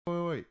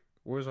Wait.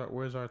 Where's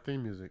our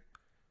theme music?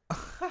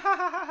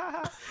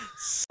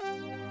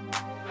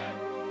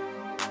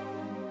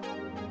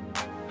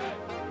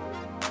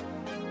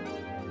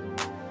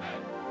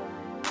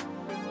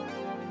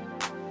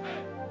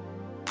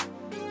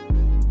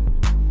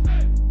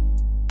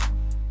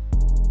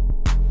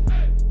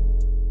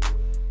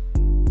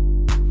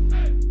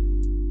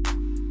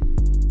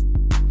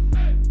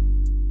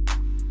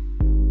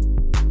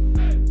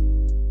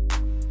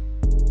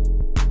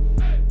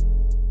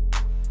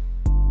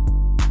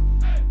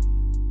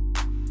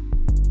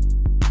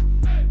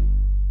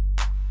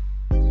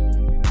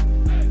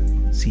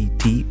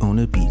 CT on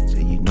the beat, so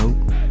you know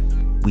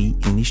we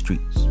in the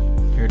streets.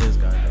 Here this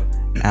guy go.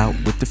 Out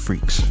with the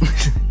freaks.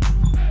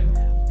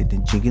 With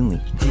the chicken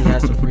links. He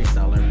has to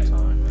freestyle every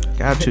time.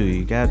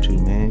 You got to,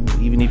 man.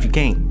 Even if you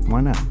can't,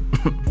 why not?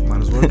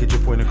 Might as well get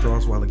your point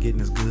across while the getting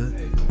is good.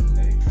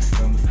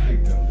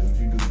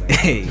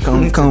 Hey,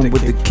 come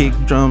with the kick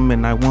drum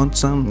and I want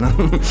some.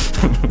 You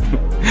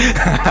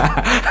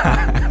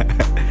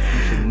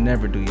should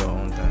never do your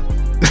own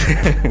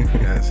thing.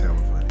 That's hella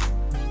funny.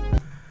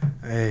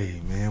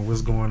 Hey man,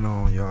 what's going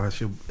on, y'all?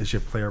 It's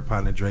your player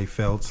partner Dre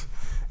Feltz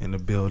in the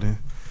building,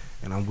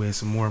 and I'm with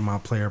some more of my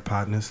player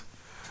partners.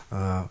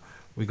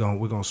 We're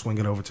gonna swing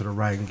it over to the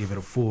right and give it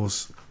a full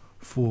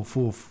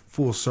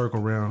circle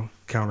round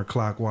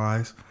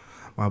counterclockwise.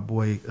 My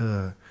boy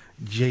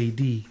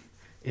JD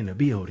in the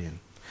building.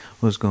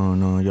 What's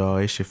going on, y'all?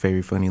 It's your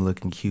favorite funny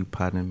looking cute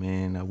partner,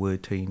 man. I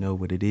would tell you know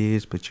what it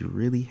is, but you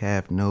really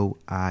have no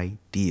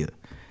idea.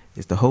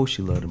 It's the host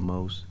you love the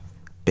most,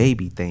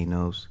 Baby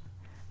Thanos.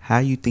 How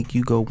you think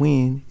you go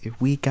win if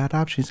we got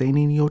options ain't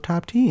in your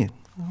top 10?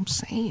 I'm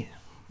saying.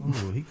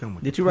 Ooh, he come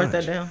with Did you write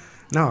that down?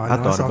 No, I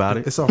thought about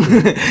it. It's off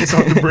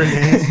the brain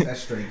hands. That's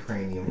straight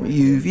cranium. Right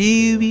You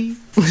feel me?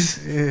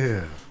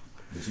 Yeah.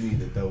 But you need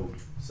to throw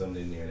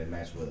something in there that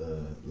match with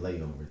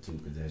layover too,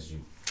 because that's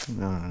you.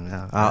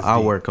 No.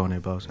 I'll work on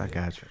it, boss. I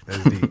got you.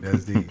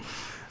 That's deep.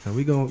 And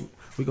we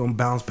gonna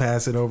bounce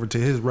pass it over to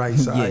his right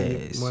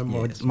side. Yes,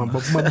 My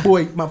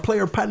boy, my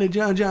player partner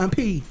John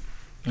P.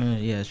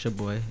 Yeah, it's your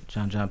boy,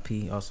 John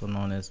P, also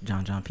known as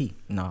John P.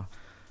 No.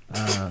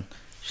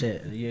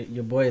 Shit,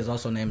 your boy is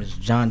also named as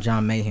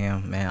John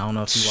Mayhem, man. I don't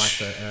know if you watched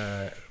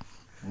the...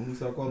 When we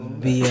start calling him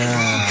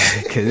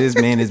Because this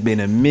man has been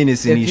a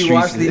menace in If these you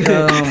streets. watch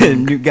the,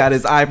 and you got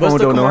his iPhone, what's the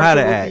don't know how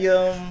to commercial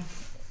act. with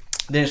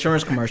the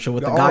insurance commercial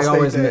with The the guy Allstate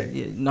always...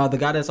 thing. the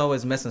guy that's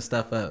always messing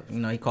stuff up. You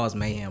know, he calls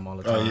Mayhem all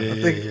the time. I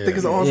think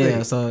it's Allstate.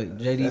 Yeah, so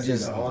JD that's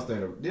just...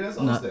 Allstate. Yeah, that's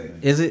No,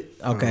 Allstate. is it?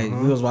 Okay,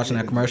 we was watching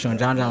that commercial and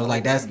John was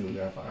like, that's... Dude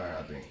got fired,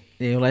 I think.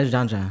 Yeah, well, that's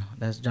John.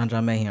 That's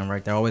John Mayhem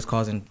right there, always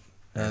causing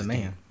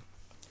mayhem.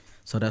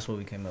 So that's what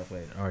we came up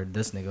with, or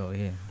this nigga over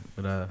here.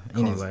 But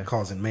anyway,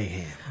 causing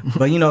mayhem.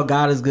 but you know,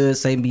 God is good.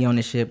 Satan be on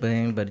this shit, but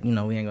you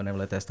know, we ain't gonna never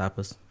let that stop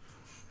us.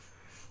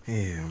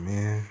 Yeah,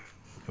 man.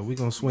 And we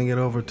gonna swing it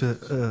over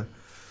to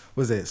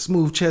what's that?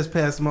 Smooth chest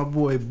pass to my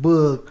boy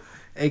Bug,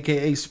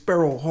 aka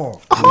Sparrow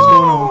Hawk. What's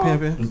going on,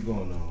 pimpin'? What's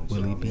going on with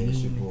y'all, man?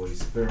 It's your boy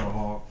Sparrow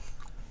Hawk.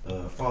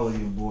 Follow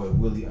your boy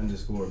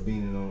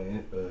Willie_Beanin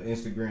on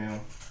Instagram.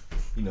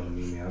 You know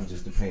me, man. I'm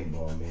just a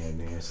paintball man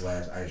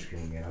 / ice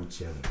cream man. I'm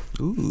chilling.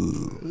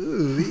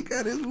 Ooh, He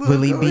got his look.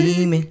 Willie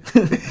beaming.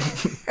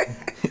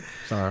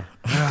 Sorry,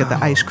 got the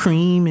ice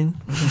cream and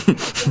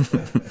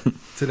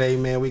Today,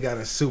 man, we got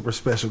a super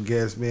special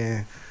guest,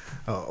 man.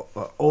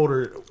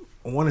 Older,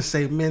 I want to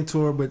say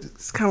mentor, but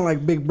it's kind of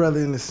like big brother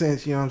in a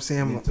sense. You know what I'm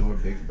saying? Mentor,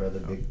 big brother,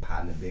 big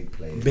partner, big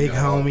player. Big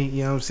homie.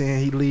 You know what I'm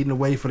saying? He leading the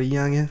way for the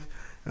youngin.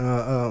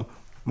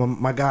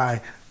 My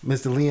guy,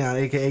 Mr. Leon,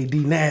 aka D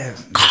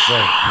Naz. Yes, sir.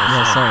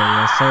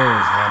 yes, sir.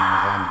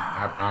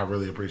 I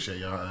really appreciate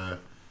y'all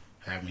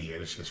having me here.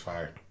 This shit's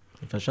fire.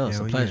 For sure, it's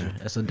a Hell pleasure.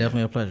 yeah. It's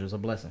definitely a pleasure. It's a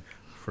blessing.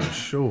 For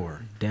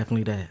sure.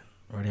 Definitely that.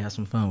 Ready to have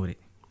some fun with it.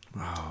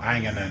 I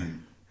ain't got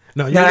nothing.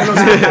 No, you ain't gonna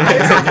say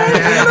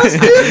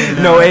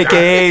no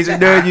AKAs or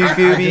nothing, you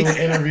feel I me? do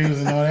interviews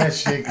and all that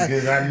shit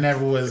because I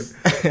never was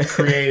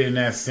created in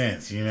that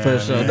sense, you know. For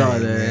what I sure, mean?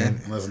 dog, man.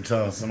 Unless I'm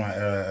telling somebody,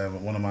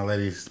 one of my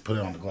ladies, to put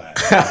it on the glass.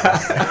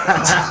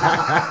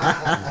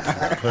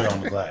 Put it on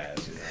the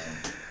glass. You know?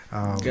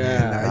 Oh, God,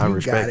 man, nah, I you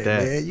respect got it,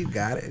 that. man. You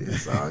got it.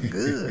 It's all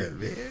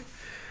good, man.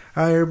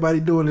 How everybody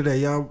doing today?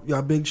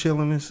 Y'all big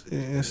chilling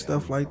and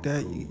stuff like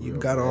that? You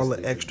got all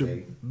the extra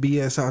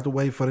BS out the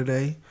way for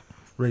today?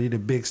 Ready to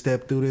big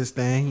step through this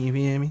thing? You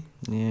hear me?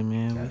 Yeah,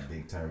 man. Got a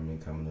big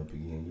tournament coming up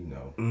again, you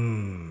know.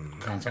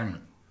 Kind of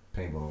tournament.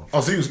 Paintball. Oh,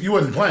 so you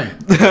wasn't playing?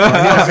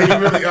 Oh, so you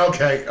really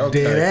okay?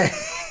 Dead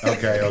ass.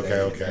 Okay.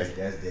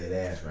 That's dead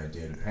ass right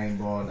there. The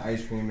paintball and the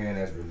ice cream man,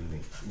 that's really me.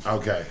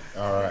 Okay,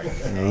 all right.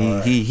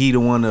 Yeah, he the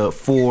one of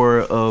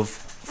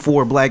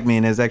four black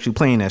men that's actually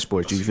playing that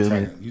sport. You feel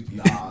me? You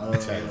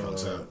tag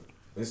folks up.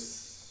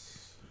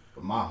 It's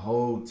my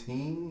whole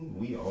team.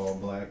 We all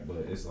black,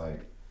 but it's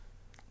like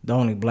The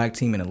only black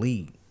team in the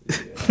league.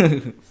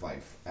 it's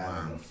like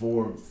out of the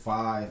 4,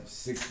 5,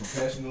 6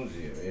 professionals.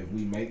 Yeah, if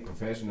we make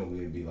professional,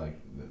 we'd be like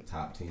the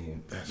top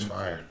 10. That's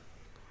fire.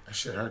 That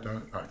shit hurt, don't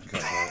it? Oh, you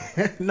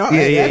got No,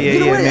 Yeah,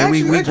 man.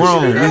 We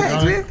grown.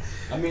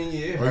 I mean,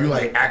 yeah. Or you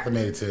like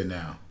acclimated to it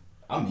now?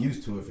 I'm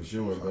used to it for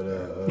sure, but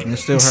It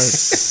still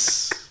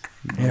hurts.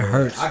 It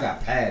hurts. I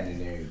got padding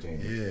and everything.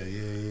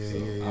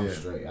 Yeah. I'm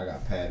straight. I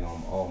got padding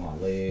on all my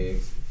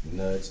legs,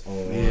 nuts,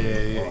 on.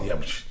 Yeah.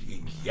 But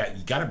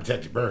you gotta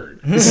protect your bird.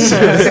 I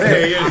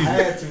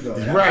had to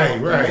though. Right.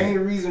 The main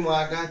reason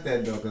why I got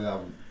that though, because I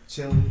was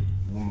chilling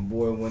with my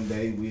boy one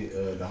day. We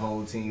the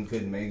whole team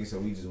couldn't make it, so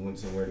we just went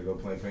somewhere to go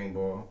play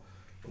paintball.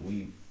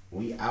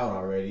 We out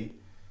already.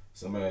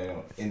 Somebody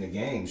in the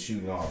game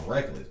shooting all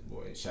reckless,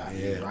 boy. Shot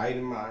me right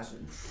in my shit.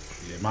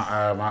 Yeah,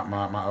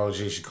 my OG,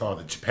 she called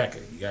it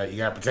Chipeka. You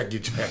gotta protect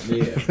your Chipeka.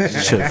 Yeah.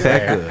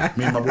 Chipeka.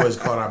 Me and my boys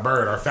called our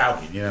bird our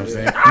falcon. You know what I'm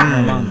saying? You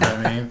know what I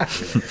mean?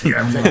 You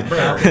gotta protect the bird.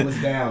 Falcon was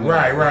down.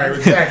 Right,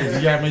 exactly.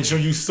 You gotta make sure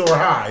you soar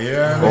high.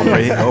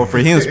 Yeah. For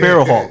him,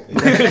 Sparrowhawk.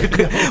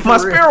 My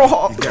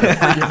Sparrowhawk. You gotta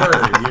free your bird.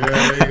 You know what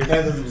I mean?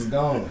 Feathers was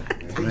gone.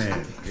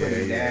 Man, Put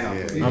it down.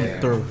 yeah. I'm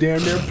through.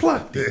 Damn near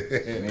plucked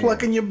it.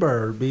 Plucking your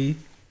bird, B.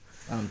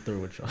 I'm through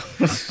with y'all.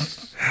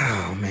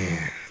 Oh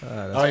man.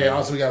 Oh yeah.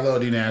 Also, we got Lil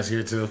D Nas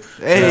here too.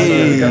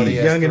 Hey,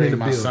 youngin' in the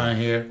my building. son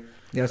here.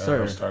 Yes,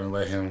 sir. I'm starting to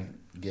let him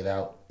get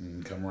out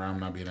and come around. I'm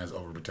not being as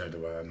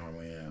overprotective as I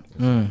normally am.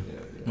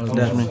 Most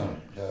definitely.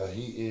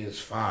 He is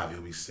 5.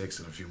 He'll be 6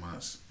 in a few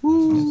months.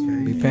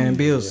 Be paying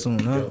bills soon,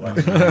 huh? I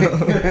know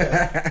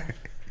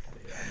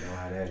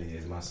how that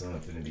is. My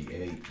son finna be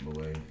 8,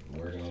 boy.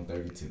 Working on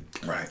 32.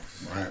 Right.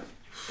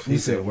 He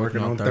said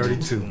working on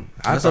 32.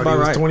 I That's thought about he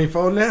was right.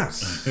 24 now.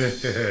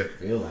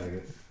 Feel like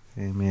it.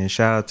 Hey man,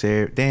 shout out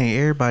to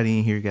everybody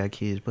in here got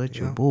kids, but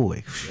your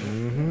boy.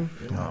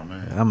 Oh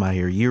man. I'm out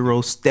here Euro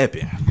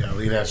stepping. You gotta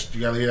leave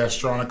that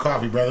straw in the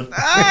coffee, brother.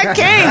 I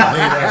can't.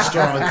 Leave that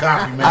straw in the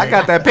coffee, man. I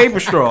got that paper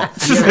straw.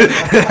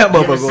 That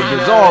motherfucker gonna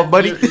dissolve,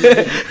 buddy.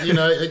 You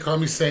know, they call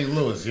me St.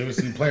 Louis. You ever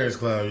seen Players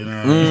Club, you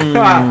know? You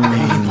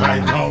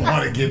probably don't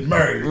want to get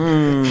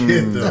murdered.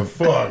 Get the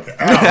fuck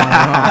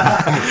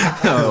out.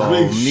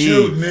 Oh, We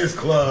shooting this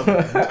club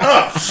up.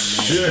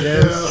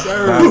 Yes,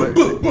 sir.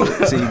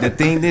 See, the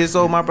thing is,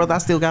 my brother, I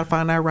still gotta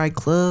find that right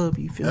club.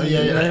 You feel me?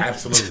 Yeah,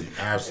 absolutely.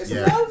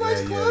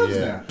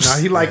 Yeah. Now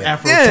he like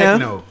Afro Yeah.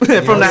 techno.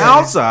 From the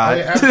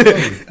outside.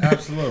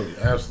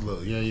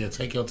 Absolutely. Yeah.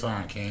 Take your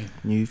time, King.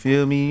 You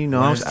feel me? You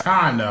know, When it's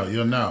time, though,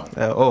 you'll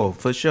know.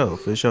 for sure.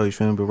 You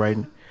feel me? But right,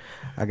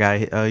 I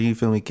got you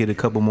feel me? Get a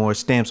couple more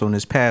stamps on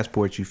this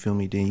passport. You feel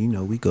me?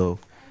 Then we go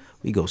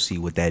see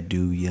what that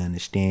do. You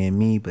understand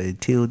me? But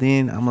until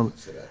then,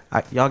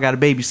 y'all got a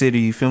babysitter.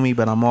 You feel me?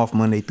 But I'm off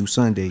Monday through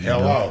Sunday. You know?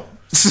 Hello.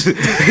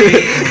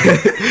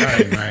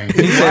 Hey, man.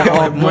 He said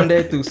off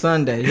Monday through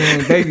Sunday. He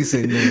ain't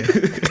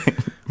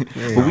babysitting.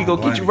 But we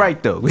gonna get you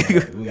right though. We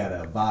got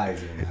an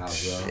advisor in the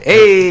house, bro.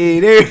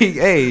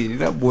 Hey,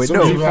 that boy So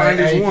know. you like,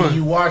 hey, can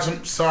you watch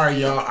them?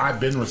 Sorry, y'all. I've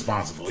been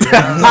responsible. You know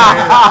what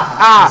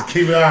I'm saying? Just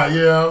keep it out,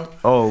 you know?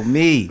 Oh,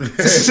 me.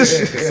 As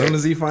soon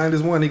as he find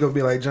his one, he gonna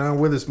be like John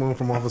Witherspoon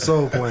from Off a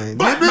Soul Plane.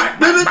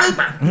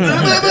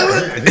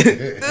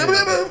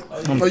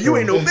 Oh, you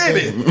ain't no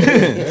baby.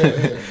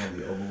 It's gonna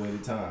be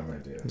overweighted time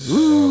right there.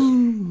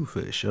 Ooh,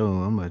 for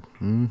sure. I'm like,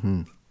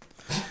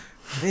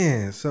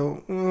 Man,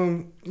 so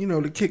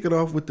to kick it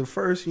off with the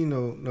first,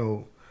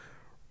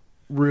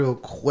 real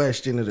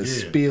question of the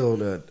spill,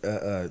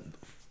 the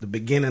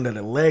beginning of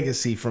the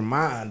legacy, from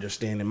my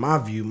understanding, my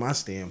view, my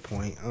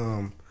standpoint.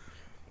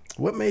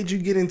 What made you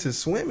get into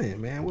swimming,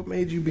 man? What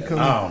made you become?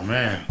 Oh,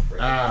 man.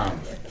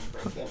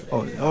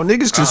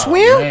 niggas can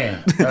swim?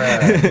 Man.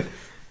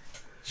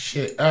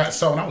 Shit.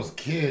 So when I was a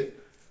kid,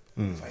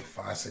 I was like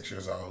 5, 6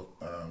 years old,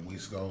 we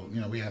used to go,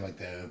 we had like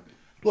the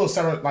little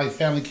summer, like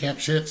family camp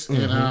shits.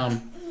 And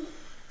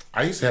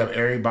I used to have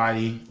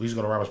everybody, we used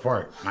to go to Roberts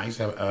Park. And I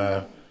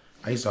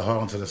used to hold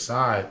on to the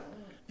side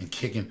and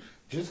kicking.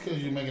 Just because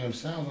you're making them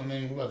sounds, I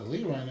mean, we're about to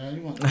leave right now.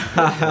 You want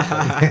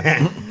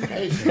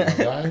patience, my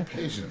guy,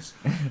 patience.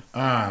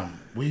 I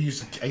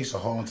used to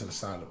hold on to the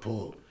side of the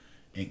pool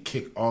and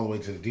kick all the way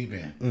to the deep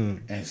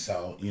end. And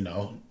so,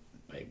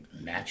 like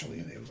naturally,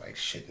 it was like,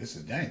 shit, this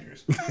is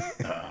dangerous.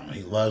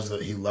 He loves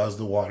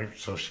the water,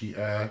 so she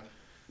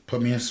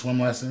put me in swim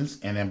lessons.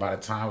 And then by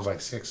the time I was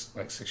like 6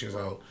 years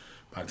old,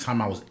 by the time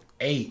I was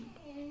 8,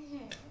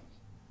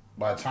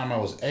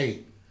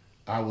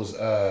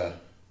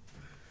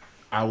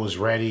 I was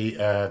ready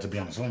to be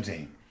on the swim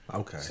team.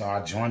 Okay. So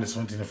I joined the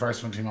swim team. The first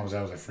swim team I was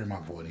at was at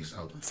Fremont Board East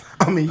Oakland.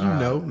 I mean,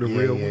 the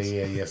real ones.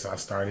 Yeah. So I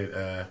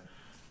started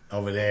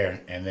over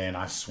there, and then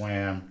I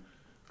swam.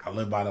 I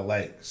lived by the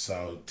lake,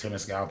 so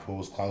Temescal Pool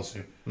was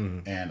closer.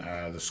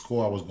 And the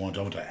school I was going to,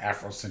 I went to an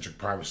Afrocentric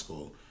private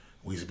school.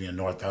 We used to be in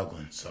North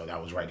Oakland, so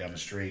that was right down the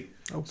street.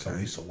 Okay. So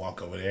we used to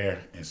walk over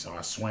there, and so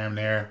I swam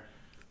there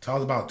till I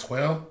was about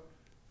 12,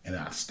 and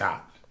then I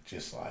stopped.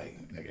 Just like,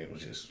 it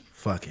was just...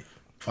 Fuck it.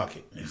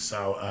 And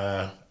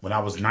so when I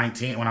was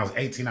 18,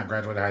 I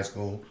graduated high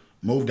school,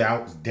 moved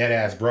out, was dead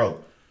ass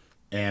broke.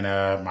 And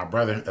my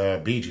brother,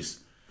 Beegis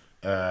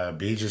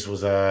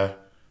was, a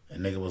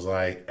nigga was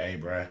like, hey,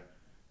 bruh,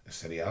 the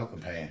city of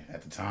Oakland paying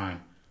at the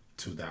time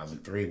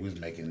 2003, we was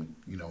making,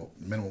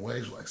 minimum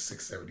wage was like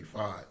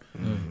 $6.75.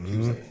 Mm-hmm. He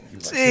was like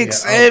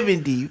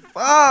 $6.75.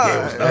 Yeah,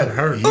 it was that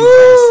hurt. He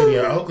was like City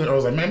of Oakland. I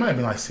was like, man, it might have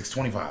been like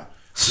 $6.25. He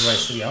was like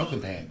City of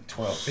Oakland paying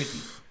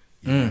 $12.50.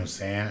 You know what I'm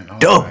saying? And I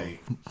was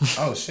like,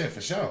 oh shit,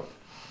 for sure.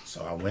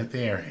 So I went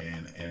there,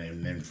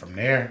 and then from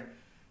there,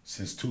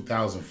 since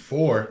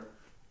 2004,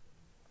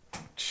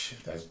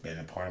 shit, that's been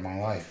a part of my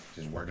life.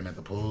 Just working at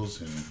the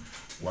pools and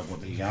working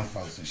with these young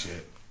folks and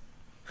shit.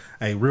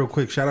 Hey, real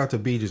quick, shout out to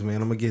Beaches,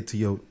 man. I'm gonna get to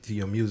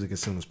your music as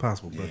soon as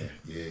possible, brother.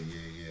 Yeah.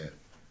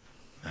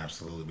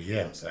 Absolutely, but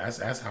yeah. So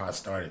that's how I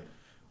started.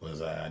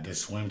 Was I did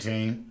swim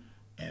team,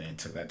 and then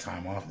took that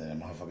time off. Then that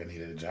motherfucker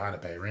needed a job to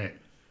pay rent.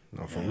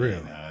 No, for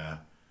real.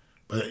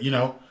 But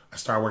I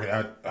started working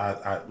out.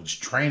 I was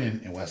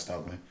training in West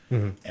Oakland,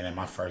 and then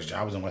my first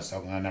job was in West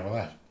Oakland. I never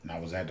left, and I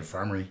was at the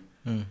infirmary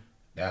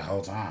that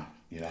whole time.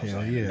 You know what I'm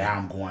saying? Yeah. Now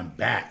I'm going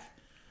back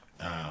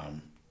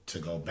to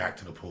go back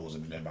to the pools.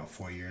 It's been about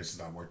 4 years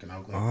since I worked in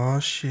Oakland. Oh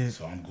shit!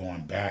 So I'm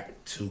going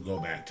back to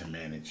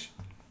manage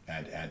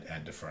at the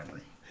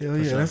infirmary. Hell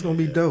yeah, that's gonna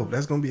be dope.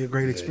 That's gonna be a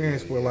great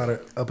experience for a lot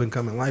of up and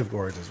coming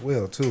lifeguards as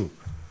well too.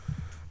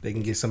 They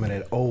can get some of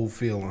that old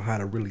feel on how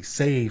to really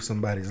save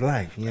somebody's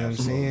life. You know what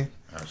I'm saying?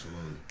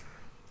 Absolutely.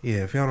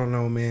 Yeah, if y'all don't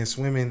know, man,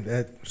 swimming,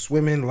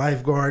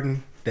 lifeguarding,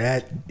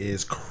 that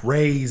is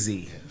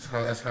crazy.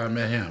 That's how I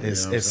met him.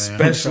 It's,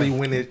 especially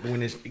when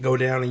it go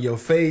down in your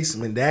face.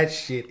 When that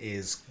shit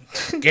is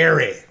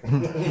scary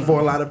for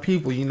a lot of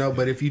people,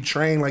 But if you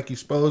train like you're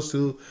supposed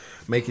to,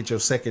 make it your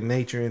second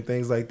nature and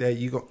things like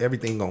that,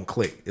 everything gonna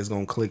click. It's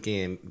gonna click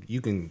in. You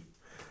can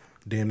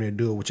damn near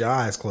do it with your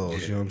eyes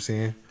closed. You know what I'm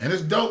saying? And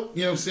it's dope.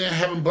 You know what I'm saying?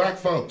 Having black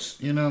folks.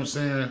 You know what I'm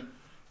saying?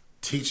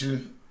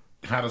 Teaching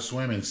how to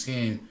swim and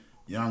seeing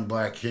young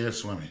black kids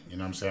swimming. You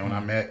know what I'm saying? When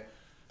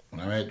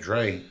I met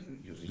Dre,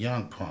 he was a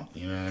young punk.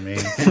 You know what I mean?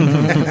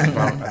 He was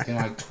about, I think,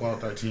 like 12,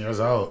 13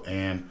 years old,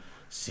 and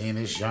seeing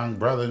this young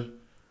brother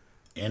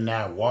in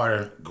that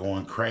water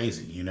going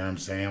crazy. You know what I'm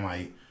saying?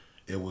 Like,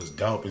 it was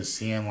dope, and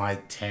seeing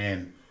like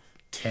 10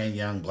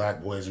 young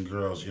black boys and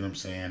girls, you know what I'm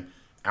saying,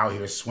 out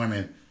here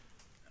swimming.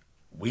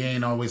 We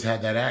ain't always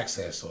had that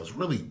access, so it's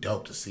really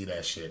dope to see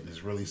that shit, and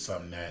it's really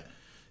something that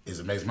is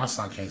amazing. My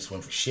son can't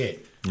swim for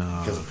shit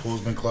because the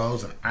pool's been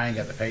closed, and I ain't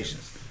got the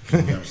patience. You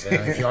know what I'm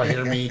saying? If y'all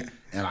hear me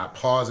and I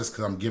pause, it's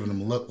because I'm giving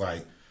him a look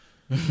like,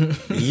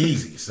 be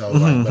easy. So,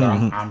 but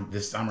I'm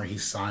this summer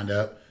he's signed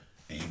up,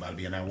 and he about to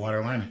be in that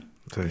water learning.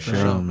 For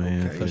sure,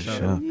 man. Okay, for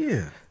sure.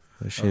 Yeah.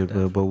 Shit,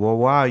 but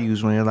while you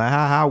was winning, like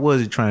how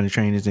was it trying to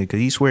train this thing? Because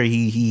he swear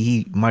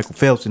he Michael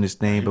Phelps in this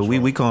thing, but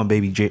we call him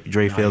Baby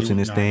Dre Phelps in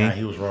this thing.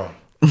 He was raw.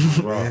 He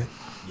was raw.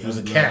 He was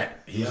a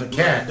cat. He was a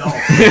cat. He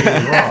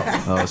was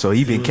raw. Oh, so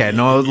he been catting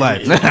all his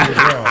life. He was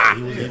raw.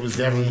 He was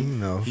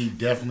definitely. He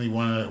definitely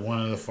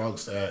one of the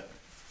folks that,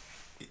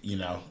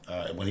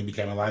 when he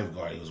became a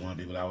lifeguard, he was one of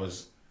the people that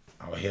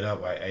I would hit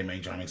up like, hey man,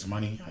 you trying to make some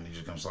money? I need you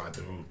to come slide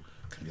through,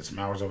 come get some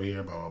hours over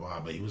here, blah blah blah.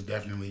 But he was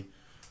definitely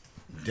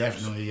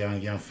a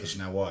young fish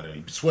in that water.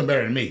 He swim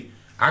better than me.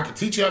 I could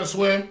teach you how to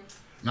swim,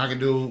 and I could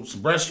do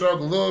some breaststroke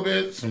a little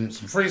bit, some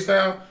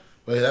freestyle.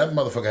 But that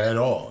motherfucker had it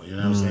all. You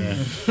know what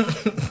I'm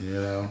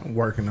saying? I'm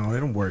working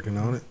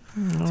on it.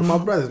 So my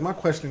brothers, my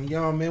question,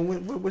 y'all, man,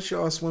 what's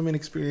y'all swimming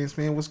experience,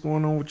 man? What's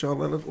going on with y'all?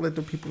 Let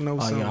the people know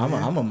something. Yeah,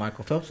 I'm a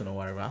Michael Phelps in the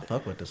water, bro. I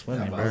fuck with the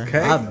swimming, bro.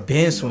 Okay. I've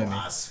been swimming.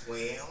 I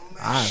swim.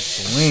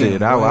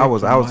 Shit, I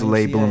was a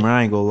late bloomer.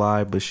 I ain't gonna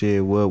lie, but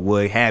shit,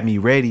 what had me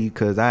ready?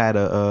 Cause I had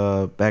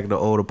a back in the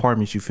old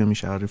apartments. You feel me?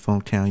 Shout out to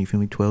Funktown. You feel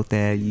me? 12th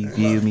Ave. You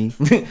feel me?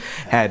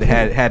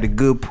 had a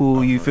good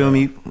pool. You feel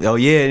me? Oh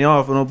yeah,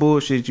 y'all for no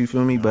bullshit. You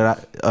feel me?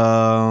 But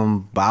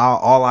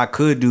all I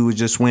could do was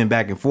just swim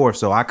back and forth.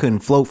 So I couldn't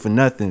float for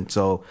nothing.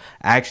 So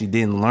I actually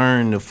didn't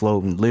learn to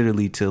float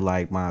literally till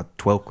like my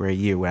 12th grade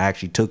year, where I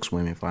actually took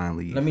swimming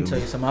finally. Let me tell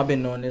you something. I've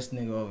been knowing this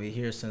nigga over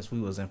here since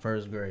we was in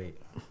first grade.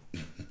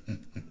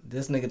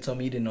 This nigga told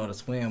me he didn't know how to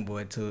swim,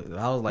 boy. Too.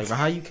 I was like, bro,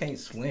 how you can't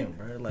swim,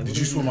 bro? Like, did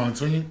you swim on the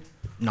twin?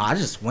 No, I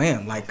just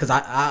swam, like, cause I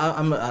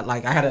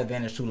had an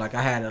advantage too. Like,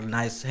 I had a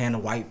nice hand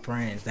of white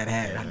friends that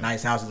had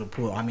nice houses and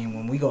pool. I mean,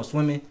 when we go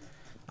swimming,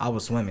 I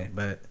was swimming,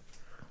 but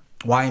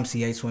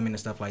YMCA swimming and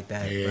stuff like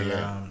that.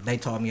 Yeah. But they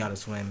taught me how to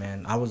swim,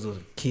 man. I was a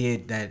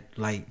kid that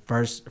like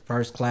first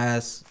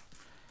class.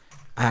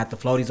 I had the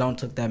floaties on,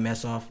 took that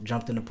mess off,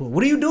 jumped in the pool.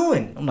 What are you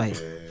doing? I'm like,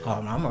 oh,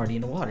 I'm already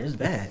in the water. It's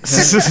bad.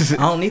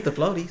 I don't need the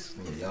floaties.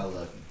 Yeah, y'all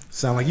lucky.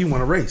 Sound like you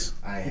want to race.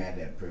 I ain't had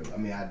that privilege. I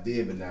mean, I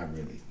did, but not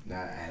really.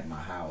 Not at my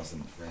house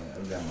and my friend. I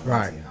was at my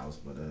Right. auntie house,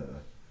 but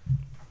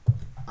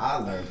I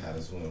learned how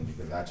to swim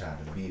because I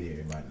tried to beat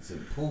everybody to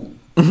the pool.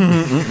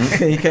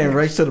 You can't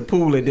race to the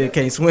pool and then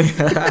can't swim.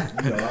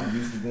 I'm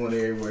used to going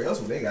everywhere else,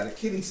 but they got a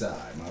kiddie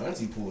side. My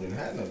auntie pool didn't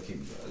have no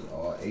kiddie side.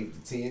 All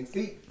 8 to 10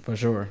 feet. For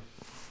sure.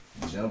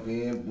 Jump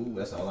in, boo,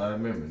 that's all I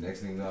remember. Next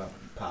thing you know,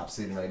 Pop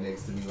sitting right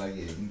next to me like,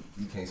 yeah,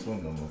 you can't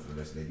swim no more for the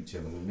rest of the day. You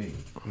chilling with me.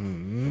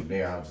 Mm-hmm. From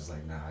there, I was just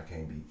like, nah, I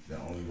can't be the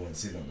only one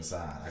sitting on the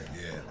side. I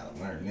gotta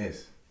learn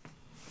this.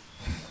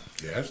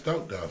 Yeah, that's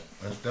dope, though.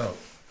 That's dope.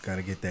 Got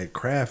to get that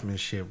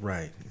craftsmanship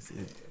right.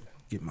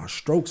 get my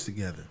strokes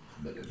together.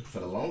 But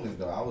for the longest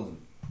though, I was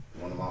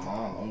one of my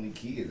mom's only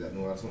kids that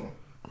knew how to swim.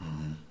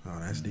 Oh,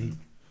 that's deep.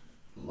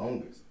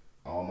 Longest.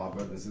 All my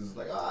brothers and sisters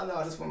like, oh no,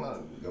 I just swim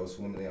out. Go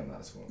swimming. I'm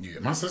not swimming. Yeah,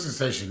 my sister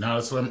says she not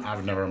a swim.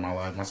 I've never in my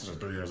life. My sister's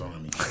 3 years older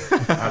than me.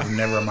 I've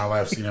never in my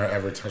life seen her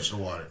ever touch the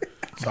water.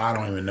 So I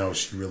don't even know if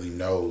she really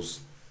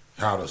knows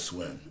how to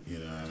swim. You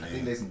know what I mean? I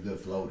think there's some good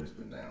floaters,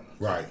 but down.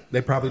 Right.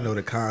 They probably know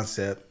the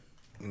concept,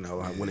 you know,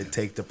 like what it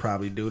takes to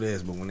probably do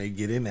this, but when they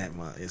get in that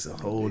mud, it's a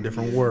whole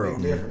different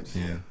world. Difference.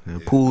 The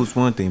pool's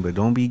one thing, but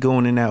don't be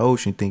going in that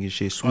ocean thinking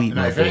shit sweet,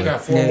 Now, my if it ain't boy.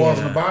 got 4 walls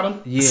on the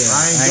bottom, Yeah,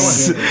 I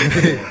ain't doing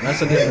it.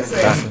 That's a different.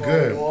 That's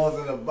good. Walls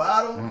in the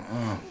bottom.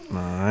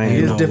 Nah, I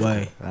ain't No gonna,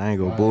 way. I ain't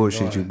gonna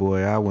bullshit you,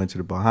 boy. I went to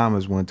the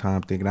Bahamas one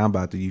time thinking I'm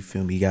about to, you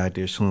feel me, got out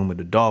there swimming with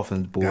the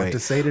dolphins, boy. Got to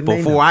say the name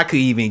Before of it. I could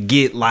even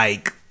get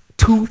like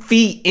 2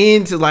 feet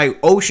into like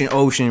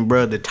ocean,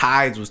 bro, the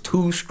tides was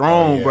too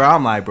strong, yeah. bro.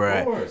 I'm like,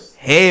 bro, course.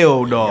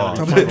 hell no.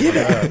 Get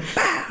that.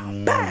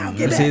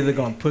 It's either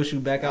gonna push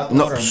you back out the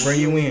water or bring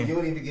you in. You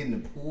don't even get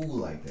in the pool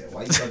like that.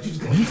 Why you thought you was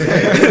going to do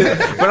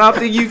that? But I'm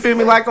thinking, you feel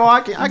me, like, oh,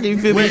 I can you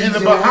feel me? When in the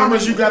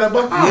Bahamas, you got a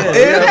Bahamas.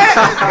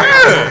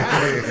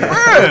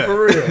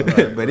 For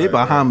real. But it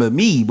Bahama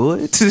me, boy.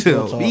 Me.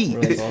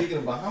 Speaking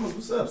of Bahamas,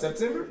 what's up?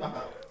 September?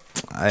 Bahamas.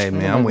 Hey,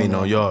 man, I'm waiting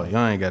on y'all.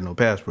 Y'all ain't got no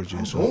passport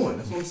yet, so Going.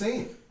 That's what I'm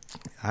saying.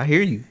 I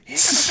hear you. I'm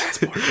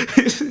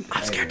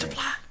scared to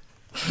fly.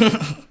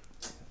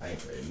 I ain't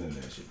afraid of none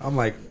of that shit. I'm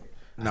like,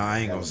 no, I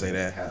ain't gonna say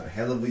that. Had a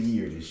hell of a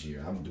year this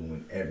year. I'm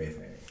doing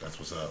everything. That's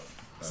what's up.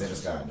 Send a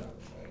skydiving.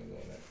 I ain't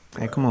doing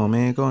that. Hey, come on,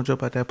 man. Go and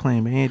jump out that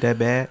plane, man. Ain't that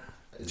bad.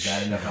 It's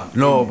not enough.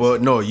 No,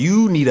 but no,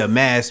 you need a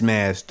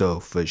mask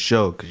though, for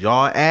sure. Cause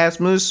y'all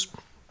asthmas,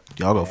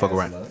 y'all gonna fuck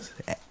around.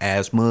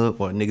 Asthma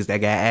or niggas that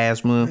got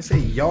asthma. I say,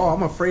 y'all,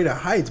 I'm afraid of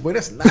heights, boy.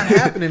 That's not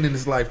happening in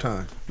this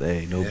lifetime.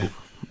 Hey, no.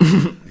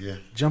 Yeah.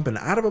 Jumping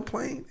out of a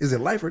plane? Is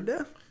it life or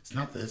death? It's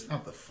not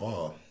the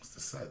fall. It's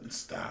the sudden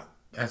stop.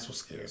 That's what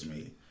scares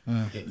me.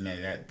 Hitting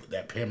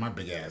that pair, my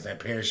big ass, that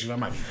parachute. I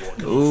might be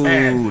going Ooh,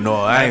 fast. no,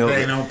 I ain't That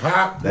thing gonna. don't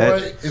pop, that-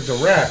 boy. It's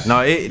a wrap.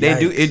 No,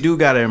 it do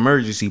got an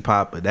emergency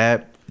pop, but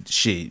that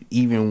shit,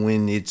 even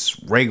when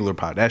it's regular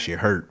pop, that shit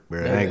hurt,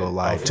 bro. I ain't gonna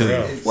lie to you.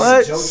 It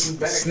What? jokes you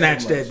back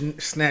Snatch that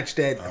much.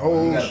 that. You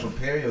Oh, gotta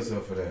prepare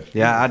yourself for that.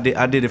 Yeah, I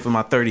did it for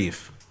my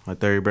 30th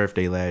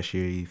birthday last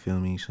year. You feel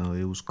me? So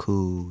it was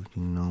cool,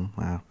 you know.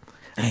 Wow.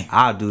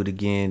 I'll do it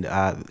again.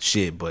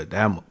 But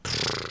that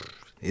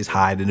it's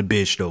higher than a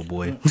bitch though,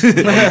 boy.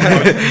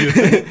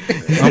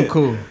 I'm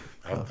cool.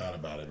 I've thought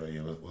about it, but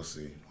yeah, we'll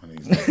see. One of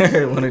these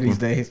days. One of these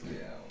days. Yeah,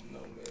 I don't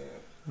know,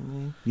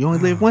 man. You only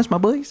live once, my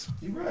boys.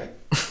 You right.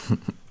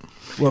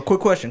 Well, quick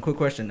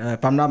question.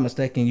 If I'm not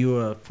mistaken,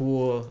 you're a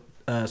full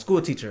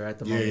school teacher at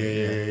the moment.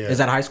 Yeah. Is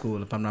that high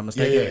school? If I'm not Yeah,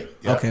 mistaken.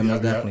 yeah. Okay,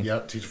 most definitely.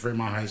 Yep. Teacher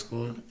Fremont High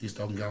School, East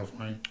Oakland,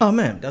 California. Oh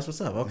man, that's what's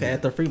up. Okay,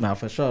 at the Fremont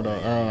for sure though.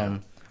 Yeah.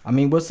 I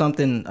mean, what's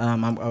something?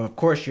 Of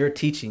course, you're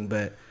teaching,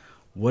 but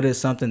what is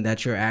something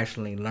that you're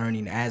actually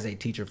learning as a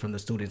teacher from the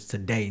students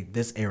today,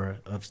 this era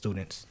of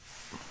students?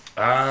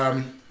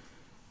 I'm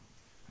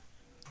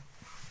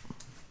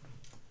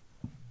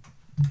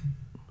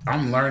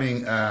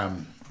learning,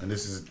 and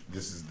this is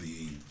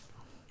the.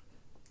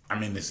 I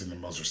mean this in the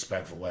most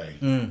respectful way.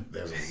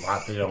 There's a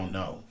lot they don't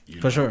know.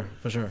 You For know?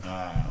 sure.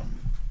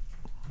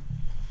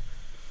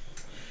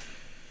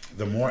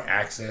 The more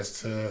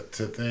access to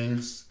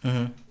things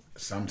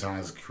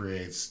sometimes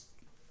creates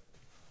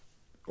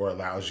or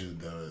allows you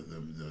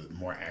the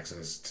more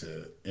access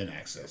to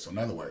inaccess. So in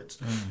other words,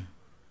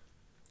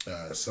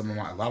 a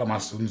lot of my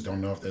students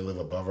don't know if they live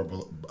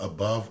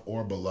above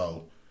or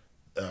below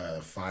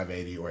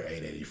 580 or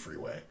 880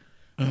 freeway.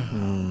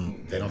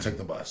 They don't take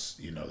the bus.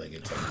 You know, they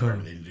get taken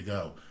wherever they need to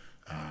go.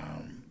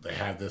 They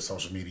have their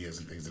social medias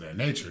and things of that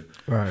nature.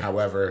 Right.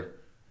 However,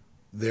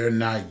 they're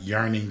not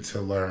yearning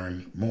to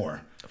learn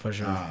more. For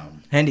sure.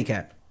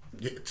 Handicap.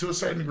 To a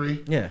certain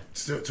degree. Yeah.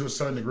 Still, to a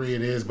certain degree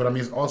it is. But I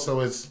mean,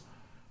 it's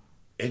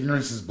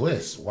ignorance is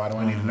bliss. Why do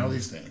I need to know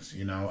these things?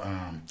 You know?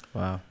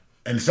 Wow.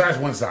 And besides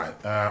one side,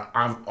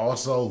 I've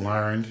also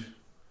learned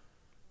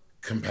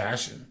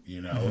compassion.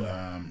 You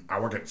know, I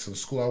work at the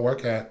school I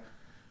work at.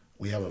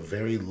 We have a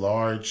very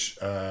large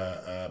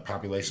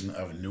population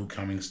of new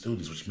coming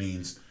students, which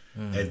means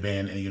they've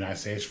been in the United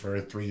States for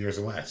 3 years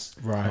or less.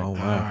 Right. Oh,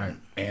 wow.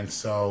 And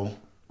so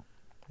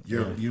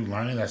you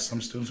learning that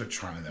some students are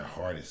trying their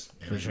hardest,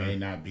 and it may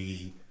not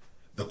be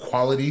the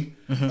quality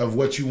of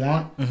what you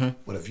want,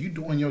 but if you're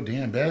doing your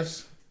damn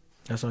best,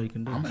 That's all you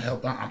can do. I'm gonna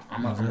help.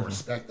 I'm gonna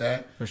respect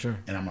that For sure.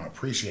 and I'm gonna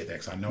appreciate that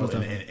because I know,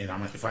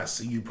 and if I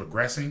see you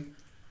progressing,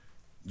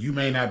 you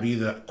may not be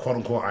the quote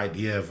unquote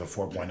idea of a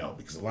 4.0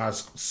 because a lot of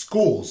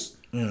schools,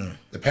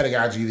 the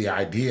pedagogy, the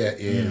idea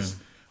is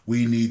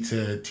we need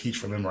to teach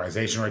for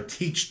memorization or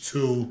teach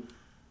to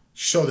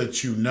show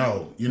that you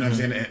know. You know what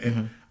I'm saying?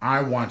 And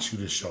I want you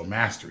to show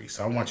mastery,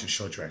 so I want you to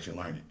show that you're actually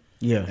learning.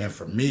 Yeah. And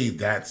for me,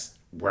 that's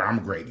where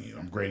I'm grading you.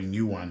 I'm grading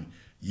you on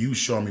you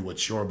showing me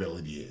what your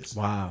ability is.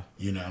 Wow.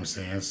 You know what I'm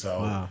saying?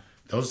 So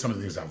those are some of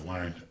the things I've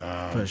learned.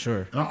 For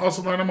sure. And I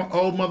also learned I'm an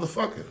old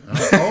motherfucker.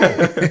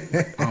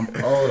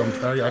 I'm old. I'm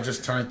 30. I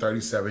just turned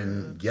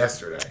 37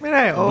 yesterday. Man,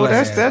 that ain't old.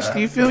 That's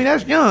you feel me?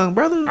 That's young,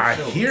 brother. I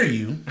hear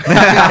you.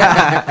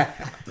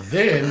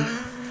 Then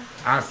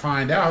I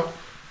find out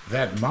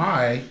that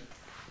my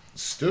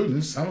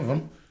students, some of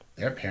them,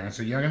 their parents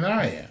are younger than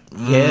I am.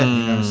 Yeah.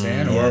 You know what I'm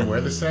saying? Or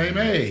we're the same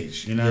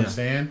age. You know what I'm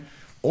saying?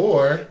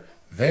 Or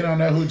they don't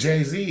know who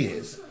Jay-Z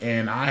is,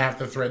 and I have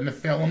to threaten to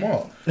fail them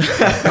all. You know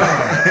what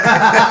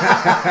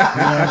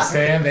I'm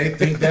saying? They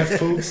think that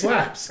food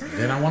slaps.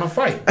 Then I want to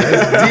fight.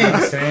 That's deep. You know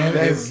what I'm saying?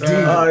 That's deep.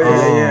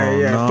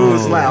 Yeah. no. Food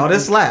slap. Oh,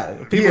 this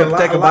slap. People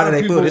think about it,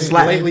 they food. It's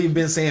slap. Lately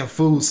been saying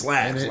food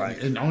slaps.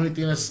 And the only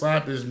thing that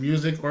slap is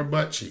music or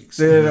butt cheeks.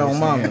 Sit You it know on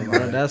what I'm mama, saying?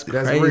 bro. That's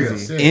crazy. real.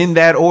 That's it. In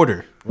that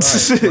order.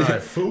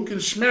 Right. Food can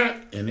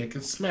smack and it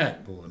can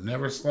smack, but will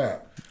never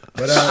slap.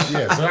 But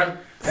yeah, so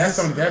that's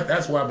something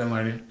that's what I've been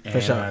learning. And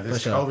For sure, this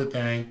for sure. COVID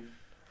thing,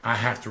 I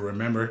have to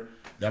remember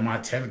that my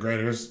 10th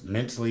graders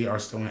mentally are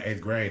still in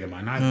 8th grade, and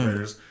my 9th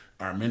graders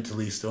are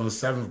mentally still in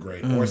 7th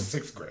grade or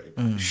 6th grade.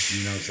 You know what I'm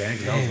saying?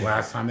 Because that was the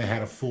last time they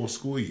had a full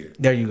school year.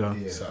 There you go.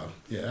 So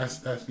yeah, that's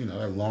that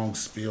long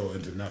spill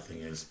into nothing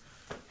is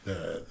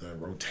the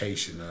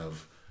rotation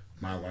of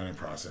my learning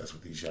process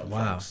with these young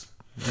folks.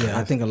 Yeah,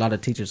 I think a lot of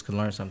teachers could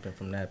learn something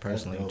from that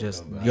personally.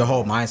 Just your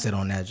whole mindset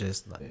on that,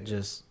 just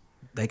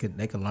they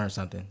could learn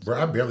something.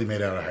 Bro, I barely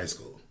made it out of high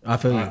school. I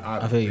feel you.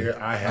 I feel you.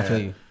 I feel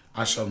you.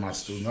 I showed my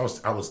student.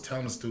 I was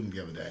telling a student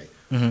the other day.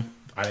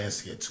 I didn't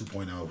see a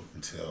 2.0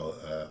 until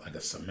like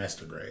a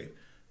semester grade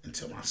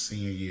until my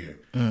senior year.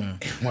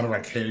 And one of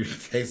our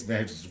case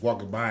managers was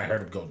walking by. I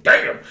heard him go,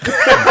 "Damn!" But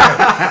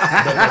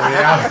the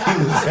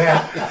reality was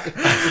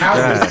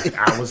that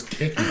I was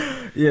kicking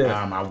it.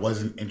 Yeah. I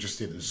wasn't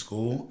interested in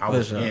school. I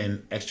was in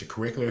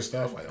extracurricular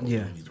stuff. Like I was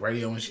doing these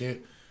radio and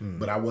shit.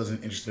 But I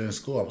wasn't interested in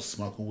school. I was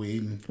smoking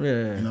weed and you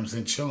know what I'm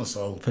saying, chilling.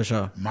 So For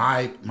sure.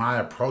 my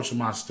approach with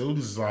my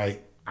students is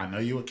like, I know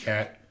you a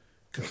cat,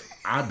 because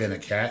I've been a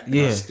cat. And I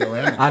Yeah. still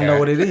am a cat. I know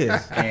what it is.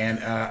 And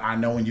I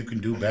know when you can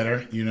do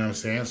better, you know what I'm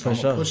saying? So I'm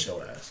For gonna sure. push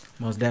your ass.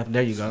 Most definitely.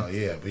 There you go. Oh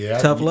yeah, but yeah,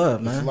 Tough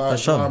love, there's man. A lot, For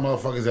sure. a lot of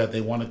motherfuckers that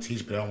they want to teach,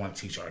 but they don't want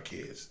to teach our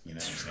kids. You know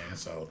what I'm saying?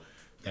 So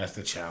that's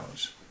the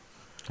challenge.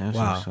 That's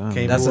Wow. what's up.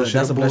 Can't That's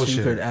bullshit a blessing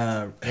you bullshit.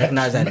 could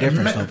recognize that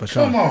difference, though, for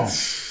sure. Come on.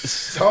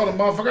 Told the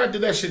motherfucker I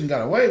did that shit and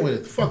got away with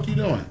it. The fuck you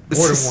doing? More than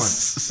one.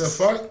 The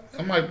fuck?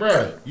 I'm like,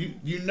 bruh,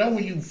 you know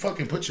when you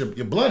fucking put your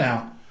blood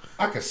out,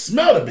 I can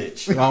smell the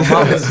bitch. Oh,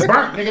 mama. It's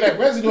burnt, nigga. That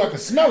residue, I can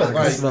smell it.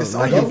 Like, smell it.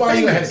 I go buy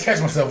you. I had to catch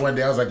myself one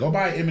day. I was like, go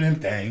buy an Eminem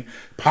thing,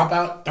 pop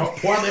out,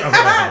 pour it. I was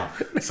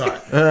like, oh, sorry.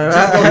 Just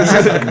go get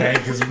something, man,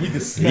 because we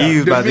can smell. He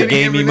was about to mini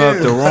game him up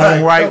the wrong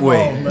Like, right come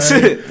way. on, man.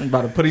 I'm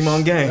about to put him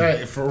on game.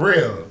 Like, for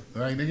real.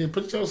 Like, nigga,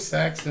 put your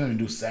sacks. They don't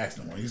even do sacks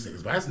no more. These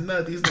niggas, but that's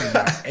nuts. These niggas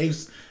buy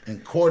eighths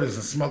and quarters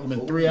and smoke them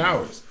in 3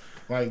 hours.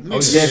 Like,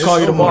 nigga, yeah, call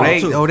you tomorrow. They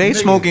Nigga,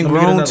 smoking let me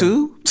get grown another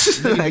too?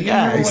 Nigga,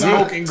 Guys,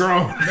 smoking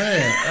grown.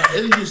 Man,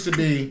 it used to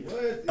be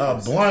a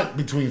blunt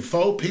between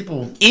 4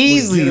 people. would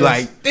easily get us-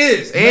 like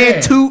this Man.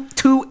 and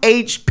two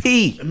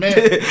HP. Man.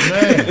 In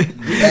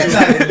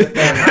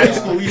high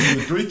school, we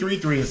used to do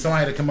 3-3-3, and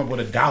somebody had to come up with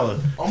 $1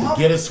 to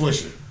get a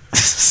swisher.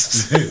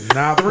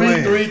 Not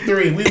playing.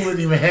 3-3-3. We wouldn't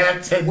even have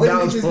 $10 What did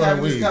we just for a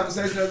have this week.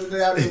 conversation the other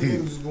day? I think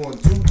niggas was going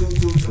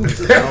 2-2-2-2.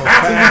 So we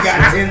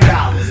got $10.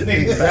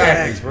 Nigga.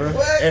 Exactly, bro.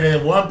 What? And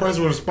then one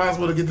person was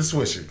responsible to get the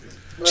swisher.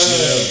 You know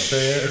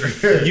what I'm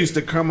saying? Used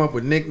to come up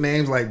with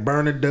nicknames like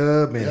Burner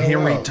Dub and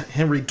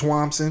Henry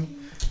Thompson.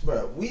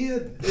 Bro,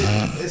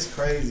 it's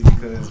crazy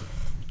because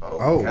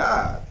Oh.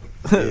 God.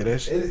 Yeah,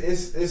 that's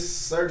It's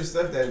certain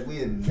stuff that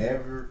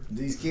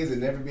these kids would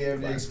never be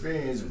able to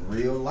experience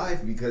real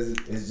life because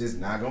it's just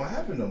not gonna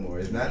happen no more.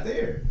 It's not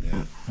there.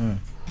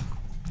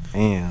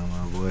 Damn,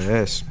 my boy,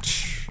 that's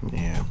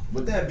yeah.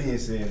 With that being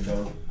said,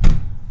 though,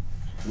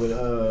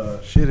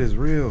 with shit is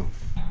real.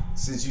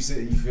 since you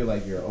said you feel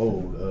like you're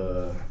old,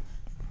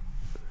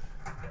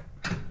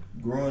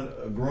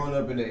 growing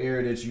up in the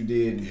era that you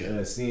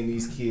did, seeing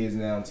these kids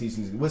now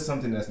teaching, what's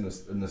something that's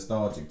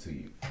nostalgic to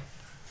you?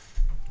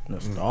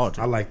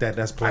 Nostalgia. I like that.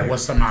 That's Like, player.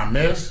 what's something I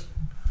miss?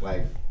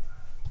 Like,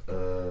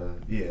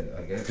 yeah,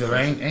 I guess. Because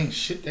ain't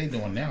shit they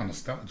doing now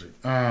nostalgic.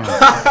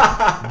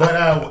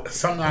 But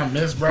something I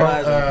miss, bro.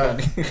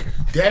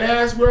 Dead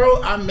ass,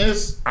 bro. I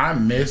miss.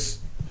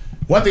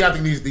 One thing I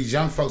think these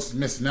young folks is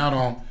missing out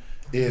on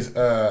is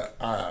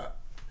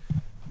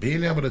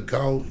being able to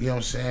go. You know what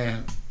I'm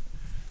saying?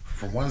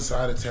 From one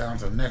side of town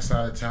to the next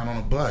side of town on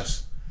a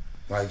bus,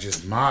 like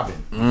just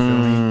mobbing. You feel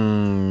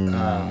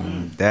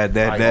me?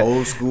 That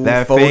Old school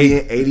that 40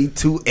 fake and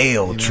 82 L You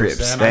know what I'm trips.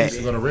 saying? I used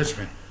to go to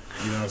Richmond.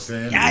 You know what I'm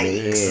saying? Yeah. Now I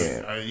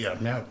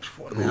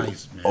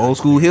used to, man, old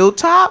school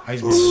hilltop. I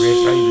used to be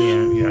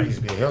rich. I used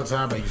to be a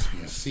Hilltop. I used to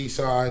be in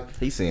Seaside.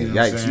 He's saying, You know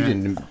what I'm yikes, saying? you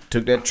didn't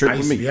took that trip I with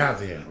used to me. be out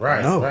there.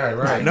 Right. No.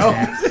 No.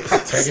 Man.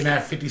 Taking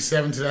that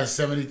 57 to that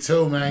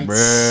 72, man. Bruh. You know what I'm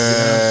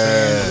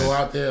saying? Go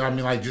out there. I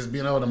mean, like, just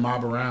being able to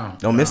mob around.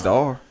 Don't miss the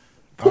R.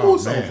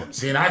 Pool's man. over.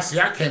 See,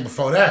 I came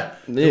before that.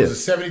 Yeah. It was a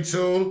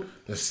 72,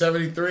 the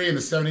 73, and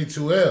the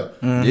 72L.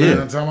 Yeah. You know what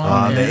I'm talking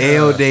about? The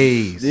L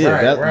days. Yeah,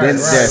 Right, that, right, then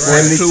right, that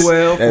right.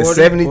 72L, that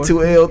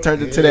 72L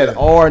turned into that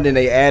R, and then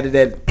they added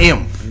that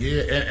M.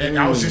 Yeah, and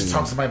I was just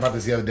talking to somebody about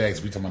this the other day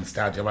because we talking about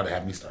nostalgia. I'm about to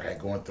have me start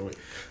going through it.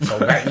 So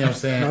back, you know what I'm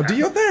saying? Now do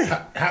your thing.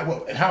 How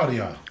old are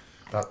y'all?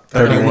 About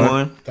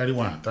 31.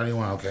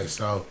 31. Okay,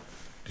 so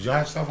did y'all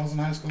have cell phones in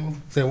high school?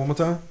 Say it one more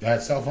time. Y'all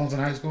had cell phones in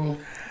high school?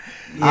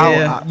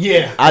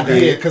 Yeah, I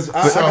did. because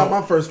I got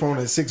my first phone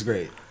in 6th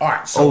grade. All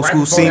right, so Old right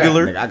school before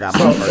singular. Nigga, I got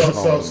my first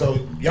phone. So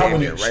y'all Damn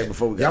wouldn't it, right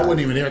before we got y'all out.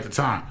 wasn't even there at the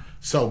time.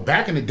 So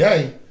back in the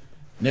day,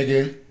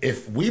 nigga,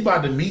 if we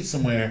about to meet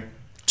somewhere,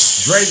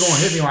 Dre gonna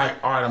hit me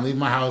like, all right, I'm leaving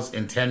my house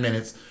in 10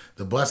 minutes.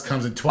 The bus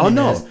comes in 20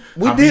 minutes.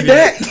 We I'll did be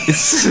there.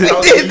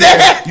 that. We did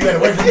that. You had to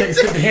wait for niggas to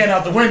stick the hand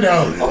out the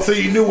window so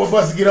you knew what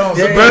bus to get on.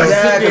 So Yeah, bus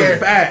exactly. sit there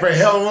Facts. for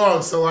hell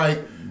long. So like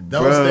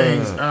those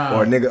things.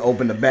 Or a nigga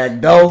open the back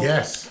door.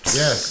 Yes.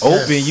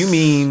 Open, you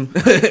mean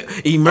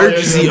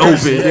emergency Oh, yeah,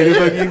 open. yeah, Nigga, yeah.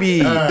 what you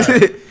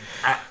mean?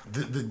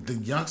 The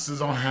youngsters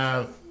don't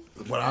have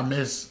what I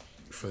miss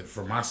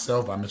for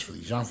myself. I miss for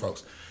these young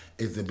folks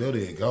is the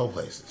ability to go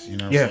places. You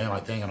know what I'm saying?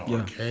 Like they ain't got no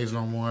arcades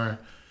no more.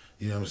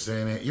 You know what I'm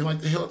saying? You like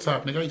the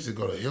Hilltop, nigga. I used to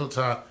go to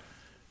Hilltop,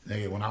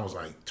 nigga, when I was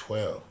like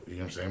 12. You know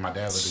what I'm saying? My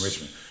dad lived in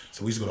Richmond,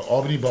 so we used to go to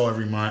Albany Bowl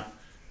every month.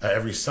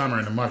 Every summer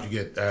in the month, you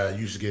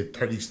used to get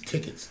 30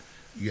 tickets.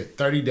 You get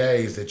 30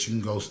 days that you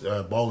can go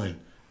bowling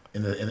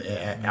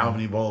at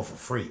Albany Bowl for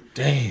free.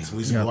 Damn. So we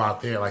used to go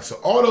out there, like so.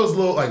 All those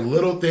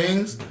little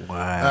things.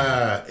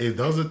 Wow.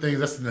 Those are things.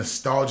 That's the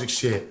nostalgic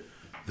shit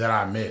that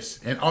I miss,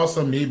 and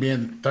also me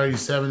being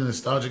 37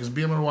 nostalgic is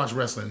being able to watch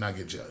wrestling and not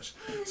get judged.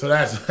 So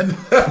that's.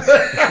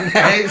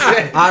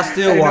 I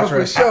still watch for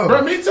wrestling. sure.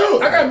 Bro, me too.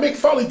 I got Mick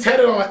Foley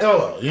tatted on my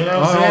elbow. You know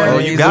what I'm saying? Oh,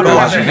 you gotta Got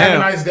watch the it Have a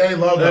now. Nice day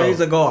logo. He's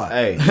a god.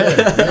 Hey,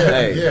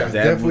 yeah.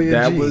 Definitely a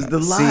that G. was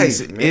the See,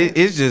 life.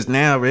 it's just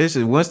now, bro. It's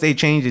just, once they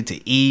change it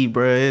to E,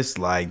 bro, it's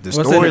like the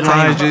What's in the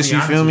storylines name? just,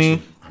 you feel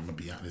me? I'm gonna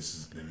be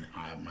honest.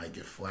 I might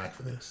get flack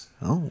for this.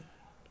 Oh.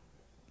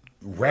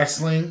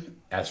 Wrestling,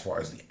 as far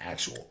as the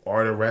actual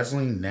art of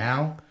wrestling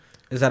now,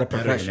 It's at a better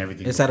than perfection.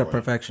 everything It's at a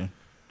before. perfection.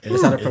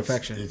 It's at a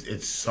perfection.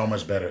 It's so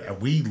much better. And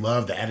we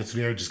love the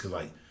Attitude Era just because,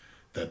 like,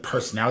 the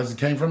personalities that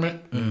came from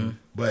it.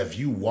 But if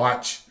you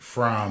watch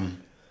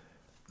from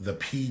the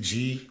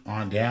PG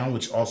on down,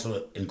 which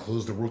also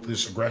includes the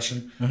Ruthless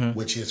Aggression,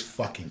 which is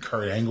fucking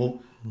Kurt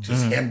Angle,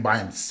 just him by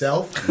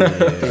himself,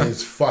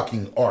 is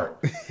fucking art.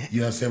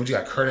 You know what I'm saying? But you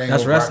got Kurt Angle,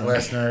 That's Brock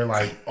wrestling. Lesnar,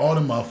 like, all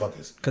the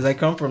motherfuckers. Because they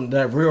come from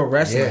that real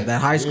wrestling, Yeah,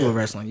 that high school yeah,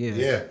 wrestling. Yeah.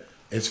 Yeah,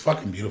 it's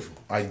fucking beautiful.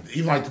 Like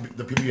even like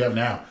the people you have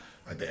now,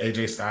 like the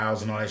AJ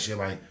Styles and all that shit.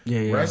 Like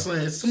Yeah.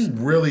 wrestling, it's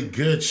some really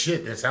good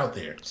shit that's out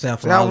there.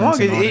 Seth How Rollins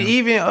long and all them.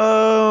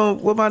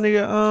 even what my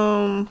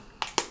nigga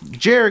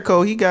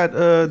Jericho, he got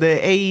the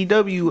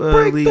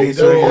AEW league.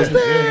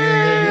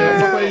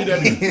 Yeah. Fuck with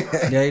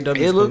AEW. Yeah, AEW.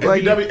 It looked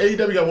like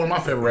AEW got one of my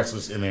favorite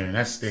wrestlers in there, and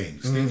that's Sting.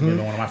 Sting's been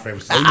one of my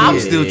favorites. I'm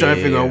still trying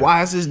to figure out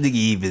why is this nigga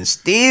even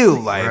still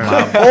like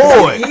my He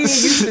boy. didn't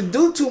used to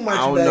do too much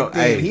I don't back know.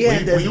 then. Hey, He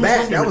had that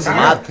back. That was a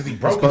lot. because he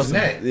broke his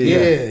neck.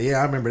 Yeah,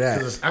 I remember that.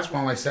 That's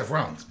why I like Seth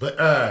Rollins. But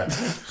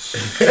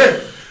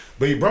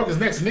but he broke his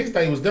neck. So niggas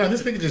thought he was done.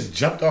 This nigga just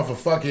jumped off a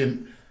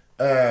fucking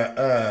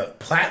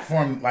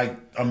platform like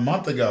a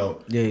month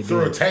ago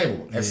through a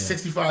table at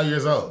 65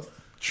 years old.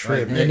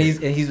 Trip. Like, And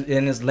nigga. he's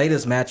in his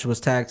latest match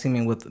was tag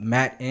teaming with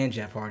Matt and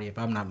Jeff Hardy, if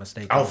I'm not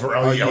mistaken.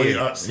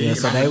 See, Yeah,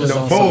 so they was the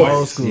on some boys.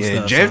 old school Yeah,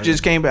 stuff. Jeff so-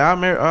 just came back. I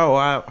remember. Oh,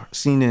 I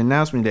seen the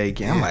announcement that he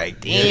came. I'm like,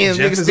 damn,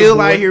 Jeff nigga is a still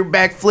boy. out here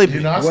back flipping.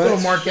 You know, I still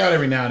mark out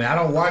every now and then. I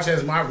don't watch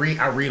as my read.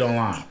 I read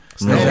online.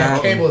 I had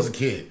Exactly. cable as a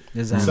kid.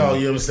 Exactly. So you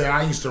know what I'm saying.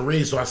 I used to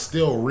read, so I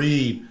still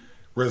read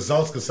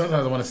results because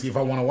sometimes I want to see if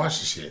I want to watch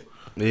the shit.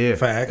 Yeah,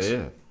 Facts.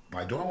 Yeah.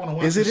 Like, do I want to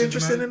watch? Is this it shit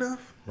interesting tonight?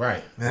 enough?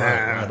 Right.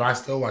 Right. But I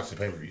still watch the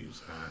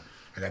pay-per-views.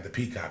 I got the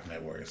Peacock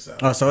network, so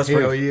Oh, so it's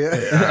free. Hell yeah.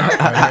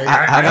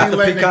 I got ain't the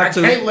letting Peacock I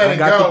too. can't let I it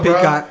got go, the bro.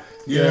 Peacock.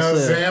 You Yes, know what I'm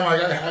sir. saying?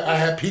 Like I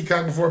had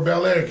Peacock before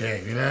Bel Air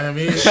came. You know what I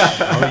mean?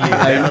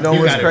 Hey, you know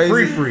what's got it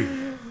crazy? free.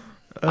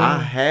 I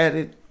had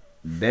it,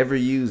 never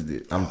used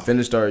it. I'm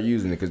finna start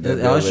using it because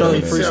I'll show you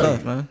Let me free tell stuff,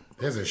 you. man.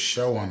 There's a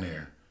show on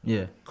there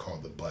Yeah.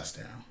 called The Bust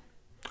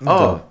Down.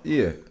 Oh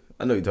yeah,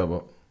 I know what you're talking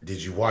about.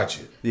 Did you watch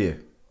it? Yeah,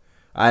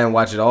 I didn't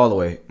watch it all the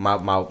way. My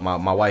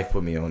wife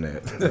put me on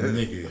that.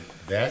 Nigga,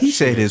 that He shit,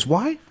 said his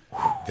wife.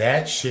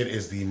 that shit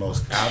is the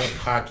most out of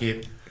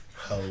pocket,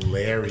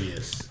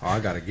 hilarious. Oh, I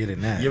gotta get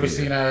in that. You ever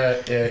seen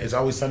It's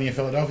Always Sunny in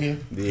Philadelphia?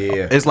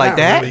 Yeah, It's like Not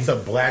that. It's a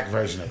black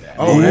version of that.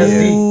 Oh, that's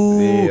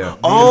deep. yeah.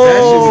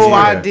 Oh, Yeah.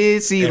 I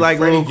did see And like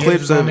Freddie little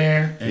Gibbs clips on of.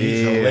 there, and he's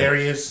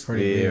hilarious.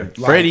 Yeah.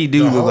 Freddie do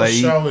the look whole like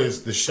he-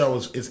 the show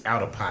is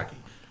out of pocket,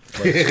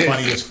 but it's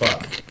funny as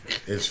fuck.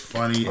 It's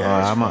funny as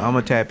I'm fuck.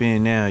 gonna tap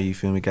in now. You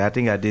feel me? 'Cause I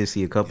think I did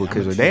see a couple Yeah,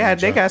 because I'm a they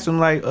TV got some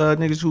like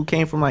niggas who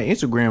came from like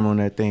Instagram on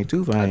that thing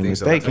too. If I ain't think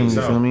so. mistaken, you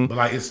So, feel me? But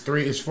like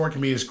it's four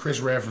comedians: Chris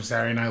Red from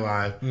Saturday Night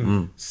Live,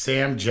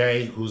 Sam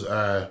J, who's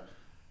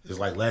is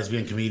like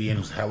lesbian comedian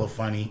who's hella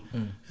funny.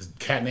 His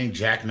cat named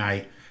Jack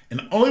Knight, And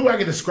the only way I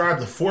can describe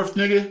the fourth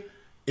nigga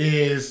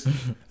is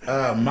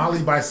Molly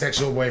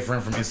bisexual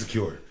boyfriend from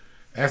Insecure.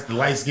 That's the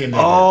light skinned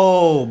nigga.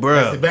 Oh, That's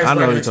bro. the best I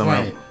know way what to you're talking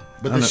explain about.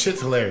 it. But the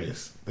shit's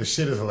hilarious. The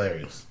shit is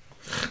hilarious.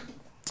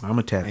 I'm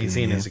a tap I ain't in,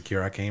 seen man.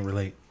 Insecure. I can't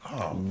relate.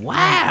 Oh,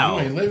 Wow.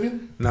 you ain't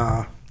living?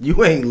 Nah,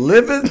 You ain't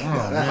living.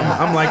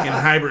 I'm like in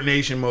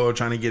hibernation mode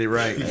trying to get it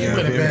right. You know You what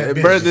I been a mean? bad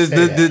bitch. Bro, Just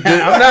say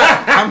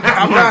that.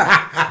 I'm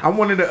not. I'm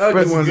one of the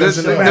ugly ones. good That's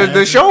in the shit. back.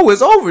 The show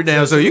is over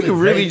now, so you It's can a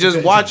really great- just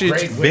it's a watch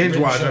great, it. binge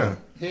great watch, show. huh?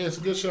 Yeah, it's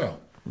a good show.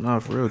 No,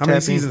 for real. How many Tap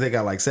in. seasons they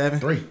got? Like 7?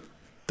 3.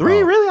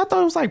 3? Really? I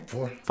thought it was like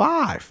 4.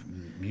 5.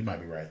 You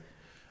might be right.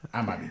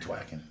 I might be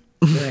twacking.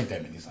 There ain't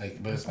that many.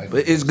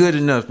 But it's good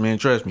enough, man.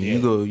 Trust me.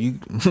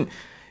 Yeah.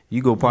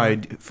 You go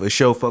probably for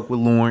sure fuck with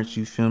Lawrence.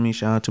 You feel me?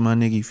 Shout out to my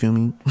nigga. You feel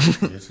me?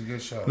 It's a good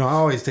show. No, I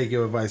always take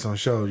your advice on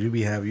shows. You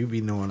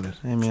be knowing this.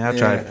 I mean, I Yeah,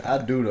 tried. I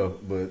do though,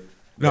 but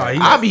No,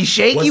 I be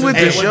shaky with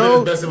the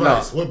show. Best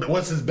advice?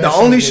 What's his best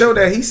the only he show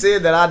did? that he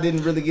said that I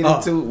didn't really get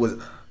into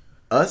was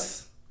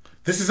Us.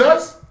 This Is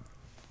Us?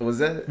 Was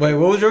that? Wait,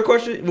 what was your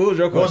question? What was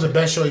your What was the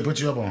question? best show he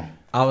put you up on?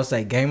 I would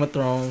say Game of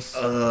Thrones,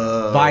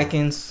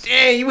 Vikings.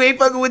 Damn, you ain't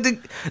fucking with the.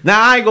 Nah,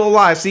 I ain't gonna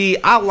lie. See,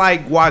 I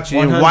like watching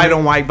 100. white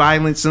on white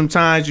violence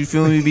sometimes. You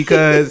feel me?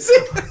 Because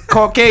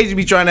Caucasians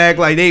be trying to act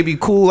like they be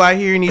cool out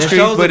here in these It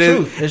streets, shows the but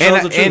truth. It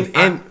shows the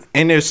truth.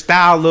 and their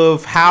style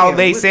of how Yeah,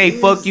 they what say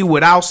is- "fuck you"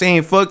 without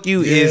saying "fuck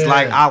you" is Yeah.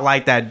 like I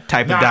like that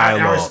type No, of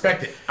dialogue. I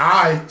respect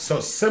it. So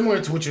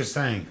similar to what you're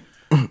saying,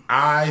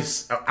 I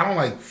don't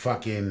like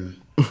fucking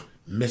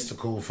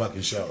mystical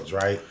fucking shows,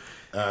 right?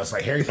 It's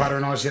like Harry Potter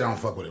and all that shit. I don't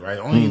fuck with it, right?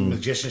 The only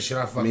magician shit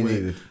I fuck Me with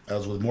neither.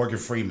 was with Morgan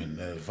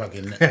Freeman.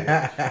 Fucking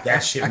that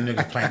shit when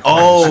niggas playing.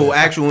 Oh,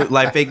 actual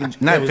like fake,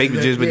 not fake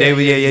magicians, but they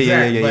were yeah.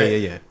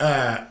 exactly.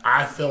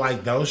 I feel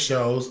like those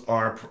shows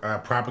are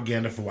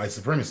propaganda for white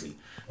supremacy.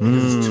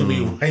 Because there's too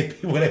many white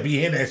people that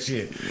be in that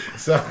shit.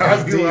 So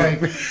I be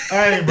like,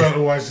 I ain't about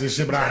to watch this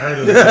shit, but I heard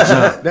it was a good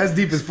show. That's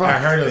deep as fuck. I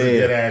heard it was a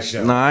good ass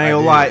show. Nah, I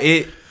ain't gonna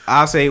did. lie.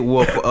 I'll say,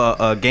 well, for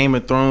a Game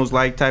of Thrones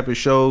like type of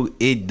show,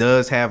 it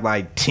does have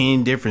like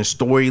 10 different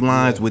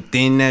storylines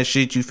within that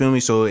shit. You feel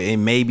me? So it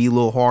may be a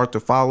little hard to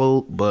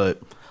follow,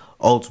 but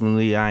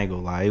ultimately, I ain't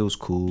gonna lie, it was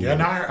cool. Yeah,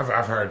 no,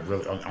 I've heard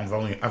really. I've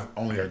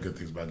only heard good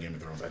things about Game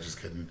of Thrones. I just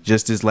couldn't.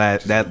 Just this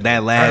last that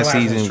last last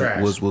one was season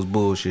trash. was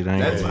bullshit. I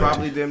ain't That's gonna lie.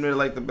 probably damn near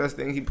like the best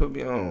thing he put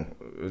me on.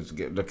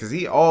 Because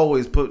he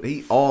always put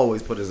his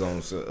own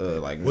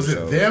like. Was new it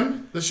shows.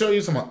 them? The show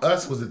you talking about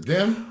us? Was it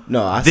them?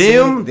 No, I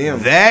Them, seen them.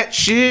 that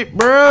shit, I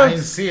bruh.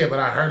 didn't see it, but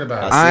I heard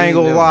about it. I ain't seen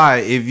gonna them. lie.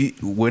 If you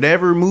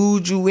whatever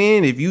mood you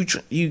in, if you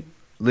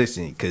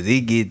listen, because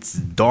it gets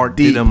dark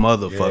to Deep. the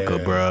motherfucker,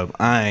 Yeah. bruh.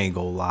 I ain't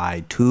gonna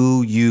lie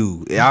to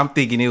you. I'm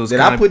thinking it was.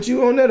 Did I put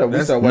you on that or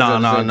we started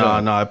watching at the same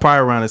time? No. Probably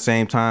around the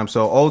same time.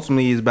 So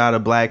ultimately, it's about a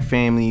black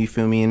family. You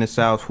feel me in the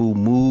South who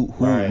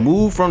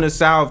moved from the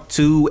South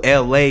to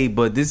L.A.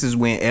 But this is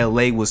when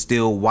L.A. was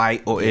still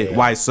white or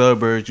white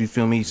suburbs. You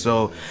feel me?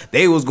 So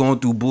they was going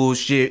through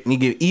bullshit.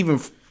 Nigga, even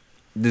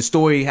the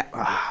story.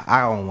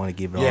 I don't want to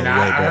give it all Yeah, away.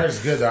 nah, I but heard it's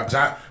good though. 'Cause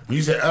when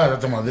you said us, I'm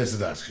talking about This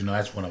Is Us. You know,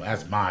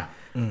 that's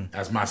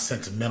my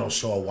sentimental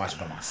show I watch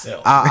by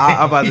myself.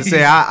 I'm about to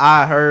say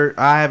I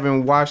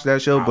haven't watched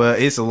that show, but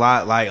it's a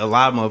lot of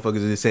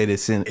motherfuckers that say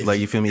this like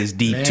you feel me, it's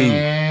deep too.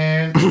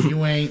 Man, if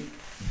you ain't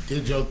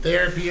did your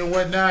therapy and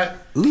whatnot,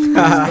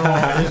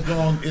 it's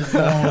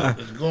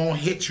going to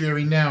hit you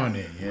every now and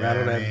then. You know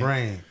Rattle what I that mean?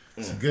 brain.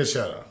 It's a good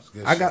show though. It's a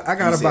good I show. got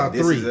You said about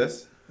This 3. Is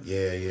Us?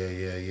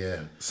 Yeah.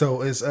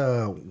 So it's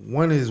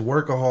one is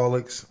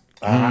Workaholics.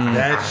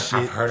 I've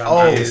shit heard. Oh,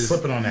 I'm is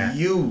slipping on that.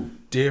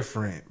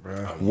 different, bro.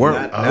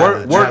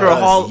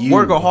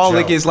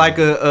 Workaholic is like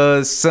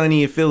a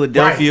Sunny in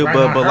Philadelphia, Right,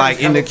 but I heard like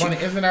it's in the hella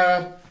funny. Isn't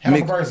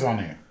Hannibal Buress on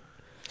there?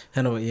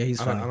 Yeah, he's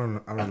I funny.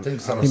 don't I know.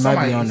 think so. He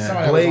might be on there.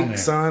 somebody was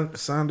on Blake there.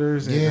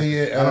 Saunders. And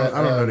Yeah.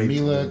 I don't know. They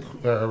Mila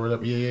or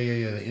whatever.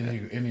 Yeah. The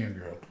Indian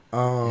girl.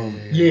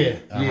 Yeah.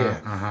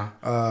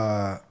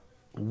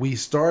 We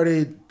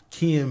started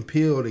Key and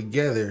Peele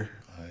together.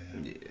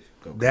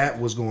 That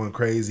was going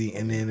crazy,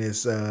 and then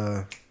it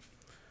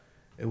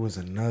was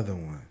another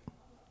one.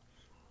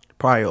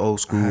 probably old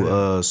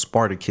school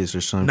Spartacus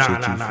or some shit. Nah.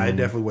 you feel It me?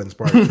 definitely wasn't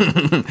Spartacus. I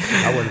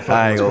wasn't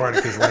fucking with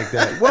Spartacus like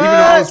that. Even though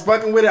I was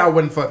fucking with it, I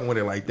wasn't fucking with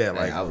it like that.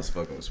 Like I was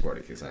fucking with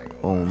Spartacus. I ain't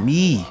gonna lie. On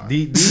me.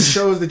 these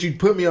shows that you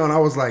put me on, I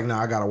was like, nah,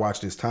 I gotta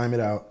watch this. Time it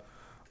out.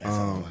 That's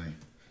so funny.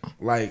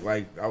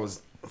 Like I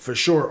was for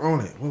sure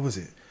on it. What was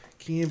it?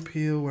 Key and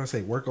Peele. When I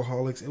say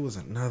Workaholics, it was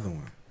another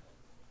one.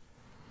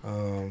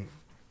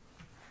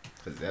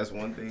 Cause that's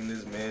one thing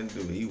this man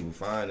do. He will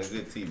find a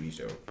good TV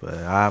show. But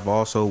I've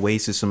also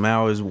wasted some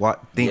hours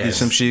thinking Yes.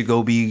 some shit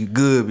go be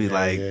good. Be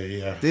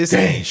Yeah. this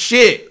ain't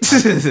shit.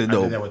 I did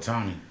no, that with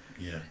Tommy.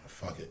 Yeah,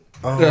 fuck it.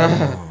 you,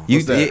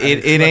 What's that?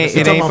 it ain't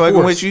talking about fucking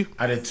Force? with you.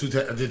 I did two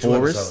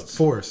Forrest? episodes.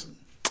 Force.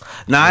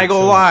 Nah, I ain't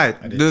gonna two. lie.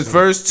 I did The two.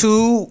 first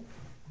two,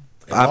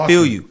 I lost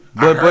feel me. you.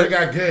 I But heard it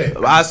got good.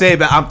 I say,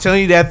 but I'm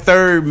telling you that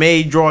third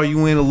may draw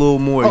you in a little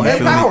more. Oh, you and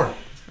feel me? Power.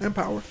 And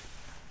Power.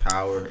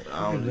 Power.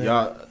 I don't,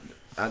 y'all.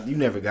 You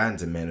never got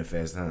into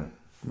Manifest, huh?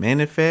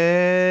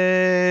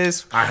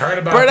 Manifest. I heard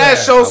about Bro, that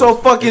that. show so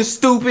fucking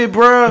stupid,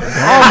 bro. Oh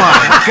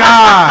my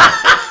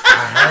god.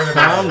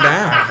 Calm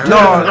down.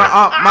 No,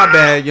 my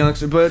bad,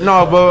 youngster. But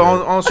no, but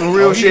on some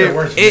real shit,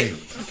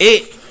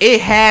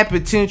 it had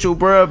potential,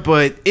 bro.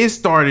 But it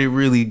started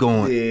really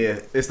going. Yeah,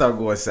 it started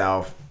going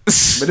south.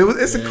 But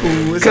it's a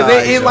cool. Because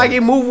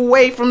it moved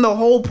away from the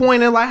whole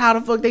point and like how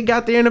the fuck they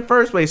got there in the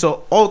first place.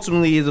 So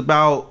ultimately, it's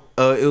about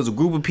it was a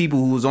group of people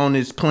who was on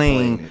this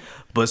plane.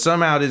 But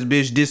somehow this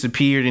bitch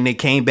disappeared and they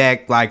came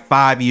back like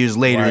 5 years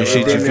later and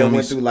shit. You feel me?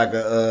 Went through like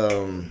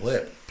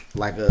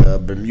a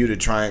Bermuda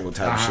Triangle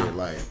type shit,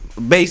 like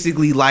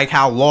basically like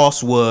how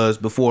Lost was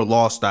before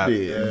Lost stopped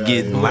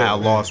getting how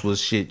Lost was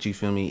shit. You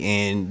feel me?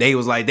 And they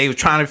was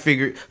trying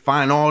to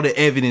find all the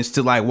evidence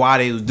to like why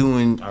they was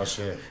doing. Oh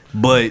shit!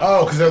 But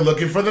because they're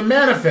looking for the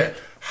manifest.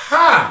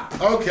 Ha!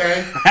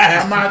 Okay,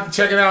 I might have to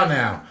check it out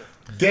now.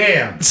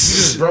 Damn, you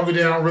just broke it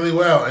down really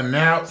well, and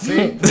now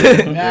see,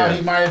 now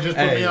he might have just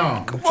put me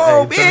on. Come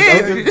on,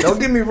 man. Don't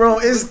get me wrong,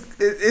 it's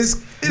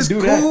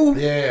cool.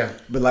 Yeah,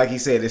 but like he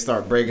said, they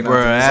start breaking up.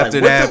 After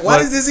like, that, why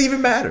does this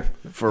even matter?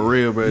 For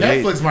real, bro.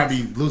 Netflix might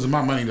be losing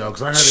my money though,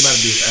 because I heard they about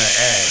to be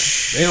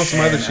ads. They on some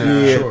other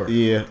shit. Sure.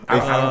 Yeah. I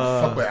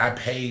don't fuck with. I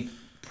paid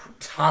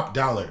top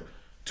dollar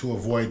to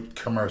avoid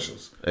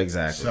commercials.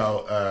 Exactly.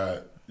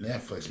 So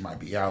Netflix might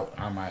be out.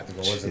 I might have to go.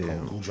 What's it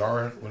called?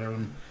 Gujara,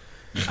 whatever.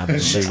 I've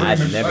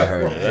never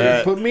heard of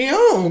that. Put me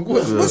on.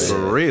 What's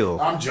for real?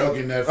 I'm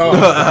joking.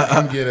 Netflix,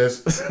 come get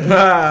us.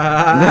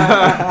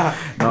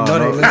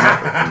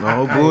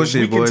 No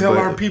bullshit, boy. We can tell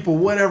our people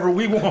whatever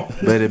we want.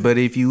 But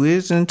if you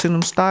is into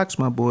them stocks,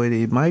 my boy,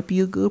 it might be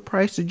a good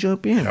price to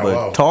jump in.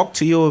 But talk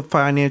to your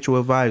financial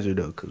advisor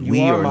though, because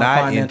we are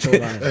not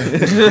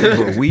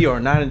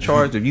in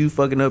charge of you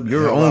fucking up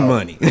your own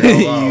money.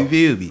 You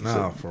feel me?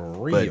 Nah, for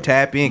real. But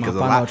tap in because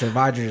my financial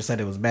advisor just said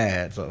it was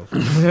bad. So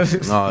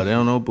no, they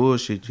don't know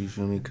bullshit. You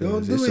feel me?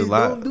 Because it's a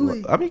lot.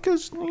 I mean,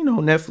 because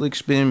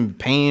Netflix been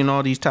paying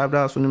all these top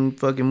dollars for them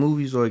fucking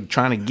movies or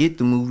trying to get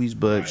the movies,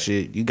 but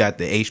shit, you got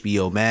the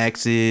HBO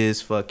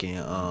Maxes,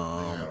 fucking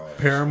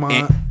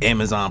Paramount,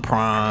 Amazon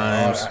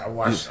Prime. I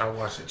watched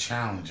the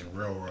challenge and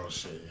real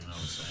shit. You know what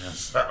I'm saying?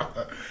 So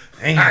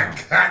I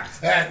got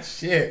that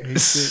shit.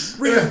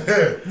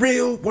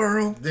 Real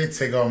world. They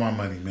take all my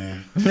money,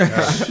 man. I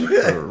told you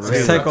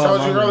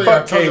earlier.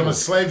 I told you I'm a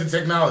slave to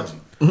technology.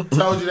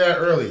 Told you that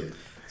earlier.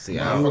 See,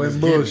 I always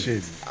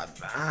bullshit.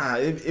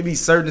 It be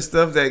certain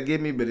stuff that get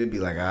me, but it be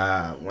like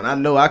when I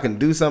know I can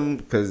do something.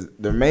 Because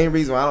the main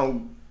reason why I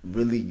don't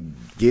really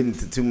get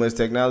into too much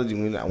technology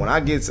when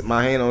I get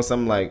my hand on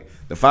something like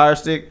the Fire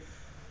Stick.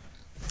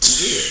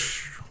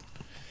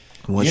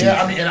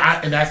 Yeah, I mean,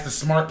 and that's the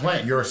smart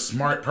plan. You're a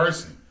smart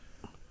person.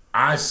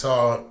 I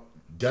saw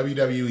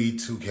WWE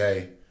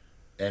 2K,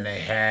 and they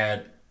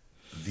had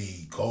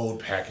the gold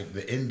package,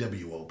 the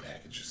NWO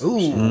package.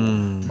 Ooh.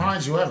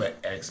 Mind you, I have an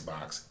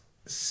Xbox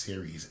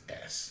Series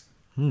S,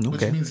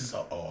 which means it's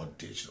all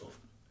digital.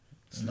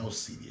 There's no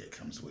CD that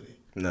comes with it.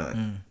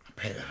 None. I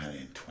paid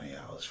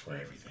 $120 for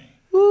everything.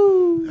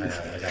 Woo. I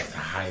got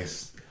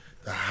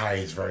the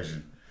highest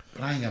version,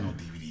 but I ain't got no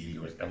DVD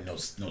or no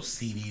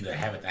CD to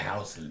have at the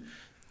house and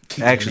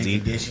keep it in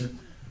condition.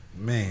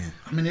 Man,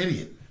 I'm an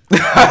idiot.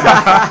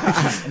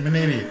 I'm an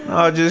idiot.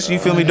 Oh, just you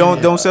feel me?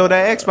 Don't sell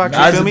that Xbox.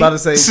 I was about to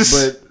say,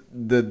 but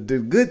the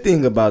good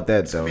thing about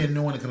that though, it's be a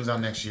new one that comes out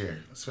next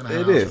year. Spend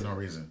 $100 for no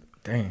reason.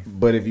 Dang.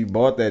 But if you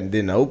bought that and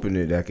didn't open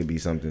it, that could be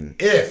something.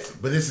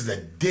 But this is a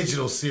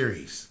digital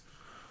series.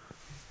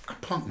 I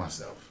punk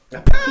myself.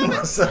 I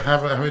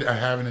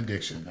have an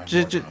addiction. As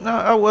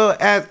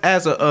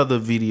a other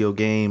video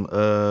game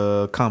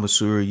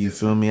connoisseur, you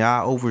feel me?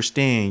 I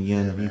overstand,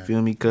 you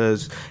feel me?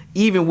 Because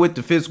even with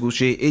the physical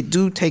shit, it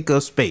do take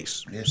up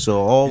space. Yeah.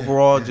 So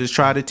overall, just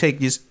try to take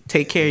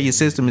care of your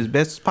system as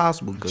best as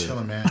possible. I'm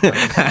chilling, man.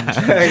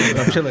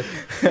 I'm chilling.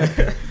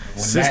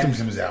 When Madden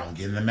comes out, I'm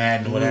getting the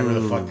Madden, whatever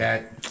the fuck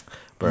that.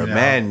 Bro,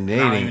 Madden, I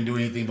don't even do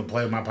anything but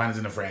play with my partners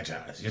in the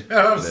franchise. You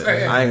know what I'm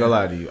saying? I ain't gonna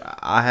lie to you.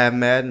 I have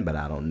Madden, but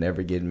I don't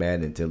never get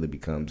Madden until it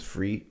becomes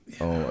free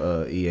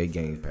on EA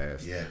Game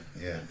Pass. Yeah.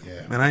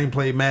 Man, I ain't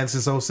played Madden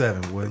since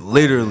 07, boy.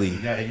 Literally.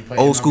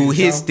 Old school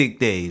hit stick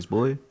days,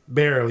 boy.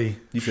 Barely.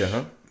 You said,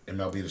 huh?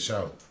 MLB The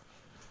Show.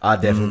 I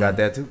definitely got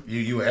that too.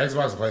 You an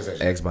Xbox or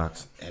PlayStation?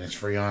 Xbox. And it's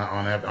free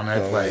on that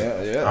play.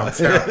 Yeah.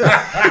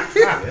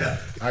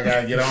 I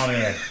gotta get on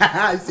there.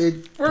 I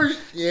said first.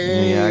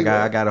 Yeah,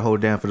 I gotta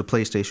hold down for the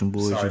PlayStation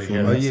boys.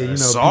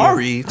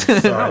 Sorry, sorry.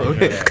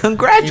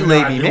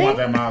 Congratulate me, man. I want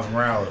that Miles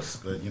Morales,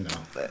 but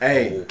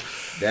Hey,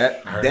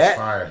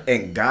 that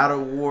and God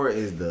of War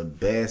is the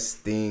best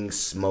thing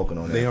smoking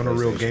on that. They on a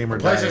real gamer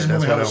diet. That's why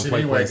they don't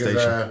play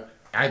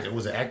PlayStation.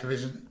 Was it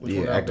Activision?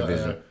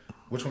 Activision.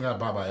 Which one got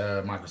bought by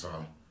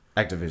Microsoft?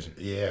 Activision.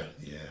 Yeah,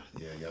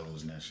 y'all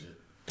losing that shit.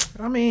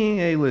 I mean,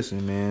 hey,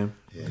 listen, man.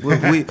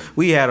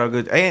 We had our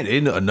good,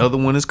 and another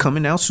one is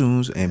coming out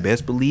soon, and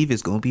best believe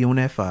it's gonna be on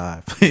that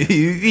 5.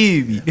 You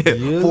feel me?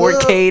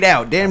 4K'd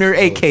out, damn near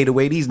 8K the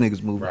way these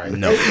niggas move. Right.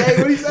 No. Hey,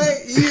 what he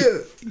say? Yeah.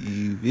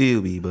 You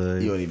feel me,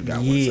 bud? You don't even got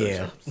one.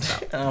 Yeah.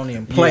 I don't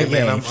even play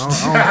games.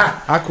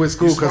 I quit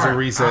school because of smart.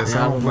 recess.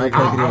 I don't play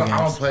I- video I games.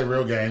 don't play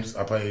real games.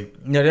 I play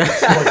Yeah,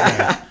 sports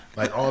games.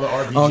 Like all the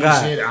RPG Oh,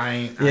 God. shit, I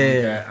ain't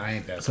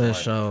that for smart.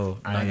 sure.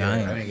 I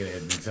didn't Like, get a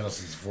Nintendo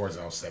 64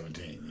 until I was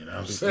 17. You know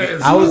what I'm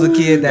saying? I was a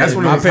kid That's that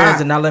when it my was parents hot.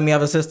 did not let me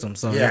have a system.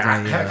 So Yeah, it's I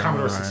like, had a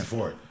Commodore alright.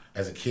 64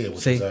 as a kid, which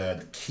See? was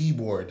the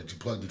keyboard that you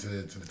plugged into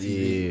the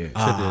TV. Yeah. To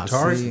the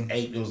Atari?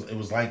 see. It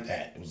was like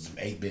that. It was some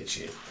 8-bit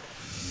shit.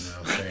 You know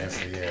what I'm saying?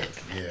 So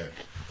yeah.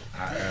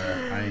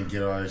 I didn't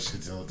get all this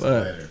shit till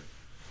later.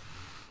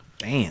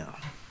 Damn.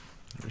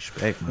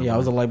 Respect, man. Yeah, I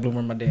was a light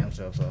bloomer my damn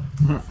self. So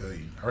I feel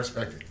you. I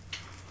respect it.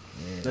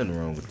 Nothing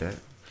wrong with that.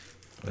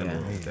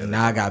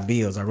 now I got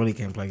bills. I really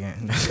can't play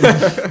games. Hey,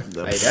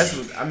 that's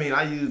what I mean.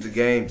 I use the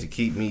game to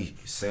keep me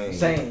sane.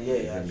 Sane,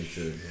 yeah. Feel me,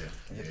 too.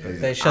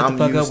 They shut I'm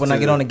the fuck up used when I to-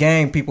 get on the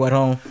game. People at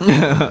home.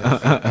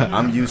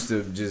 I'm used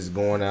to just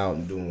going out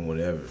and doing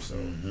whatever. So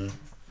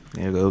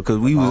There you go. Because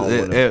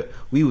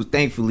we was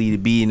thankfully to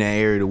be in that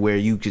area to where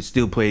you could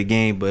still play a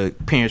game,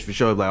 but parents for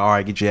sure be like, all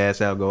right, get your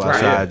ass out, go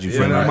outside. You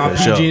feel me? My For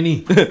sure.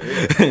 PG&E.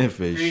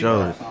 For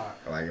sure.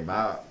 like if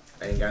I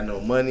ain't got no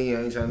money,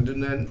 I ain't trying to do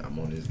nothing. I'm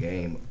on this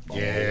game all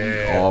Yeah.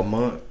 week, all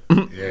month.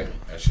 Yeah,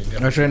 that shit.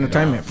 That's your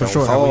entertainment for Don't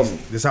sure. call me.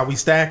 This is how we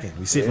stacking.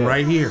 We sitting Yeah.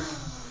 right here.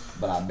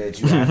 But I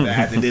bet you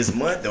after this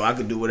month though, I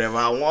could do whatever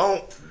I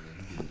want.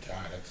 God,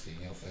 I see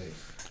in your face.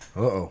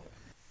 Uh-oh.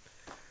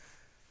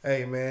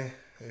 Hey, man.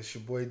 It's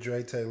your boy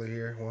Dre Taylor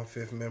here,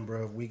 1/5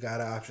 member of We Got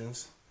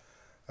Options.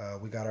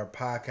 We got our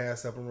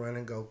podcast up and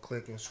running. Go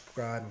click and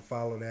subscribe and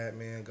follow that,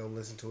 man. Go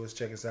listen to us.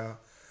 Check us out.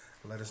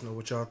 Let us know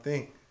what y'all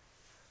think.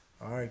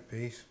 All right,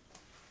 peace.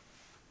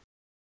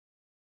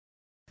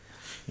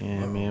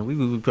 Yeah, man. We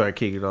probably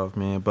kick it off,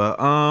 man. But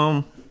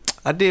I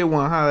did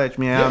want to holler at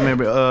you, man. I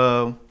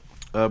remember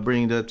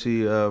bringing it up to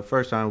you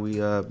first time we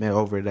met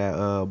over at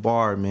that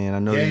bar, man. I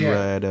know you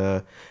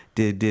had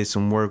did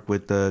some work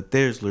with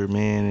Thizzler,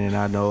 man, and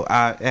I know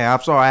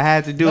I'm sorry I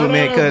had to do it,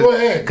 man,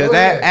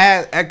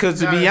 because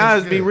to be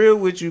honest, be real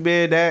with you,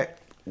 man, that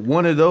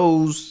one of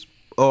those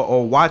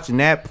or watching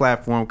that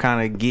platform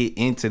kind of get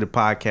into the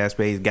podcast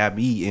space got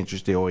me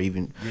interested or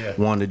even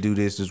want to do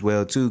this as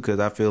well too, because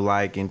I feel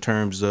like in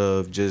terms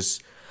of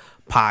just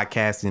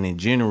podcasting in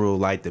general,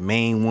 like the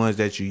main ones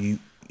that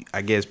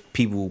I guess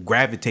people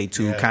gravitate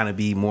to kind of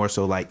be more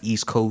so like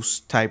East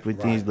Coast type of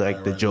things,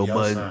 like the Joe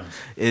Budden.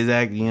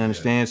 Exactly, you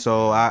understand?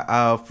 So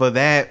I for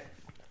that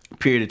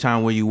period of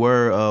time where you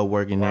were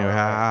working there,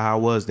 how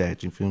was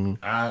that? You feel me?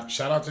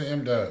 Shout out to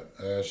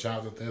M-Dub.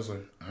 Shout out to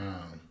Thizzler.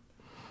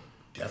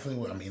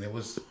 Definitely, I mean, it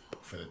was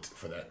for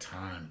that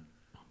time.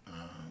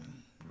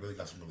 Really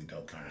got some really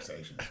dope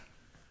conversations.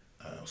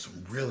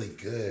 Some really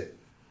good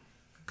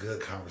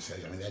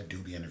conversation. I mean, that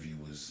Doobie interview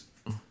was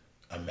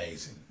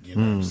amazing. You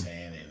know what I'm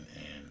saying?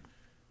 And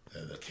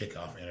the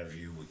kickoff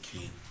interview with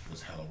Keith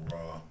was hella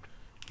raw.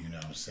 You know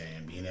what I'm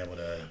saying? Being able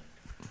to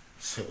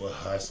sit with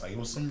Huss, like it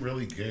was some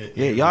really good.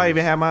 Yeah, y'all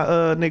even had my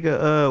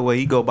nigga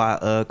he go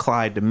by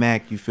Clyde the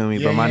Mac, you feel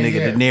me? But my nigga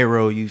De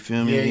Niro, you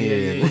feel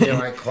me? Yeah,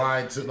 like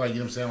Clyde took, like, you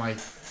know what I'm saying? Like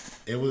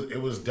it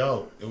was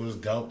dope. It was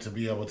dope to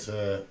be able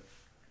to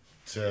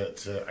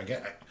I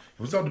guess it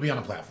was dope to be on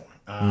a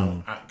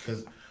platform.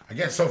 Cause I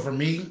guess so for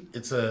me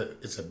it's a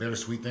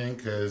bittersweet thing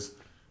because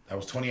that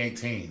was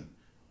 2018.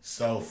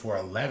 So for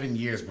 11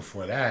 years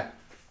before that,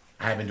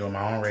 I had been doing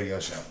my own radio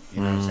show.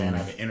 You know what I'm saying?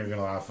 I've been interviewing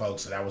a lot of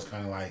folks, so that was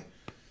kind of like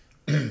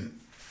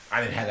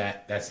I didn't have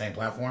that same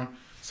platform.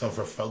 So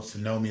for folks to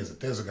know me as a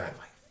Thizzler guy,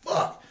 like,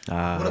 fuck,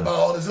 what about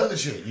all this other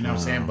shit? You know what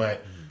I'm saying?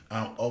 But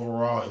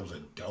overall, it was a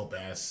dope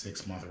ass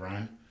 6-month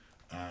run.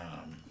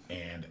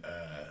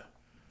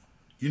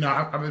 You know,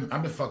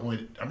 I've been fucking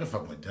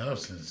with Dub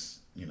since,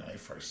 you know,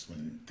 first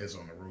when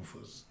Thizzler on the Roof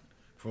was,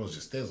 before it was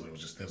just Thizzler, it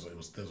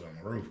was Thizzler on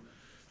the Roof.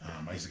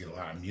 I used to get a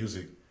lot of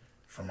music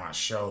from my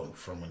show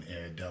from when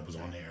Dub was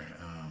on there.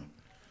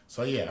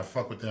 So yeah, I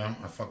fuck with them.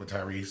 I fuck with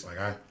Tyrese. Like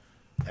I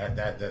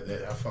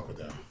fuck with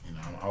them. You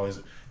know, I'm always,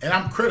 and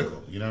I'm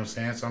critical. You know what I'm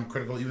saying? So I'm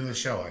critical even the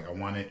show. Like I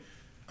wanted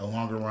a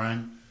longer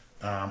run.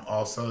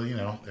 Also, you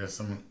know, there's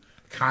some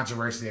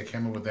controversy that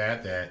came up with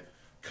that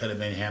could have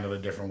been handled a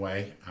different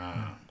way.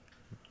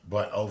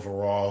 But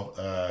overall,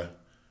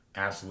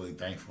 absolutely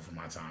thankful for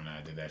my time that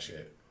I did that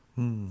shit.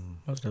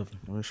 Most definitely.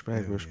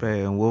 Respect.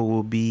 And what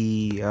will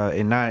be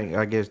and not,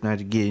 I guess, not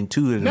to get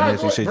into it and that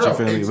shit, bro, you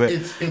feel me? But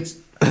it's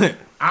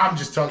I'm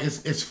just talking.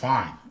 It's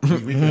fine.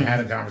 We can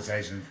have a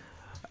conversation.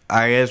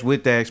 I guess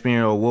with that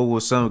experience, or what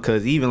was some,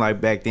 because even like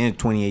back then,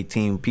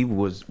 2018, people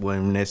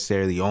weren't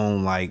necessarily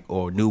on like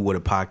or knew what a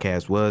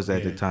podcast was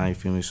at the time. You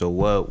feel me? So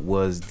what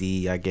was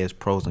the, I guess,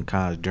 pros and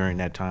cons during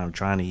that time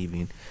trying to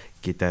even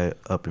get that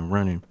up and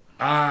running?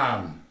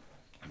 I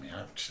mean,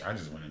 I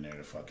just went in there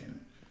to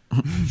fucking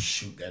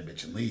shoot that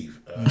bitch and leave.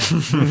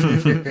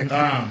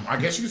 I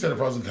guess you could say the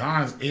pros and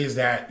cons is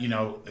that, you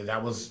know,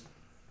 that was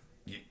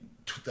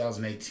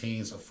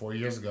 2018, so 4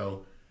 years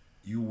ago,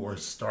 you were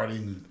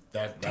starting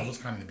that was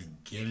kind of the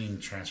beginning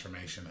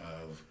transformation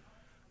of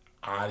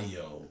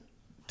audio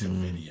to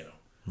video.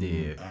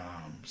 Yeah.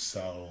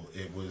 So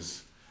it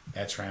was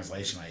that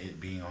translation, like it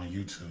being on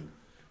YouTube,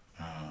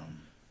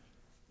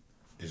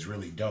 is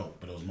really dope.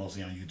 But it was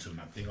mostly on YouTube,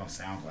 and I think on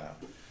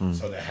SoundCloud.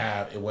 So to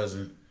have, it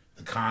wasn't,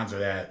 the cons are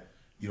that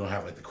you don't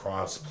have like the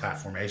cross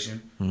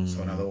platformation.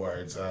 So in other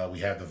words, we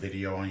have the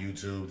video on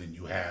YouTube, then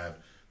you have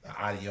the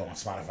audio on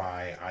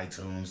Spotify,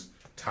 iTunes,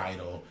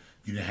 Tidal.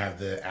 You didn't have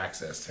the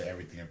access to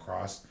everything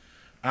across.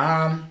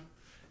 And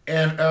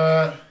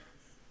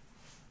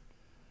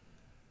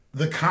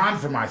the con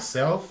for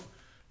myself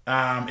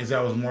is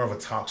that it was more of a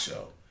talk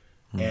show.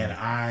 And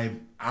I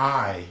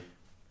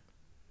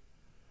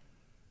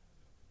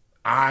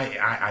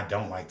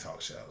don't like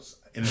talk shows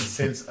in the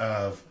sense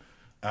of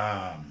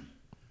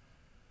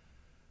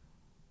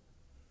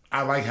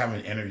I like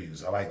having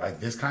interviews. I like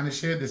this kind of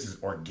shit. This is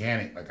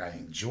organic. Like I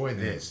enjoy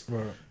this,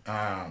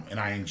 and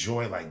I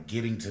enjoy like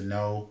getting to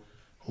know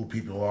who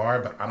people are.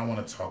 But I don't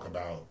want to talk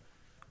about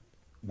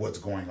what's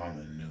going on in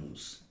the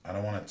news. I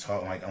don't want to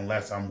talk like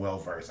unless I'm well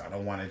versed. I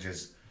don't want to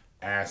just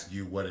ask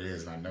you what it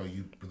is, and I know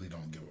you really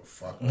don't give a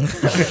fuck.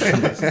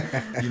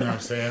 You know what I'm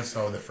saying?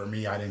 So that for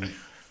me, I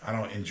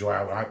don't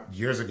enjoy.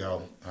 Years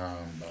ago,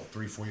 about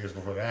 3-4 years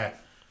before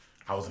that,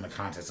 I was in a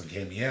contest on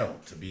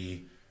KML to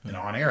be an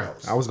on-air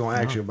host. I was gonna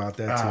ask you about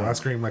that too. I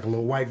screamed like a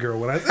little white girl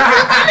when I said,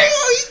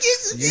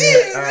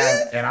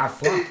 and I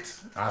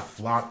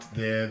flopped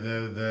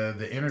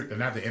the interview,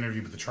 not the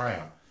interview, but the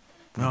tryout,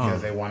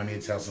 because they wanted me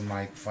to tell some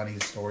like funny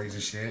stories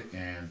and shit,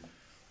 and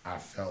I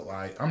felt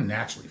like I'm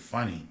naturally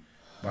funny,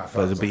 but I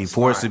felt But to be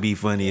forced to be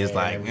funny is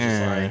like, it was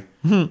just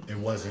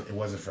like it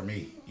wasn't for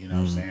me. You know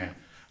what I'm saying?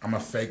 I'm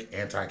a fake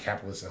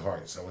anti-capitalist at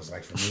heart, so it's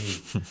like for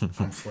me,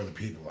 I'm for the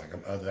people. Like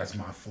that's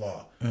my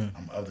flaw.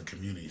 I'm of the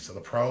community. So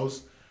the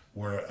pros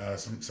were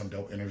some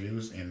dope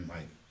interviews and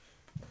like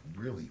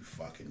really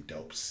fucking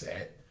dope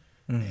set,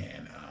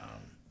 and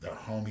the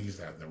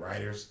homies, the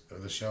writers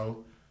of the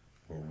show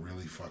were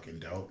really fucking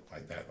dope.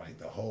 Like that, like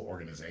the whole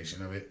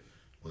organization of it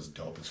was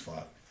dope as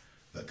fuck.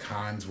 The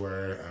cons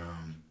were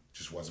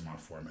just wasn't my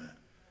format.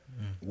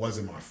 It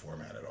wasn't my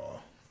format at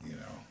all. You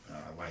know,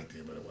 I liked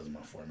it, but it wasn't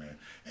my format.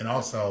 And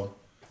also,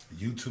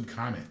 YouTube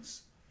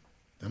comments.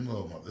 Them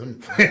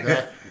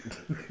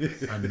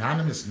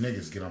anonymous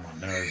niggas get on my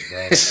nerves,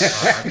 bro.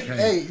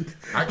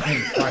 I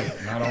can't fight,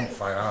 and I don't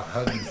fight. I'll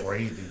hug you for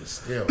anything, but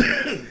still,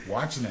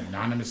 watching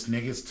anonymous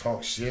niggas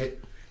talk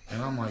shit,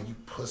 and I'm like, you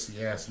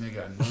pussy ass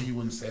nigga, I know you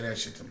wouldn't say that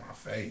shit to my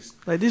face.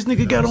 Like this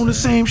nigga got on the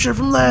same shirt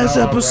from last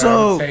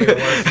episode. Bro, I'm, the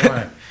worst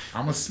one.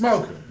 I'm a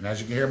smoker, and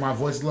as you can hear, my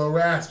voice is a little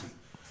raspy.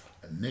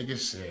 A nigga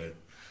said,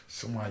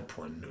 somebody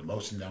poured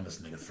lotion down this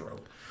nigga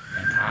throat,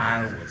 and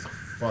I was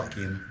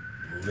fucking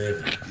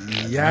livid.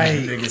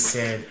 Yikes. Nigga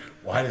said,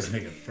 why this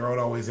nigga throat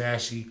always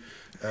ashy?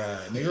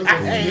 Nigga was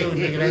like, you,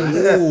 nigga,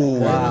 that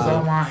was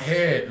on my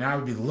head, and I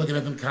would be looking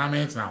at them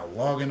comments, and I would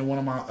log into one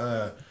of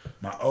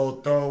my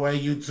old throwaway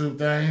YouTube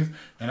things,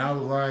 and I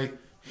was like,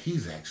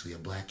 he's actually a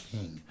black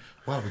king.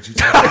 Why would you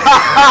talk about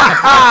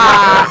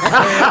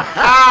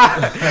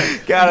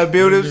that? Gotta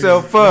build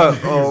himself up.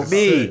 Oh,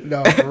 me.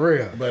 no, for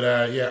real.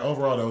 But yeah,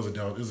 overall, it was a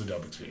dope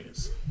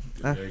experience.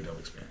 A very dope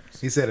experience.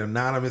 He said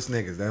anonymous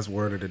niggas. That's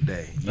word of the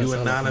day. You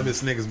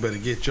anonymous niggas better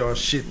get y'all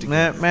shit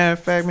together. Matter of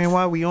fact, man,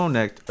 while we on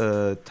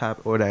that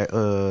top or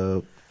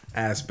that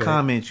Aspect.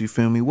 comment, you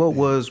feel me? What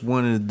was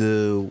one of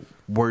the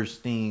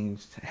worst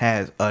things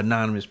has an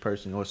anonymous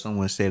person or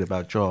someone said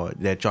about y'all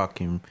that y'all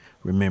can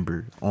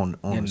remember on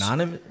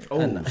Anonymous?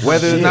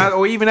 whether or not,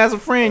 or even as a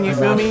friend, you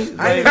feel me?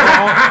 Like,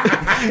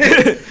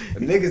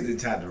 Niggas that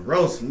tried to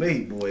roast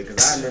me, boy,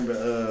 because I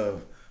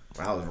remember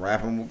I was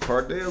rapping with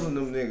Cardell and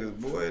them niggas,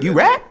 boy. you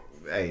rap?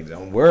 Hey,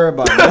 don't worry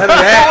about none of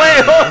that.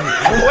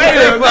 Wait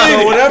a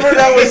minute. Whatever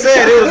that was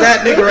said, it was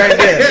that nigga right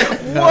there.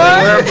 Don't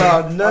worry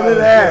about none of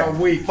that.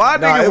 My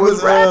nigga it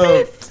was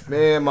rapping.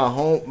 Man,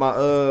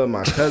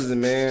 my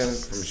cousin, man,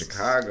 from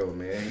Chicago,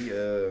 man. He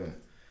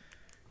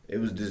it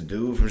was this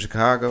dude from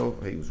Chicago.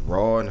 He was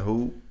raw in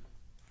hoop.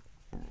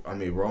 I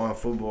mean, raw in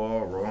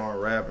football, raw in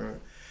rapping.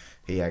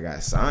 He had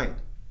got signed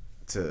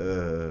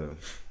to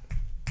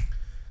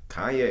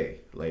Kanye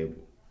label.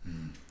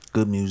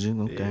 Good music,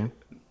 okay. Yeah.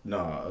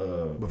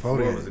 No, Before before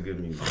that. it was a good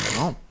music.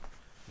 Oh.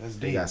 That's He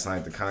deep. got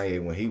signed to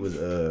Kanye when he was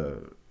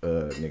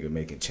nigga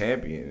making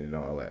Champion and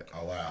all that.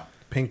 Oh wow.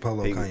 Pink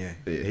Polo He, Kanye.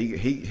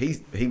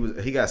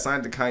 he got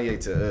signed to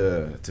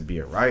Kanye to be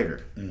a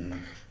writer,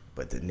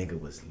 but the nigga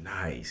was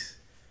nice,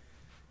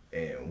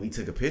 and we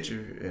took a picture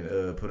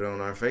and put it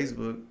on our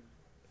Facebook,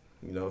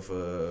 you know,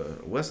 for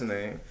what's the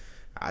name?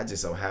 I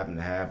just so happened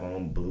to have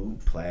on blue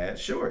plaid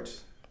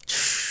shorts.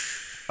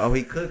 Oh,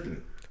 he cooked me.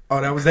 Oh,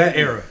 that was that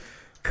era.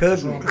 Cooked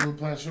What's me. wrong with blue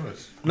plaid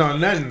shorts? No,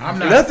 nothing. I'm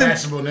not Nothing- a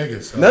fashionable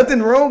nigga. So.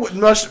 Nothing wrong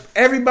with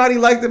everybody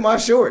liked my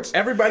shorts.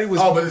 Everybody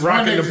was Oh, but it's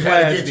rocking one the nigga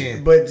that had to plaids get you.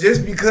 then. But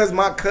just because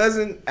my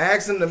cousin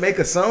asked him to make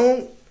a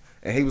song,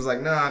 and he was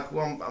like, "Nah, cool,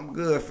 I'm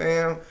good,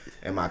 fam,"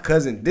 and my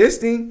cousin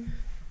dissed him,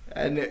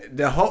 And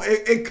the whole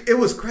it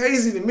was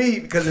crazy to me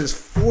because there's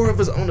 4 of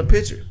us on the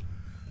picture.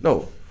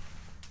 No,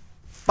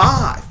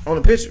 5 on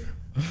the picture.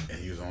 And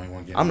he was the only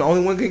one getting. I'm the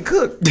only one getting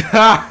cooked. He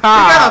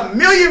got 1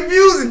 million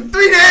views in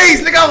 3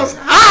 days. Nigga, I was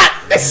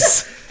hot.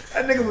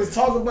 That nigga was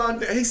talking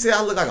about. He said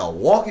I look like a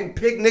walking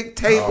picnic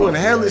table and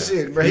hella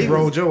shit, bro. He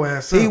rolled your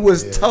ass up. He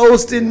was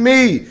toasting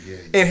me,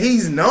 and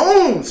he's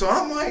known. So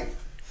I'm like,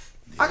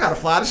 I gotta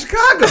fly to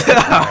Chicago.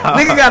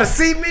 Nigga gotta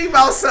see me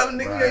about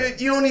something.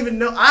 Nigga, you don't even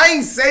know. I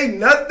ain't say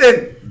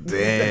nothing.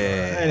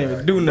 Damn. I ain't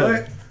even do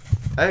nothing.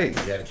 Hey, You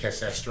gotta catch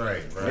that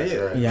straight, bro.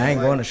 Yeah, I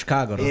ain't going to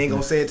Chicago though. he ain't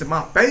gonna say it to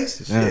my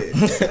face. Shit.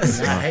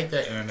 I hate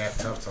that internet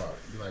tough talk.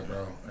 You like,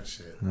 bro, that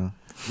shit.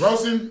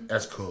 Roasting,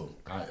 that's cool.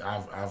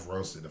 I've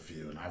roasted a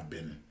few, and I've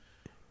been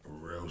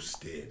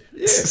roasted.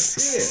 Yeah. But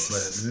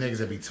niggas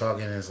that be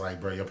talking, it's like,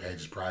 bro, your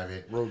page is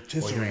private. Or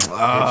you ain't no.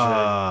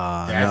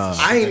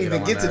 I ain't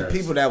even get to the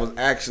people that was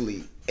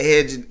actually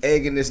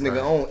egging this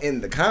nigga on in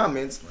the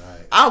comments. Right.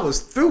 I was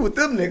through with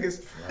them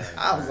niggas.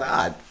 I was like,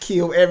 I'd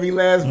kill every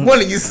last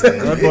one of you.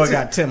 That boy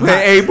got Tim.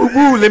 Hey, boo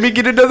boo, let me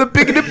get another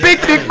pick in the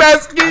picnic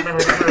basket. I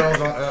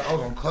remember I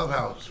was on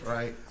Clubhouse,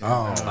 right?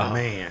 And,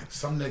 Man.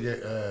 Some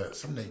nigga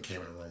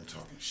came in the room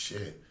talking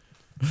shit.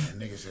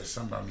 And nigga said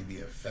something about me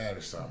being fat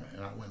or something.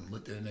 And I went and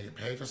looked at the nigga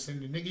page. I said,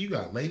 nigga, you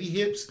got lady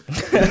hips?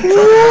 Wait a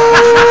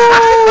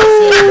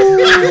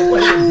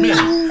minute.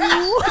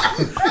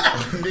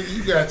 Nigga,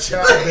 you got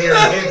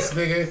childbearing hips,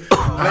 nigga.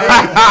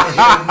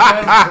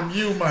 Nothing from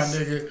you, my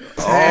nigga.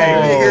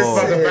 Nigga,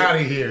 fuck up out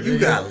of here. You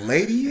nigga. Got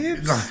lady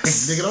hips? Like,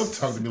 nigga, don't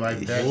talk to me like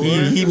that.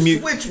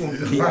 Switch one.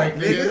 Like,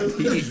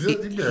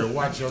 nigga, you better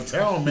watch your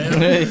tone,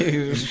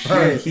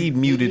 man. He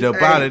muted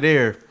up out of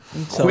there.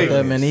 So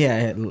man, he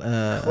had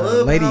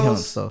lady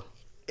humps. So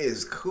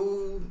Is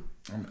cool,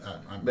 I'm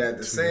but at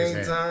the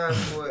same time,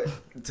 boy,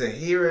 to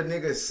hear a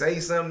nigga say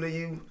something to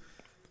you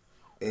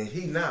and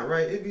he not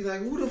right, it'd be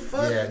like, who the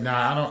fuck? Yeah,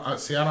 nah, I don't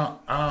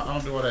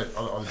do all that,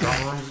 all the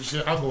drama rooms and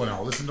shit. I'll go in and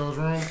I'll listen to those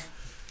rooms,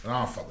 but I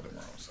don't fuck with them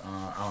rooms.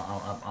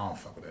 I don't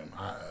fuck with them.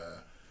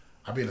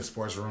 I be in the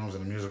sports rooms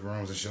and the music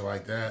rooms and shit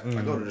like that.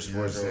 I go to the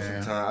sports room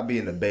sometimes. I be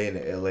in the Bay and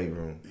the LA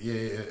room.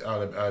 Yeah,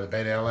 the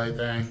Bay to LA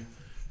thing.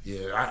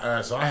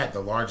 Yeah, so I had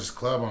the largest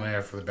club on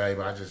there for the Bay,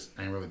 but I just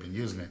ain't really been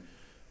using it.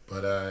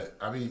 But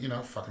I be,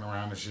 fucking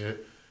around and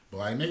shit. But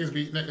like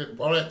niggas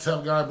all that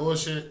tough guy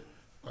bullshit.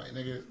 Like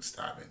nigga,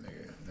 stop it,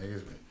 nigga.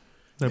 Niggas be.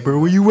 Like, bro,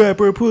 where you at,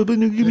 bro? Put give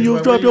me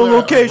your drop your Where you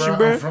at? location,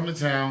 bro. I'm from the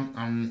town.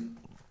 I'm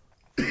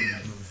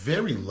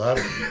very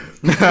loving.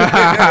 We're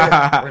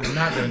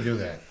not gonna do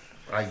that.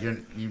 Like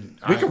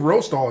We can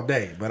roast all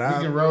day, but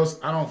we can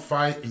roast. I don't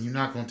fight, and you're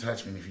not gonna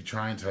touch me. And if you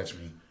try and touch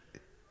me,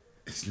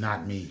 it's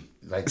not me.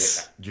 Like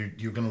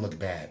you're gonna look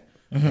bad,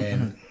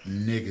 and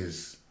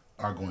niggas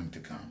are going to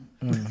come.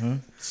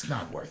 It's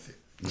not worth it.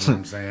 You know what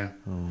I'm saying?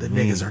 the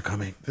niggas are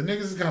coming. The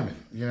niggas is coming.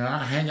 I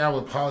hang out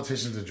with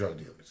politicians and drug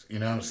dealers. You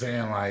know what I'm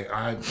saying? Like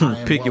I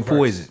am Pick your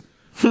poison.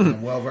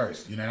 I'm well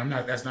versed. I'm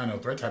not. That's not no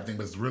threat type thing,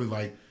 but it's really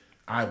like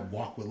I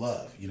walk with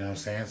love. You know what I'm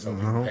saying? So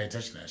people pay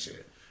attention to that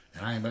shit.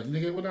 And I ain't, but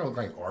nigga, what I look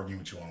like arguing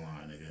with you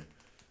online, nigga?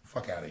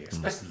 Fuck out of here.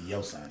 Especially the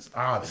Yo Sons.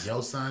 The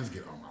Yo Sons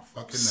get on my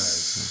fucking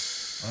nerves.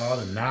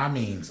 The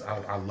means.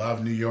 I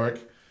love New York,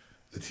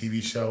 the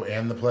TV show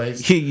and the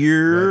place.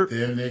 You're But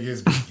them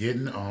niggas be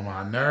getting on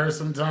my nerves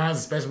sometimes,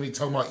 especially when you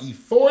talking about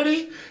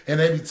E40 and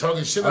they be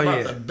talking shit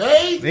about the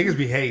Bay. Niggas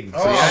be hating.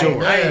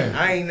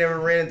 I ain't never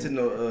ran into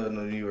no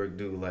New York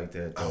dude like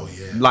that. Though. Oh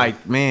yeah.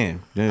 like,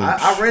 man. Dude.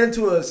 I ran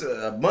into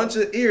a bunch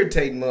of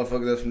irritating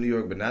motherfuckers that's from New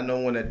York, but not no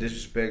one that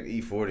disrespect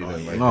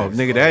E40. Like No, that.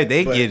 nigga,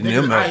 they But getting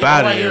Niggas, them up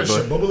out of here,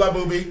 there, but Booba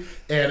booby,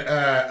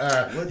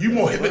 and you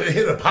more hipper than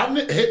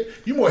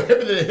you more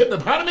hipper than a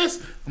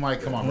hippopotamus. I'm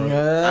like, come on, bro. I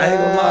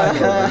ain't gonna lie,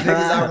 bro. The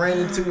niggas I ran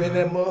into in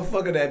that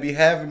motherfucker that be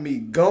having me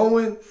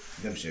going,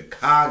 them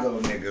Chicago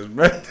niggas,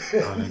 bro.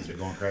 Niggas be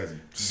going crazy.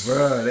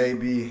 Bro, they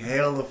be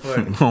hella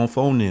funny. on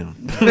phone them.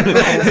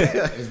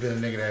 It's been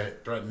a nigga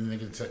that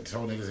threatened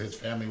told niggas his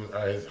family was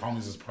his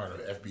homies was part of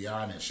the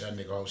FBI and then shut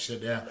nigga whole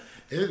shit down.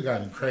 It's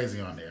gotten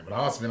crazy on there, but I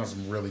also been on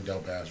some really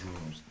dope ass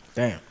rooms.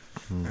 damn.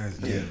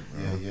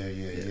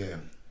 Yeah.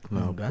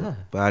 No, God.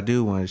 but I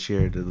do want to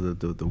share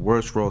the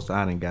worst roast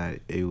I done got.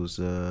 It was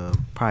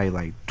probably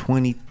like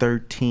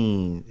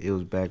 2013. It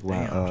was back when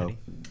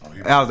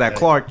I was at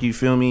Clark. You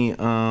feel me?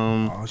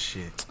 Oh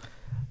shit.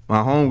 My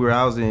homegirl,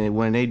 I was in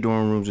one of they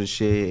dorm rooms and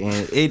shit,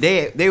 and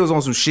they was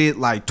on some shit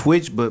like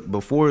Twitch, but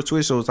before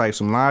Twitch, so it was like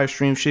some live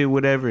stream shit,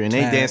 whatever, and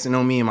they dancing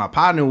on me and my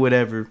partner,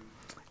 whatever,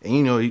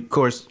 and of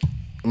course,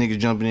 niggas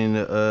jumping in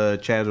the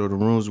chat or the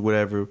rooms or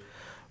whatever.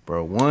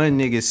 Bro, one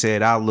nigga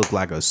said I look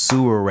like a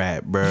sewer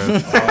rat, bro.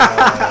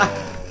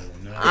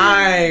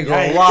 I ain't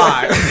gonna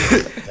lie.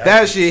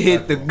 That shit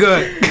hit the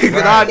gut. Cause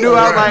I knew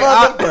I was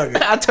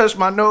like, I touched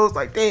my nose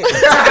like damn.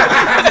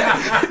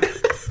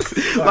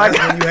 Like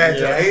when you had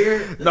your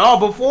hair? No,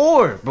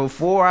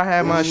 before I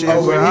had my shit,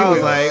 bro, I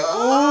was like, ooh.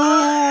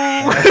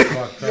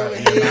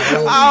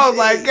 I was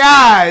like,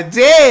 God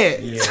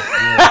damn.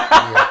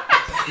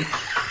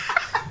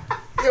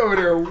 You over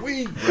there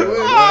weak, bro.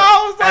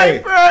 I was like, Hey,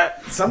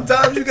 bruh.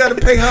 sometimes you gotta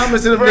pay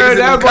homage to the Bro, niggas in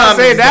the that's why I say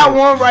comments, that though.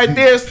 one right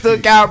there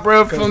stuck out,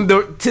 bro, from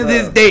to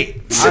this date.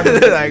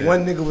 Like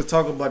one nigga was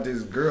talking about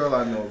this girl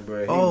I know,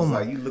 bro. He Oh was my-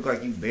 like, "You look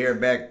like you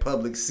bareback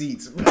public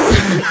seats."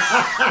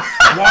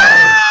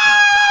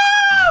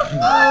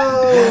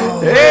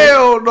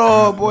 Hell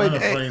no, boy. One of the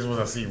funniest ones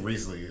I've seen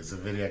recently. It's a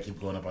video I keep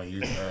going up on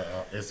YouTube,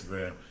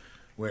 Instagram,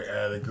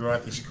 where the girl, I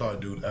think she called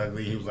dude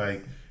ugly. He was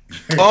like,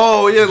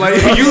 Oh yeah, like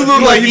you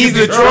look like he's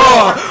a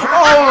draw.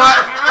 Oh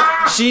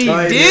my, she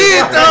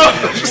did though,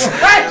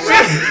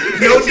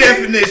 No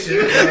definition.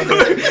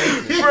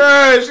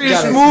 bro. She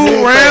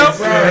smooth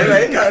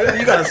round.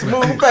 You got a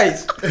smooth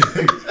face.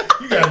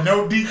 you got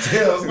no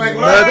details. Like,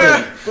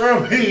 Nothing.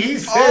 bro, he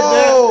said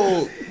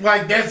Oh, that.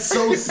 Like, that's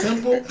so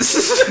simple. He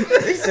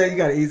said you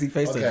got an easy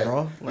face to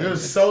draw. It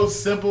was so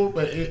simple,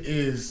 but it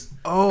is.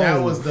 Oh,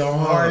 that was the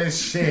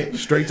hardest shit.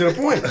 Straight to the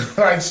point.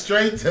 Like,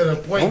 straight to the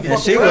point. And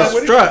she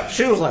was struck.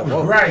 She was like,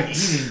 whoa. Right.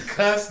 He didn't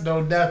cuss,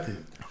 no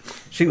nothing.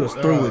 She was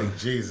through with him.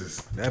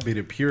 Jesus. That'd be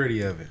the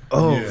purity of it.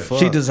 oh, Yeah. fuck.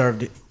 She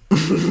deserved it.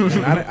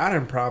 And I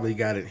done probably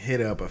got it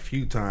hit up a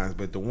few times,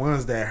 but the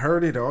ones that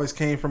heard it always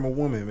came from a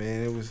woman,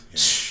 man. It was.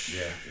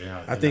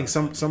 Yeah. I think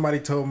somebody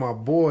told my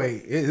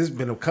boy. It's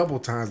been a couple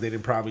times they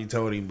done probably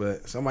told him,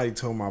 but somebody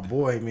told my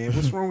boy, man,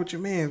 what's wrong with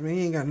your man? Man,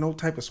 he ain't got no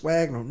type of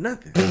swag, no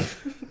nothing.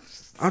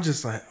 I'm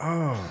just like,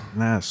 oh.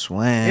 Not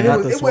swag. And Not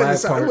it the was,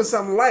 swag part. it was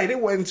something light. It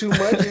wasn't too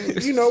much.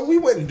 And, you know, we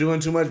wasn't doing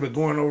too much, but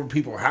going over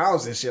people's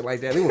house and shit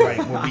like that. It was like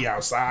we'll be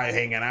outside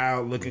hanging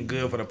out, looking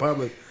good for the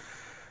public.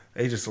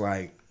 They just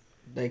like,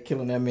 They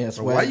killing that man's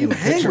swag. why you in the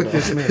hang picture, with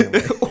this though.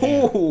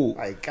 man? Ooh.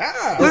 Like,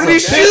 God. Look at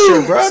these Picture,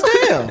 shoes, bro.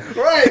 Damn.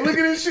 Right, look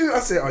at his shoes. I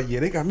said, oh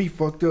yeah, they got me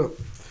fucked up.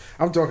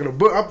 I'm talking to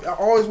Boog. I'm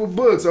always with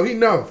Boog, so he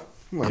know.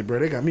 I'm like, bro,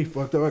 they got me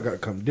fucked up. I gotta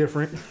come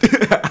different.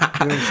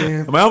 You know what I'm saying?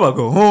 I'm about to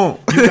go home.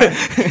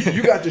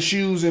 You got the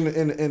shoes and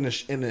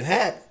the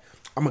hat.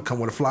 I'm gonna come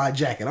with a fly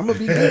jacket. I'm gonna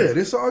be good.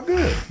 It's all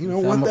good. You know,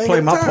 one I'm gonna thing play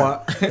at a my time.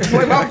 part.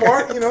 Play my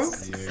part. You know.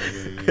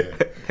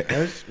 Yeah.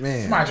 That's,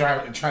 man.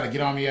 Somebody tried to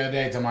get on me the other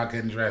day, telling me I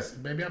couldn't dress.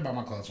 Baby, I buy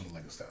my clothes from the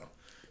liquor store.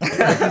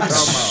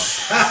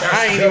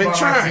 I ain't even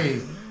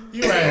trying.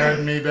 You ain't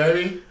hurting me,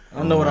 baby.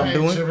 I know what I'm ain't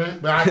doing. tripping.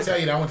 But I tell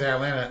you, I went to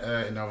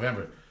Atlanta in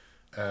November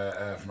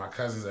for my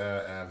cousin's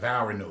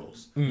vow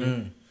renewals.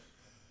 Mm-hmm.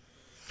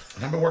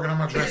 And I've been working on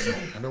my dressing.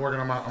 I've been working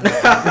on my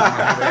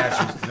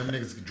haberdashers because them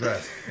niggas can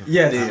dress.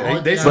 Yes.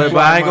 But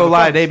I ain't gonna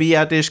lie, they be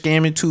out there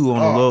scamming too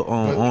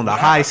on the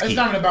high ski. It's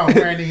not about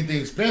wearing anything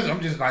expensive. I'm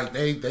just like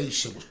they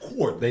shit was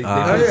coordinated.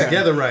 They put it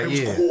together right. It was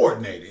Yeah.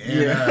 coordinated.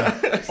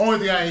 And,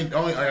 only thing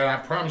I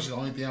promise you, the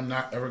only thing I'm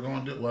not ever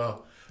gonna do.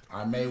 Well,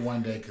 I may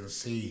one day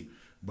concede,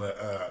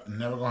 but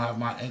never gonna have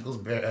my ankles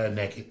bare,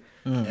 naked,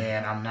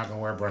 and I'm not gonna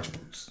wear brunch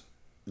boots.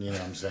 You know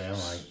what I'm saying?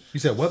 Like You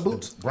said what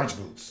boots? brunch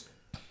boots.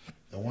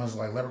 The ones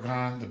like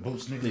Leprechaun, the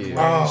boots niggas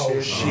wear Oh,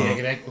 and shit.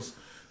 naked ankles.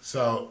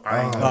 So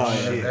I ain't gonna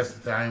shit. that's the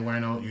thing. I ain't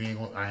wearing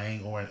no. I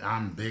ain't going.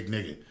 I'm a big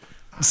nigga.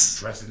 I'm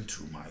dressing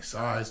to my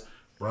size.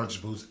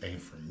 Brunch boots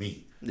ain't for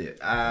me. Yeah, You know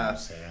what I'm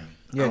saying.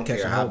 I Yeah, don't catch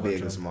care a how whole big bunch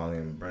and of small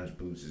them brunch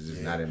boots is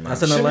just not in my.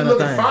 That's an Shit be Atlanta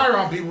looking thing. fire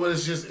on people.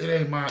 It's just it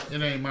ain't my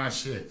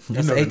shit. You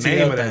That's know the the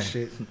name of that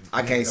thing. shit.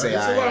 I can't say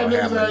It's a I lot ain't of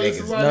gonna have niggas my out- it's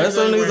a niggas. lot No, that's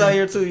some news out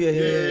here too. Yeah.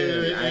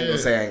 I ain't gonna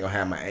say I ain't gonna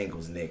have my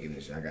ankles naked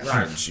and shit. I got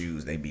certain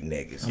shoes, they be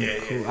naked.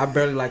 Cool. I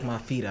barely like my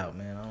feet out,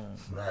 man. I don't.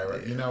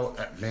 Right. You know,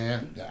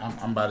 man,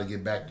 I'm about to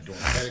get back to doing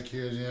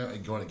pedicures. You know,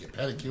 and going to get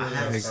pedicures. I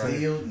have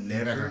still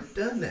never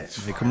done that.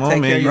 Hey, come on,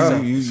 Take care man. of You,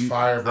 yourself. you, It's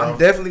fire, bro. I'm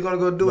definitely gonna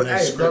go do When it. they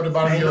Hey, scrub the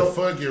bottom of ain't your no-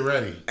 foot, get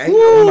ready. ain't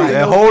no- like,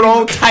 that no- hold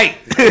on tight.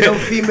 no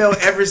female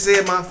ever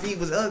said my feet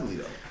was ugly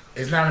though.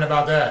 It's not even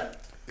about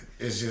that.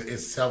 It's just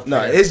it's self.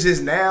 No, it's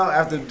just now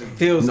after the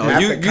Feels No,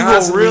 good. you after gonna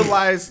constantly-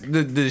 realize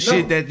the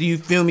shit that you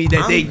feel me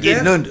that they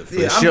getting under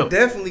for sure. I'm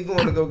definitely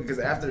going to go because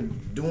after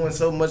doing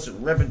so much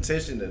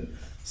repetition and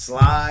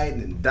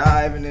sliding and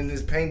diving in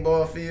this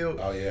paintball field,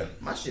 Oh yeah.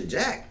 my shit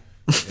jacked.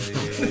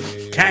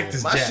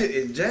 Cactus My jack. shit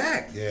is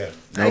jacked. Yeah.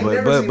 I ain't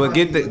never but seen my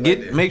get feet the look get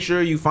like that. make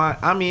sure you find.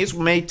 I mean, it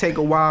may take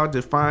a while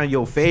to find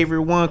your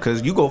favorite one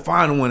because you go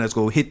find the one that's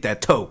gonna hit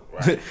that toe.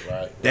 Right.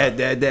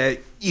 that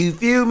you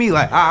feel me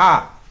like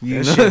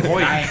you know.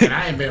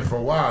 I ain't been for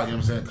a while. You know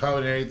what I'm saying? COVID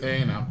and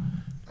everything. And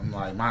I'm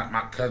like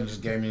my cousin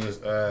just gave me this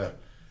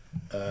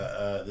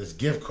this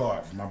gift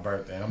card for my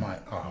birthday. And I'm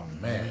like, oh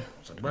man. I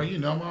was like, bro, you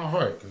know my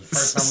heart because the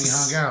first time we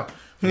hung out.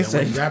 When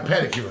you got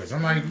pedicures,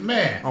 I'm like,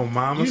 man, Oh,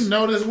 mamas. you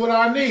know this what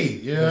I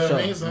need. You know what I sure.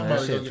 mean? Man, Somebody that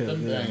go shit get feel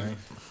them good, things man.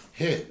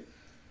 hit.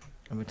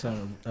 Let me tell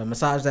you,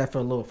 massage that for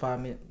a little 5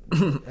 minutes,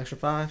 extra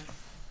 5.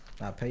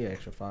 I'll pay you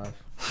extra 5.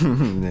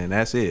 Then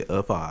that's it.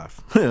 A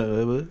 5.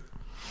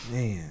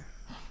 Man.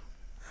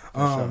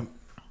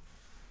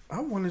 I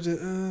wanted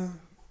to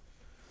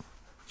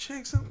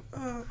check some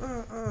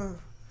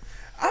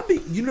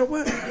you know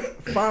what?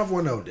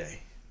 510 day.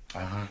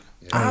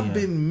 I've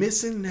been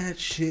missing that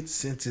shit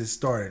since it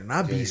started, and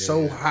I be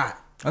so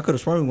hot. I could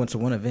have sworn we went to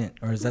one event,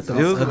 or is that the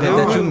It was- event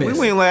that you we missed?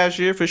 went last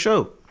year for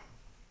sure.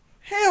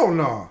 Hell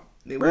no.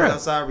 They went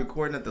outside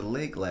recording at the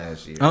lake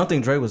last year. I don't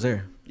think Dre was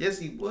there. Yes,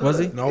 he was. Was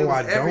he? No, it was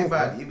I don't.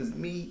 everybody. It was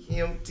me,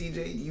 him,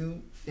 TJ,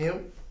 you,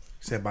 him.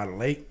 Said by the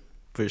lake.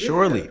 For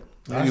surely.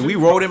 Yeah. Nigga, we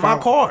rode in my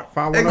car.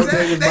 510 was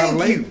by the Thank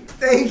lake. you.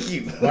 Thank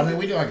you. Well, I mean,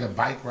 we do like a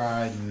bike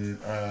ride and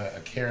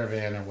a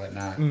caravan or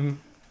whatnot.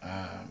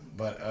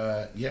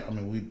 But yeah, I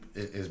mean,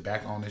 it's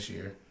back on this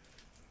year.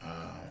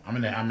 I'm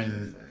in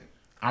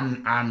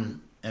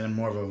a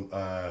more of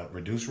a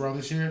reduced role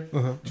this year,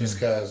 just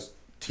because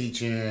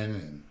teaching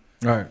and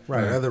Right.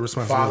 Other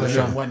responsibilities.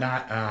 fatherhood and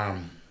whatnot.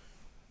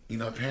 You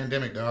know,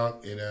 pandemic,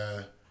 dog. It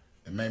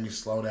made me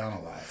slow down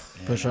a lot.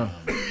 And, For sure.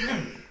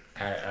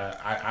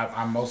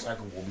 I most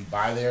likely will be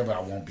by there, but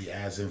I won't be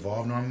as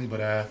involved normally.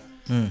 But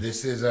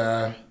this is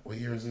what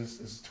year is this?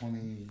 This is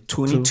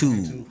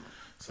 22.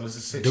 So this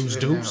is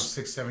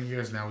 6-7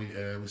 years now. We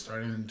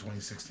started in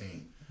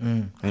 2016.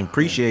 And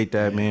appreciate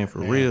that, man, for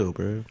real,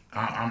 bro.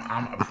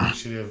 I'm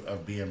appreciative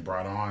of being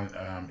brought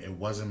on. It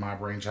wasn't my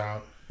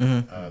brainchild.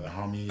 The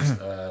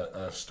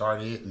homies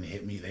started it and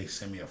hit me. They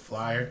sent me a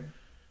flyer,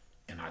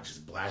 and I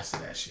just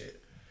blasted that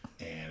shit.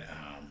 And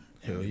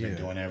we've been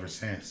doing it ever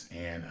since.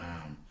 And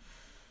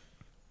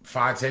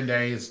 5-10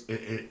 days,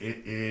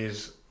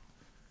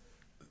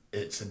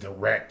 it's a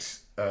direct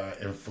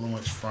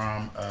influence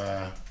from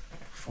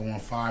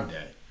 415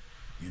 Day.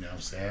 You know what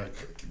I'm saying?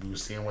 We were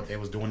seeing what they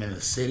was doing in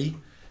the city,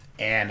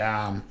 and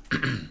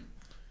it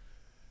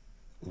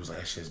was like,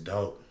 that shit's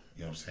dope.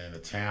 You know what I'm saying? The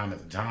town at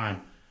the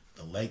time,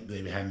 the lake,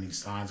 they had these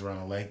signs around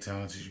the lake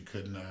telling us you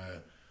couldn't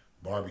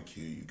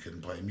barbecue, you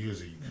couldn't play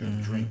music, you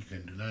couldn't drink, you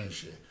couldn't do none of that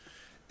shit.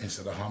 And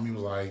so the homie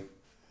was like,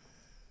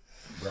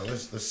 bro,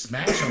 let's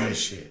smash on this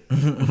shit.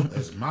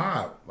 Let's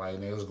mob. Like,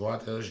 let's go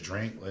out there, let's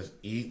drink, let's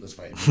eat, let's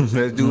play music.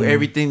 Let's do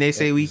everything they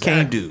say we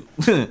can't do.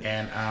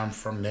 And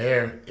from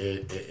there,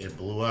 it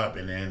blew up.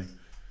 And then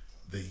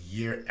the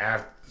year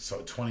after,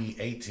 so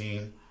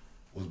 2018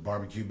 was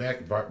Barbecue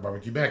Becky.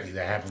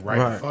 That happened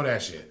right before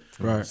that shit.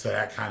 Right. So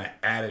that kind of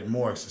added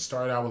more. So it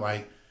started out with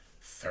like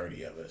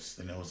 30 of us.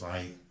 Then it was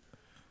like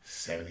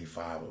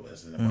 75 of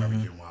us. And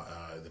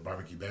the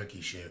Barbecue Becky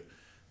shit,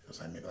 it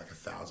was like maybe like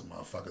 1,000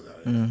 motherfuckers out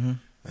of there. And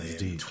then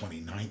in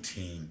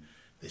 2019,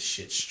 the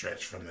shit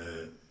stretched from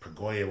the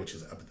Pergola, which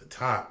is up at the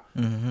top,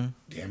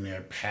 damn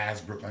near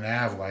past Brooklyn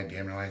Ave, like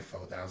damn near like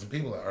 4,000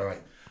 people, or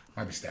like,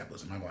 might be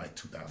Staples, it might be like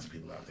 2,000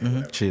 people out there.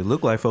 Whatever. Shit,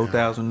 look like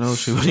 4,000 though.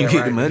 Shit, when you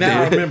get them up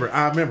Now there.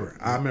 I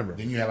remember.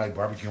 Then you had like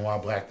Barbecue and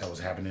Wild Black that was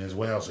happening as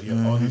well. So you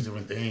have all these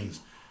different things,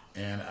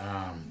 and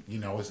you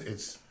know,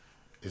 it's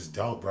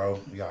dope,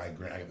 bro. We got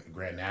like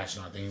Grand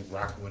National, I think,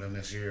 rocking with them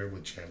this year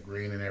with Champ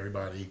Green and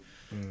everybody.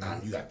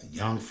 You got the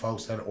young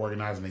folks that are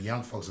organizing. The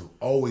young folks have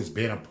always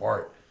been a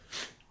part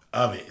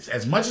of it.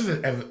 As much of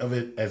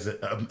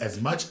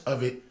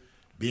it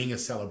being a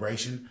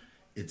celebration,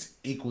 it's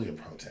equally a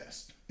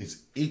protest. It's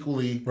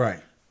equally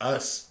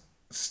us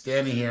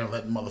standing here and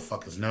letting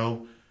motherfuckers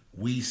know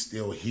we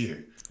still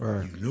here.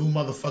 Right. You new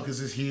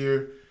motherfuckers is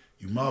here.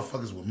 You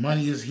motherfuckers with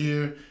money is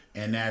here,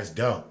 and that's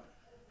dope.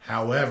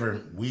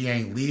 However, we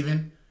ain't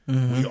leaving.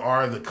 We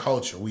are the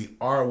culture. We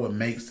are what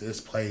makes this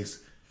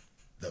place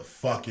the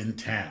fucking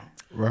town.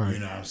 Right. You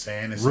know what I'm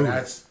saying? And so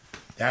that's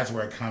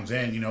where it comes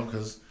in, you know,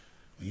 because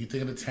when you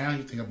think of the town,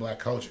 you think of black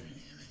culture. And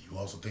you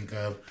also think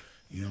of,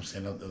 you know what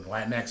I'm saying, the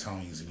Latinx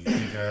homies, and you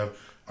think of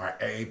our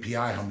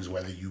AAPI homies,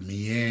 whether you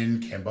me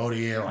in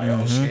Cambodia, like or you know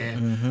what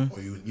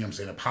I'm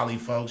saying, the poly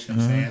folks, you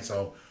know what I'm saying?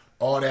 So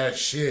all that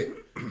shit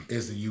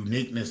is the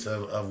uniqueness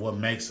of what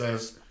makes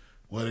us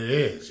what it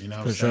is, you know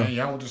what I'm saying?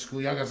 Y'all went to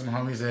school, y'all got some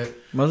homies that,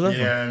 you know what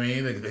I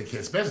mean?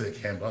 Especially the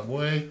Cambodia,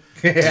 boy.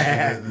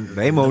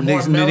 They more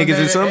niggas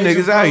than some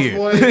niggas out here.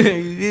 Boy,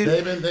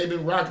 they've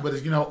been rocking,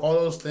 but you know, all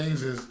those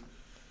things is,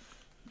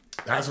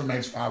 that's what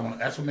makes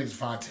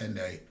 5-10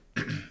 Day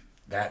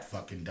that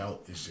fucking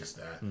dope. It's just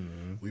that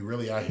we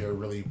really out here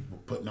really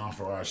putting on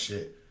for our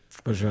shit.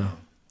 For sure.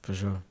 For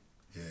sure.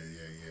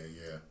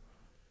 Yeah.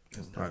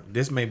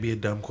 This may be a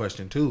dumb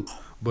question too,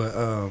 but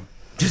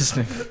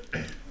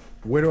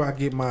where do I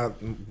get how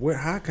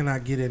can I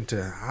get into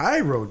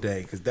Hyro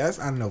Day? Because that's,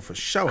 I know for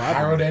sure.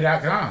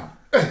 HyroDay.com.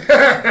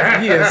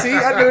 Yeah, see,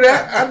 I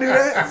knew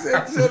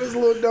that. So this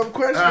little dumb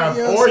question.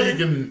 You know or you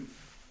can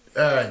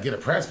get a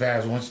press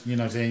pass once, you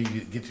know what I'm saying,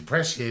 you get your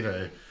press shit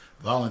or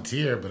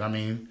volunteer. But I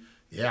mean,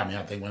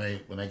 I think when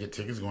they get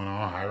tickets going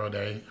on,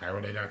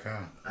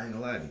 HyroDay.com. I ain't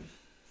gonna lie to you.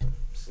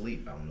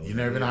 Sleep. I don't know. You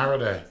never been to Hyro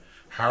Day?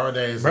 Hyro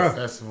Day is a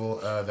festival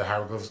the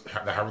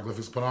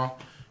hieroglyphics put on.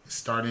 It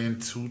started in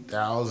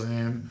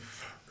 2011.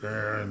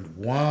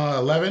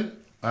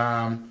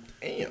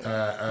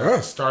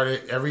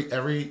 Started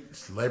every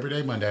Labor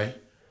Day Monday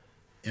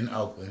in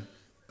Oakland.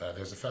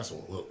 There's a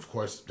festival. Well, of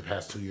course, the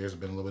past 2 years have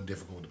been a little bit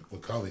difficult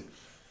with COVID.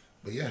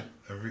 But yeah,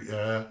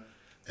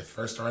 it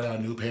first started out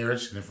in New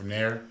Parish, and then from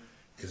there,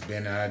 it's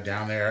been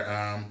down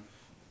there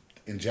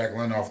in Jack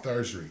London off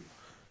 3rd Street.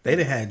 They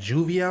done had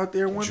Juvie out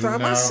there one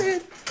time. I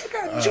said, they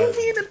got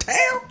Juvie in the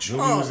town.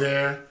 Juvie was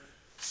there.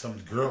 Some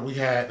girl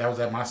that was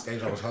at my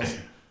stage I was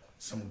hosting.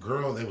 Some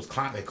girl, they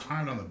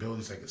climbed on the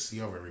building so they could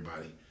see over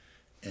everybody.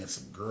 and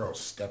some girl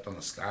stepped on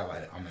the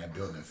skylight on that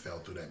building and fell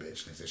through that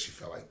bitch. They said she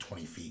fell like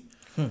 20 feet.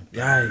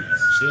 Yikes.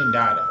 She didn't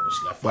die though, but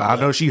she got fucked Well, up.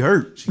 I know she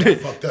hurt. She got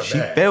fucked up She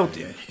bad. felt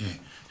it.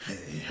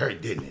 It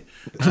hurt, didn't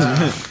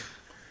it?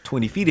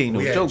 20 feet ain't no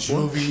We had joke,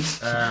 boy.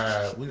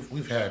 Juvie.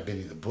 We've had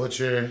Benny the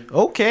Butcher.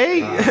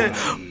 Okay.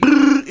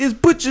 Is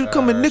Butcher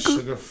coming, nigga?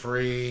 Sugar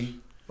Free.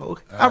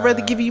 Okay. I'd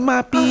rather give you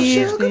my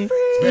business.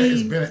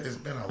 It's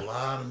been a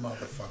lot of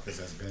motherfuckers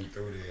that's been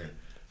through there,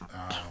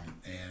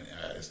 and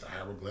it's the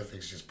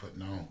hieroglyphics just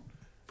putting on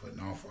for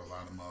a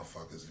lot of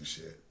motherfuckers and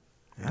shit.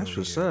 That's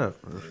what's up.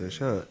 That's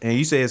what's up. And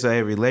you say it's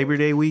every Labor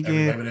Day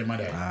weekend? Every Labor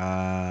Day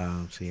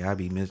Monday. See,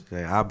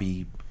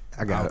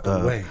 I got Out the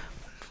way.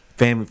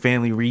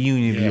 family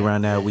reunion be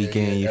around that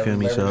weekend. You Every feel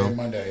me? Labor So Day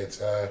Monday,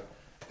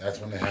 that's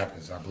when it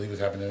happens. I believe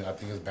it's happening. I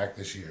think it's back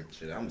this year.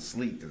 Shit, I'm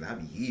asleep because I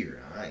be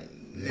here. I ain't.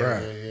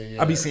 Bruh.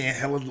 I be seeing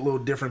hella little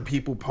different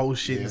people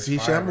post shit Yeah, and see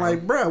it's shit. I'm fire,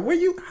 like,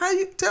 bruh, how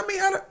you tell me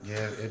how to?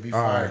 Yeah, it'd be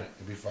All fire. right.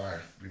 It'd be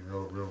fire. It'd be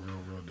real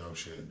dope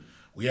shit.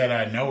 We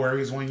had No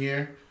Worries one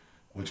year,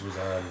 which was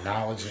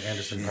Knowledge in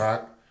Anderson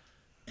Park.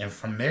 And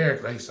from there,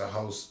 I used to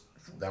host,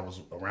 that was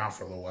around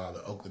for a little while,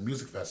 the Oakland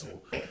Music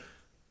Festival.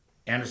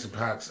 Anderson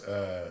Park's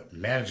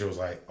manager was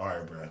like, all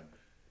right, bro,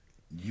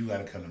 you got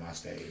to come to my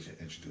stage and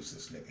introduce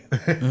this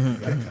nigga. You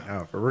gotta come.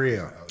 Oh, for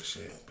real. Oh,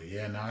 shit. But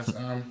yeah, no, it's,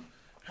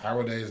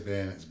 Howard Day it's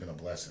been a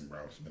blessing, bro.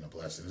 It's been a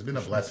blessing. It's been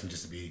a blessing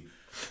just to be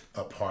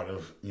a part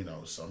of,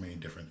 so many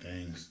different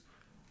things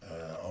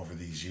over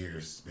these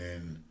years.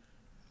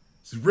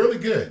 It's really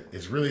good.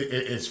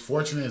 It's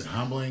fortunate, it's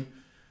humbling.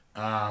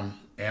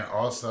 And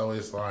also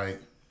it's like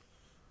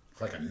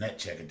a net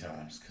check at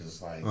times. Cause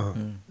it's like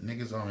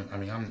niggas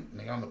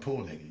I'm the pool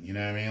nigga. You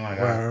know what I mean? Like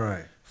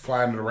Right.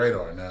 fly under the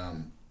radar.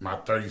 And my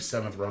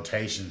 37th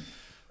rotation,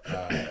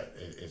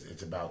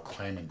 it's about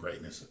claiming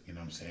greatness. You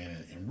know what I'm saying?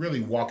 And really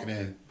walking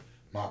in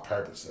my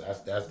purpose. So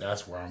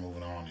that's where I'm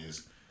moving on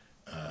is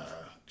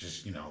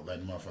just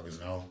letting motherfuckers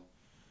know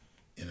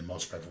in the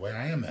most respectful way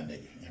I am that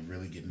nigga and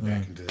really getting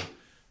back into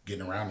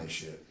getting around this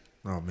shit.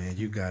 Oh man,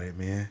 you got it,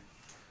 man.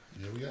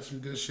 Yeah, we got some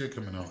good shit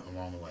coming on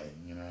along the way.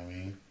 You know what I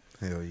mean?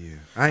 Hell yeah.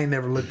 I ain't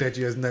never looked at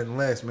you as nothing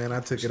less, man.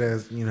 I took it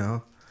as,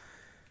 man,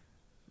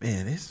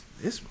 this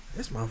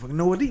motherfucker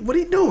know what he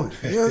doing.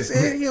 You know what I'm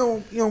saying?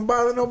 He don't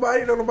bother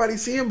nobody, don't nobody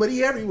see him, but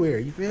he everywhere.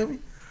 You feel me?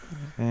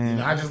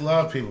 I just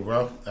love people,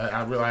 bro.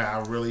 I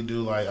really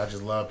do. Like, I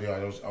just love people. I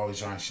just always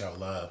trying to show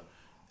love,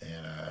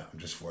 and I'm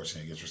just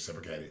fortunate it gets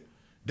reciprocated.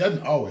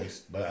 Doesn't always,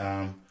 but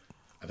I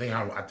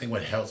think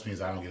what helps me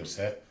is I don't get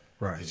upset.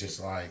 Right. It's just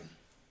like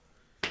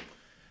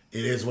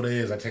it is what it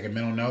is. I take a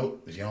mental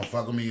note. If you don't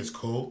fuck with me, it's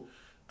cool.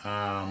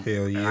 Hell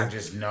yeah. And I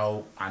just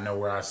know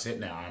where I sit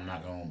now. I'm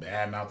not gonna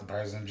badmouth the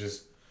person. I'm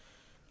just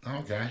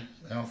okay.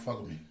 They don't fuck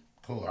with me.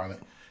 Cool.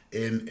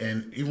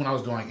 And even when I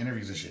was doing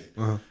interviews and shit,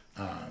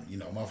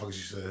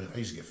 motherfuckers I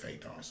used to get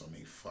faked on so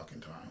many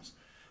fucking times.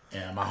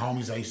 And my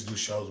homies I used to do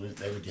shows with,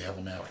 they would get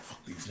hella mad like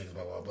fuck these niggas,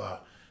 blah blah blah.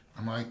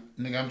 I'm like,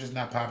 nigga, I'm just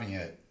not popping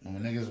yet.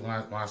 When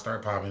I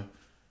start popping,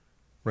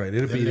 Right,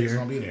 it'll them be niggas there.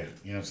 gonna be there.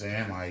 You know what I'm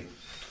saying? Like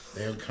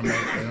they'll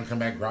come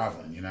back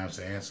groveling. You know what I'm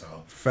saying? So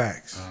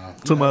Facts.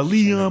 to my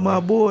Leon, my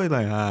boy,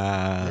 like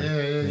yeah,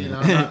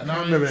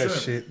 I remember that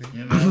shit.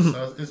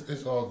 So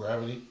it's all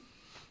gravity.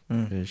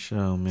 For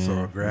sure, man. It's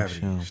all For gravity,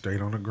 sure.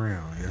 straight on the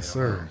ground. Yes,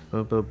 sir.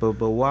 But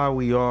while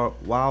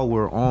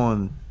we're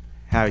on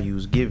how you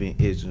was giving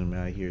ism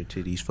out here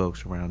to these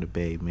folks around the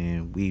Bay,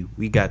 man,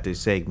 we got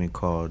this segment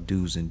called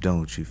Do's and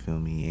Don'ts. You feel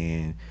me?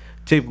 And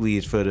typically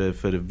it's for the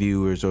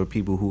viewers or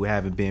people who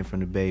haven't been from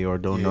the Bay or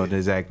don't know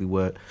exactly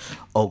what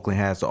Oakland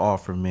has to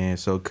offer, man.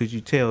 So could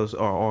you tell us,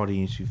 our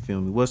audience, you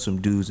feel me, what's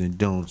some do's and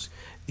don'ts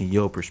in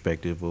your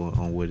perspective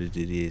on what it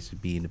is to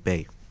be in the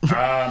Bay?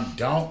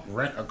 Don't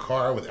rent a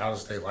car with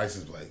out-of-state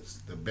license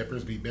plates. The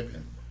bippers be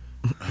bipping.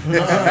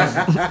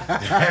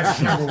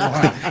 That's number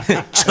one.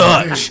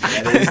 Touch.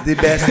 That is the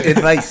best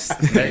advice.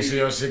 Make sure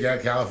your shit got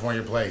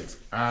California plates.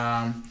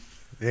 Damn.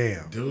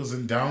 Do's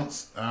and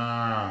don'ts.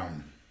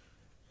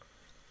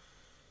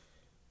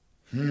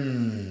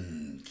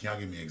 Can y'all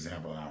give me an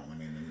example? Let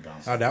me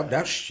bounce. Oh,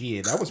 that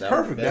shit. That was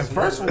perfect. That that's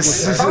first one what-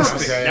 was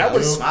perfect. Okay, That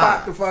was dude.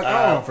 spot the fuck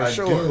on for I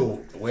sure.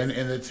 do. When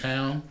in the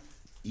town,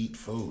 eat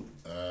food.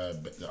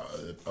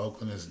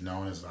 Oakland is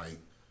known as I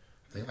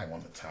think one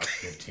of the top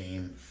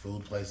 15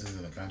 food places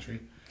in the country.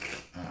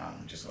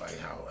 Just like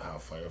how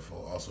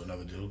flavorful. Also,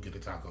 another dude, get a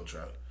taco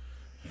truck.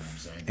 You know what I'm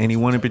saying?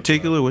 Anyone in Taco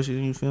particular? truck. What's your,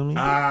 you feel me?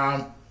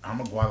 I'm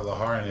a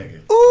Guadalajara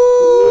nigga.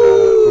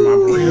 For my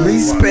burrito,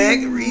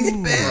 Respect.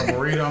 For a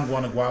burrito, I'm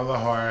going to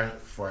Guadalajara.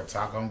 For a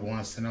taco, I'm going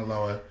to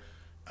Sinaloa.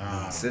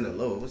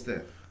 Sinaloa, what's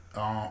that?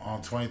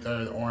 On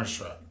 23rd, Orange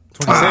Truck.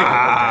 22nd.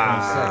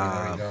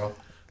 22nd, there you go.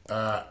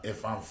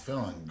 If I'm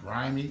feeling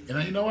grimy,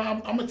 and you know what,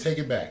 I'm gonna take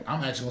it back.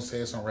 I'm actually gonna say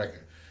this on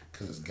record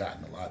because it's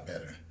gotten a lot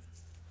better.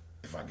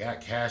 If I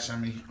got cash on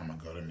me, I'm gonna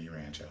go to Mi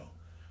Rancho,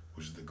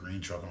 which is the green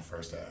truck on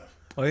First Ave.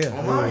 Oh yeah.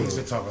 I used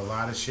to talk a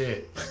lot of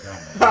shit. It's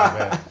gotten a lot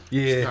better.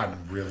 Yeah. It's gotten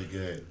really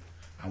good.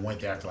 I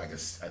went there after like a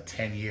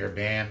 10-year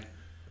ban,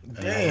 and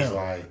I was Damn.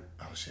 like,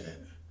 oh shit,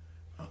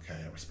 okay,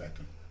 I respect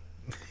him.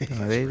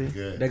 Oh, they-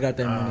 Good. They got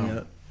their money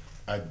up.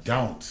 I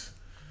don't.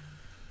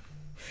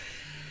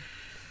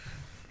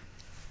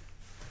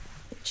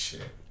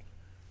 Shit.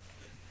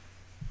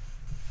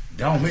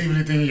 Don't leave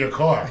anything in your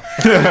car.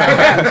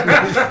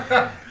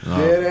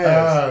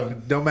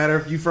 Don't matter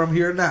if you from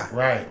here or not.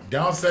 Right.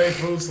 Don't say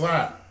food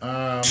slap.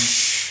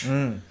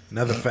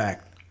 Another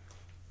fact.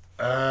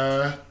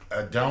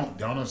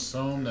 Don't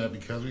assume that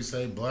because we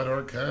say blood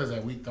or cuz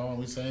that we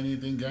say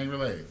anything gang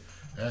related.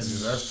 That's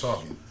just us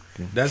talking.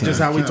 That's just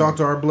how we talk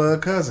to our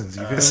blood cousins.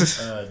 You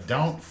feel me?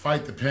 Don't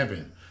fight the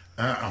pimping.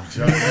 I'm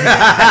joking.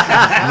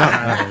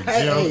 I'm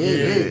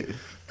joking.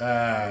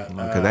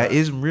 Because that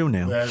isn't real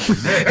now.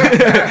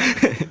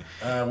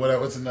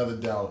 What's another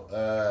doubt?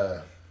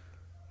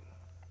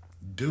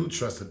 Do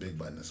trust a big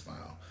button to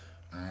smile.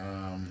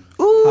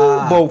 Ooh,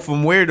 but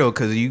from where though?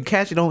 Because you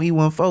catch it on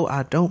E14,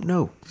 I don't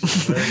know.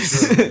 Very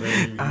true.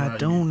 Very, I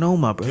don't know,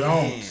 my brother.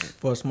 Don't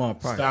For a small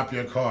price. stop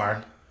your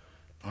car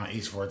on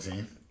East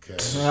 14th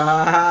because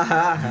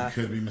you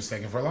could be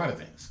mistaken for a lot of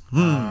things.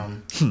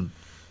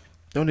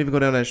 Don't even go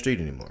down that street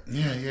anymore.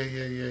 Yeah.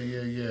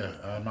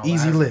 My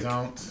Easy last lick.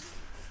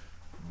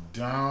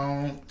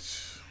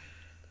 Don't.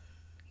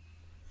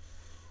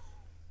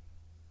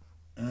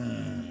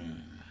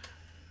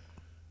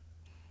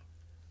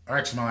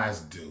 Actually, my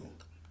last do.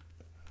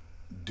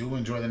 Do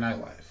enjoy the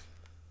nightlife.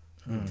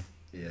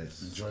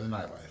 Yes. Enjoy the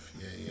nightlife.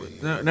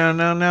 Yeah.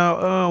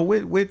 Now,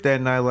 with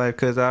that nightlife,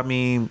 because I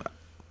mean,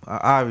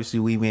 obviously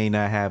we may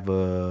not have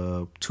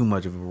too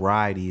much of a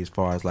variety as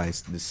far as like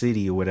the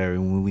city or whatever.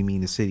 When we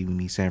mean the city, we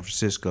mean San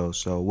Francisco.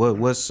 So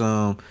what's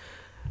the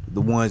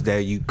ones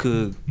that you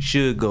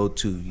should go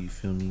to? You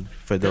feel me?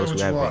 For those who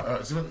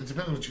haven't. It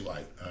depends on what you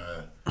like.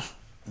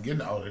 I'm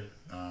getting older.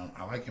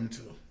 I like him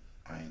too.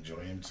 I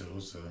enjoy him too.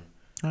 So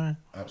Alright.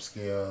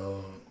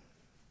 upscale,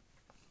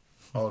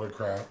 older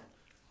crowd.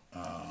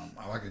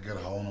 I like a good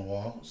hole in the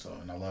wall. So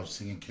and I love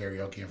singing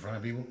karaoke in front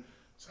of people.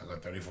 So I go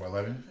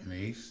 3411 in the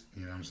East.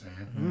 You know what I'm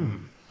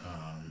saying?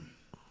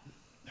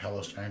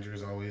 Hello Stranger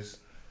is always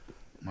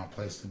my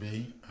place to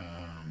be.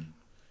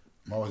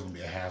 I'm always gonna be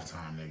a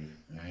halftime nigga.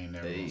 I ain't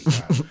never gonna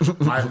stop.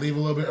 Might leave a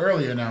little bit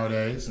earlier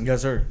nowadays,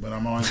 Yes, sir. but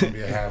I'm always gonna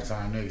be a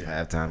halftime nigga.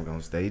 Halftime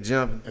gonna stay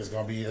jumping. It's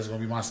gonna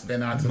be my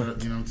spin out to the,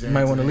 you know what I'm You saying?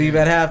 might want to leave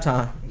at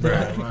halftime.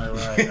 Right.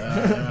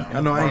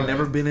 I know I ain't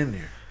never been in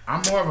there.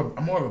 I'm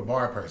more of a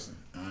bar person,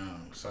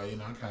 so you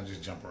know I kind of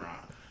just jump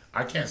around.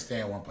 I can't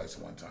stay in one place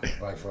at one time,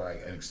 like for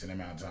like an extended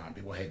amount of time.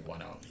 People hate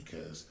going out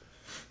because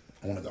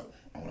I want to go,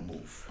 I want to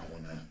move, I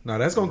want to. No,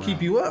 that's gonna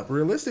keep you up,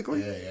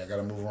 realistically. Yeah, I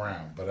gotta move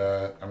around.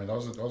 But I mean,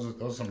 those are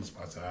some of the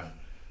spots I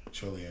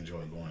truly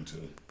enjoy going to.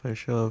 For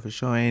sure.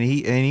 And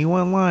he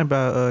wasn't lying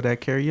about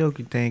that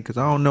karaoke thing, because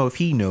I don't know if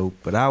he know,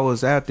 but I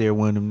was out there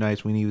one of them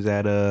nights when he was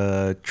at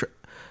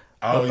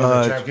Oh, you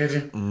was at Trap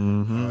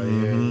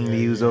Kitchen?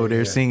 he was over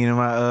there singing in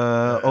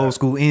my old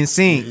school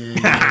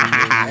NSYNC.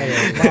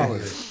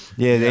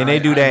 Yeah, and they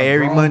do that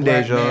every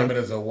Monday, y'all. y'all. But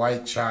as a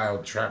white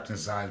child trapped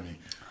inside me,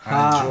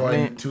 I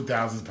enjoy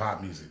 2000s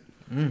pop music.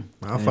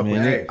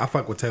 I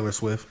fuck with Taylor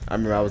Swift. I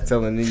remember I was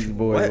telling these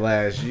boys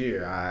last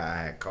year.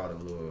 I had caught a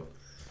little.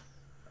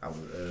 I was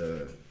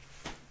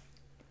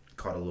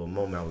caught a little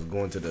moment. I was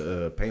going to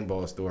the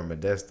paintball store in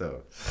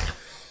Modesto,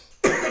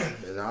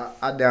 and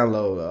I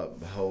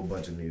download a whole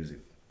bunch of music.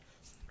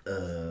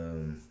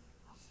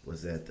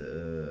 Was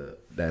that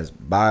that's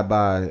Bye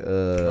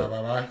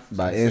Bye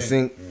by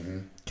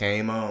NSYNC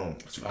came on.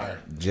 It's fire.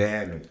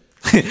 Jamming.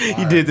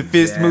 He did the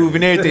fist move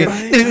and everything.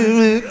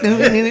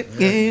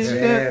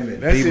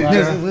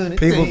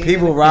 Jamming.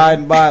 People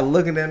riding by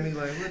looking at me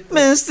like, what the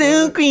Man,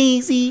 so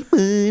crazy, but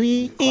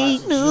it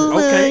ain't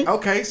no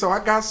Okay, so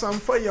I got something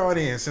for y'all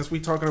then. Since we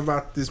talking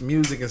about this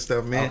music and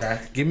stuff, man. Okay.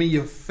 Give me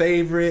your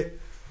favorite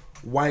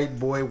white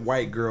boy,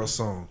 white girl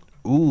song.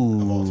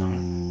 Ooh.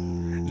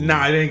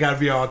 Nah, it ain't gotta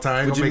be all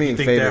time. What you Gonna make mean you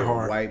think favorite that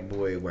hard. white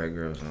boy, white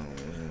girl song?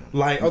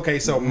 Like, okay,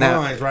 so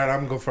Now- mine's right. I'm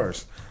gonna go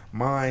first.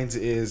 Mine's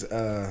is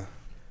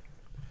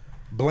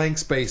Blank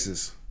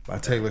Spaces by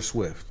Taylor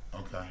Swift.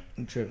 Okay.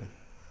 I'm tripping.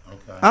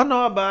 Okay. I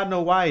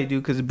know why it do,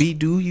 because the beat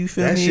do, you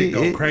feel That me? shit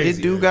go it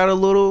crazy, do yeah. got a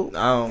little,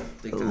 I don't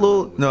think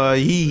no,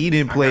 he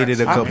didn't play it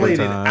a I couple played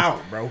of it times.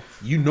 out, bro.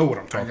 You know what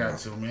I'm I talking got about.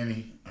 too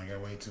many. I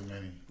got way too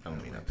many. I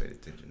don't mean I paid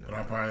attention. But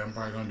I'm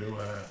probably gonna do.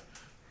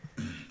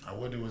 I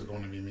would do is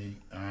going to be me.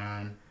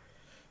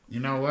 You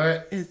know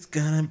what? It's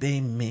gonna be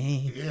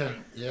me. Yeah.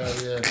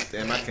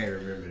 Damn, I can't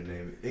remember the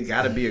name. It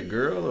gotta be a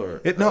girl or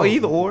No,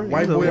 either or.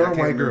 White Either boy or. or I can't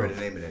white remember girl. the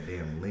name of that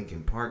damn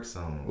Linkin Park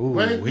song. Ooh,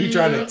 Wake he me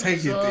tried to up, take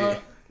it so- there.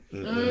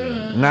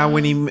 Now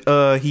when he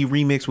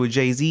remixed with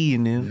Jay-Z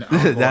and them, No,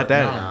 that.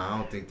 Nah, I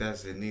don't think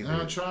that's it neither.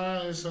 I'm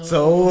trying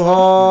So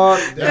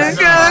hard. That's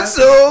got not.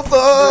 so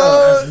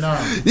far. That's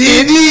not.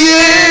 In the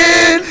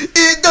end,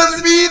 it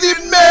doesn't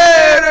really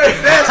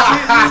matter. That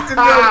shit used to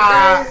go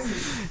crazy.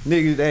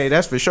 Niggas, hey,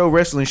 that's for show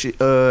wrestling shit.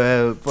 Fucking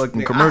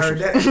Nigga, commercial.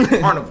 I heard that.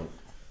 Carnival.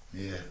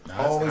 Yeah.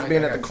 Nah, Always I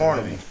been got at the too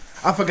carnival. many.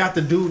 I forgot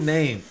the dude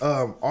name.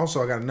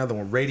 Also, I got another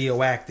one.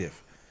 Radioactive.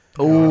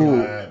 Ooh,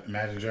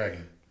 Magic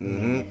Dragon.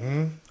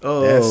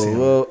 Oh, That's him.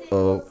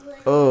 oh.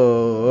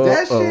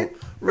 That shit.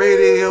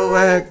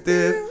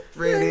 Radioactive.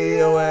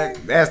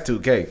 That's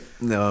 2K.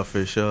 No,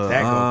 for sure.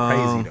 That go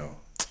crazy though.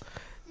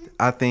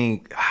 I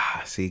think,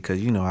 see, cause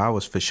you know I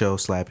was for sure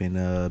slapping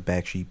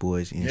Backstreet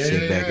Boys and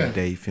shit back in the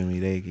day. You feel me?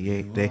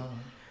 They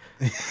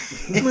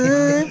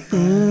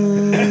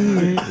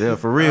yeah,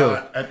 for real.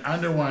 An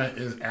under one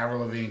is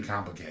Avril Lavigne,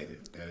 Complicated.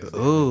 That is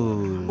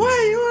Ooh.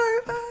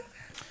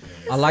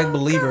 I like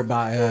Believer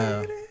by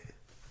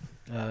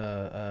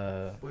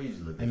What you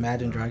looking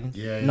Imagine at? Dragons.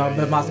 Yeah, No,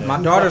 yeah, but yeah,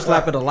 my daughter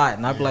slap it a lot,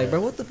 and I be like,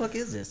 bro, what the fuck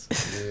is this?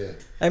 Yeah.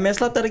 Hey man,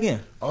 slap that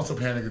again. Also,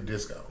 Panic at the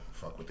Disco.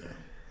 Fuck with that.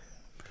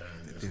 Panic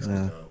at the Disco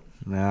is dope.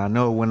 Now I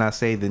know when I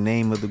say the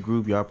name of the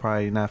group, y'all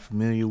probably not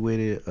familiar with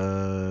it.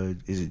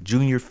 Is it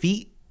Junior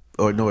Feet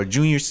or no,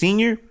 Junior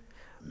Senior?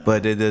 No.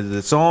 But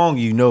the song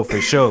you know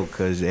for sure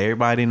because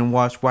everybody didn't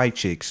watch White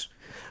Chicks.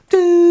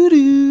 Do,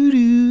 do,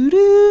 do, do,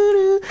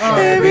 do.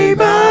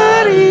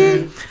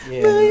 Everybody,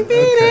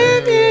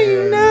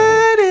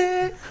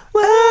 united.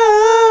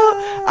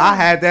 Whoa. I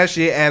had that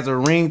shit as a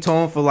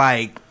ringtone for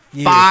like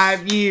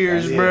 5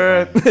 years,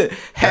 bruh.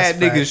 Had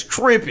niggas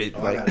tripping.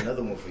 Oh, I got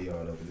another one for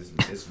y'all though.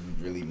 This is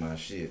really my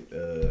shit.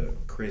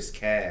 Chris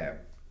Cab,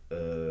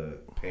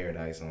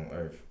 Paradise on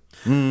Earth.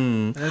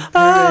 Yeah,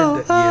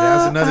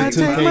 that's another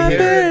 2K hit.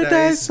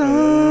 Paradise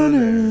on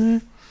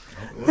Earth.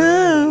 Look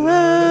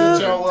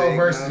at y'all little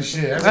verses and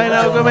shit. That's I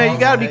know, what man. y'all You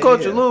gotta be on.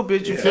 cultured a little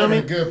bit. You Yeah, feel me?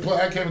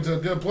 I came into a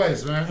good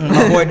place, man.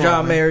 My boy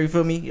John Mayer, you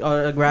feel me?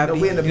 Gravity.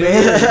 We in the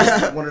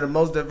building. One of the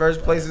most diverse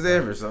places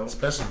ever. So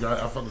Especially,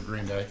 I fuck with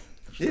Green Day.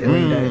 yeah.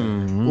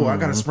 Oh, I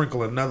gotta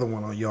sprinkle another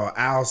one on y'all.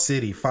 Owl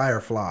City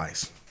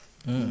Fireflies.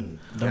 Don't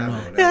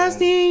know.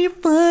 Just in your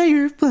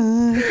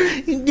firefly,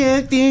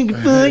 just in your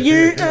fire How do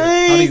you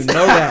eyes.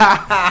 know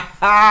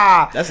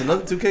that? That's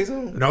another 2K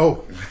song.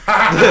 No,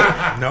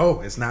 no,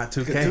 it's not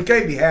 2K.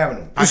 2K be having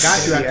them. I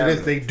got you They be after having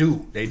this.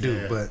 them. They do.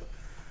 Yeah. But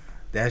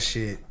that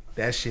shit.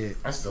 I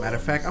still Matter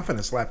of love fact, I'm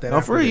finna slap that. Oh,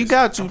 after for real, you this.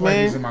 got I to,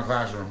 play these in man. my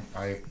classroom.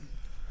 I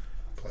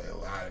play a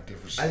lot of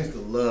different I shit. used to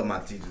love my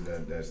teachers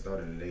that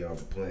started the day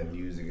off playing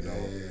music and all.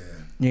 Yeah.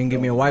 You can give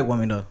me a white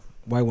woman though.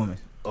 White woman.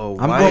 Oh,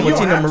 I'm why? going with You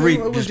don't Tina have to. Marie.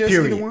 It was Just just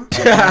period. either one.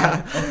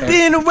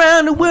 Been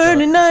around the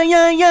world and I.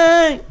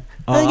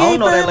 I don't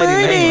know that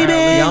lady name.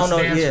 Yeah, I don't know.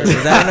 Yeah,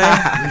 is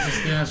that Lisa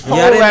stands for. her name?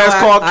 Yeah, I Whole didn't know ass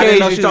I didn't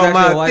know Caucasian she was talking actually a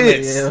about white lady,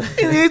 this.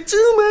 yeah. And it's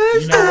too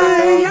much. You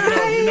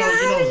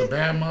know, it was a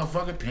bad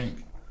motherfucker, Pink.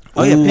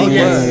 Oh yeah, Pink.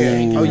 yes.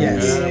 Yeah. Oh,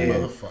 yes. Bad Yeah.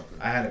 motherfucker.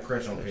 I had a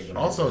crush on Pink.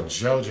 Also,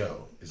 JoJo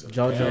is a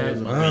JoJo bad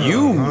is motherfucker.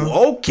 You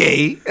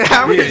okay?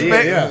 I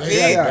respect.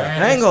 yeah.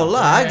 I ain't gonna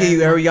lie. I give you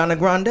Ariana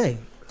Grande.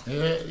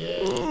 Yeah.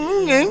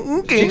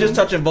 She just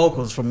touching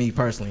vocals for me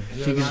personally.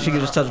 She can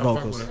just touch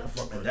vocals.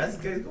 That's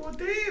the case going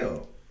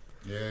down.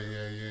 Yeah.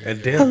 And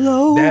then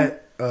Hello?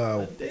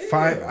 that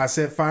fire. I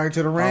said fire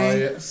to the Oh, rain.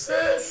 yeah.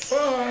 Set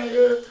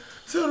fire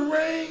to the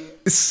rain.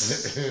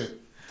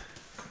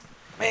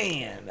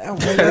 Man,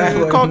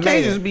 that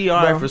Caucasians be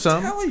alright for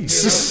something.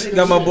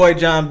 Got my boy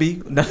John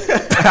B.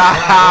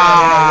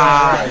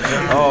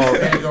 Oh,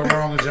 can't go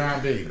wrong with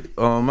John B.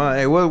 Oh my!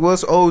 Hey,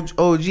 what's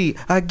OG?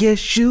 I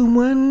guess you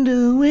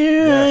wonder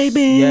where I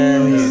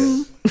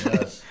been.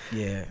 Yes.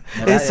 Yeah.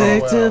 It's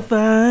hard to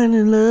find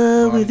in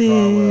love with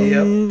him.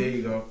 Yep, there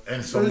you go.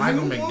 And so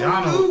Michael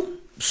McDonald,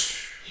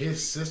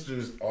 his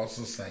sisters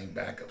also sang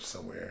backup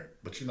somewhere.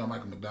 But you know,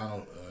 Michael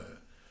McDonald,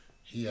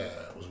 he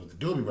was with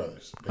the Doobie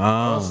Brothers. But he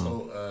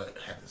also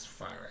had this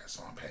fire ass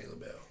song, Pay the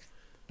Bell.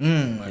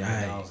 Michael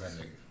McDonald's that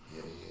nigga.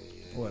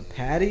 What,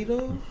 Patty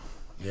though?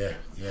 Yeah,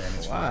 and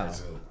it's fire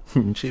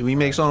too. Shit, we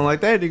make songs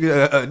like that,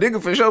 nigga. Nigga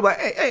for sure, like,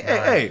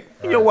 hey,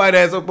 your white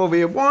ass up over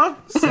here, boy.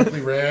 Simply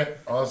Red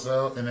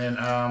also, and then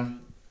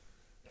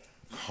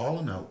Hall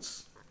and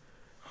Oates.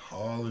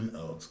 Hall and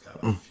Oates got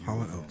a few. Hall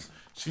and of them. Oates.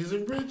 She's a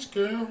rich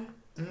girl.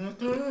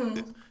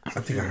 I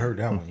think I heard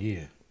that one.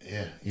 Yeah.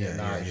 Yeah.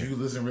 If you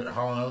listen to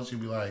Hall and Oates,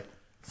 you'll be like,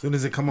 As soon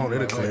as it come on, it'll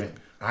wait a click. minute,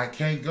 I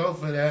can't go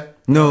for that.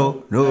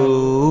 No,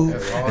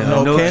 That's all I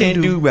know. no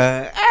can do,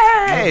 right?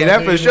 Hey,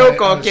 that for Yeah, sure yeah,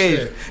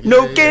 Caucasian. shit.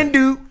 No Yeah, can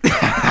do.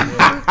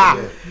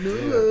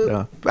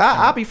 Yeah.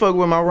 I be fucking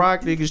with my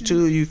rock niggas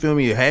too. You feel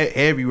me?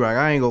 Heavy rock.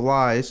 I ain't gonna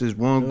lie. This is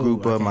one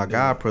group of my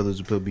god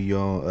brothers put me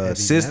on.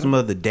 System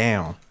of the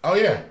Down. Oh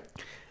yeah.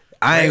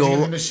 I ain't Rage Against the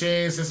gonna.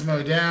 Machine, System of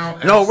a Down.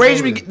 No,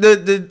 Rage.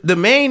 Absolutely. The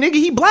main nigga,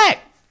 he black.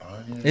 Oh,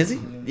 yeah. Is he?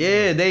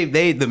 Yeah,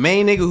 they the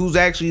main nigga who's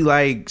actually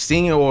like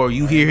singing or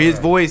you hear his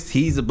voice,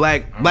 he's a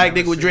black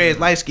nigga with dreads,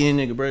 light skinned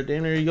nigga, bro.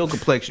 Damn near your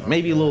complexion.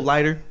 Maybe a little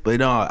lighter.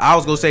 But I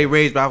was gonna say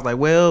Rage, but I was like,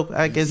 well,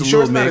 I guess a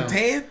Sure, little it's not a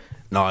bit. tan.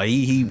 No,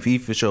 he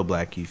for sure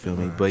black, you feel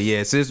me? But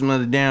yeah, System of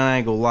the Down, I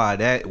ain't gonna lie.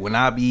 That when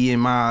I be in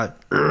my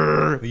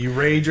You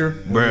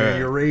rager, bruh,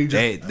 you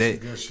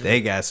rager. they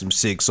got some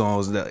sick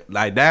songs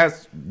like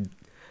that's.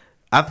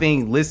 I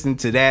think listening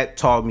to that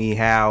taught me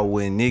how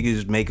when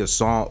niggas make a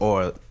song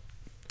or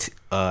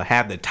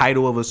have the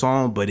title of a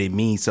song, but it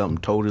means something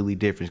totally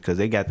different. Because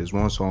they got this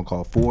one song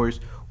called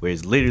Forest, where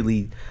it's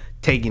literally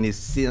taking his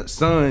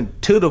son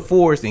to the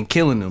forest and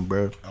killing him,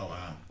 bro. Oh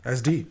wow.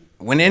 That's deep.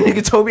 When that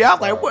nigga told me, I was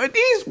like, "What?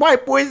 These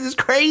white boys is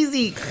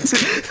crazy."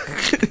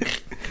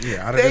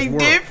 Yeah, out of They this world.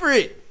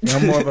 different.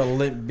 I'm more of a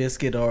Limp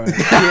Biscuit or a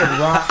Kid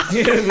Rock.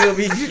 We'll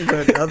be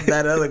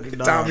that other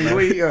dog, Tommy man.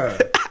 Lee.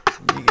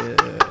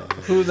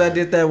 Who's that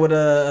did that with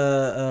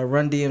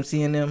Run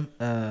DMC and them?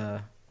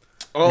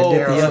 Oh, they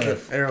did the other.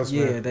 Aerosmith.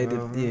 Yeah, they did.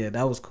 Yeah,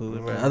 that was cool.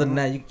 But other than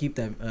that, you can keep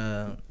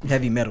that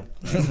heavy metal.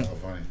 That's so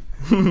funny.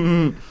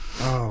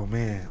 Oh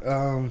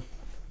man.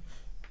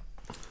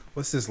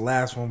 What's this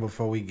last one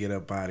before we get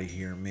up out of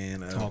here,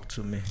 man? Talk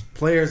to me.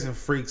 Players and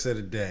freaks of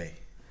the day.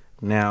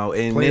 Now,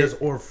 in Players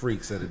this, or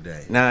freaks of the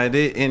day. now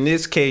in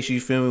this case,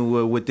 you feel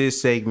me? With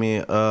this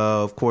segment,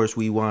 of course,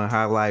 we want to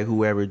highlight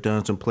whoever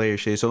done some player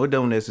shit. So it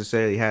don't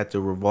necessarily have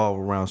to revolve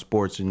around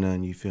sports or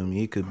nothing. You feel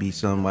me? It could be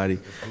somebody.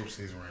 It's hoop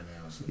season right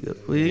now. So.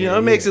 Well, you know,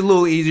 it makes it a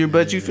little easier,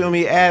 but you feel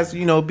me? As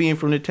you know, being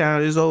from the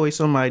town, there's always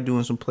somebody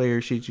doing some player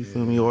shit. You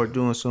feel me? Or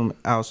doing some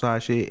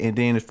outside shit. And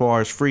then as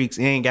far as freaks,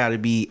 it ain't got to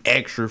be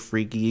extra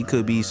freaky. It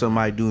could be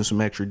somebody doing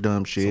some extra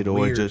dumb shit or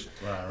weird. just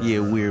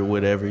weird,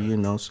 whatever. You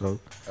know, so.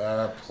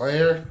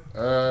 Player.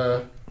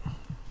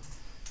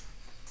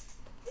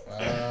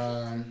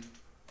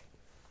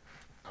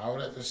 I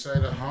would have to say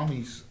the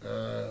homies.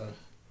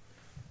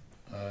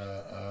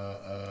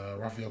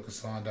 Rafael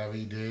Cassan,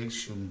 David Diggs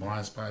shooting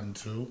Blind Spotting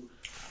 2.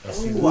 Not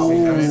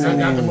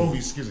the movie.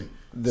 Excuse me.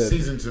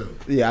 Season 2.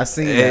 Yeah, I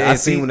seen that. I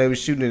seen when they were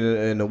shooting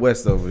in the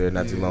West over there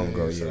not too long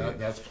ago. So Yeah,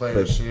 that's player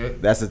but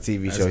shit. that's a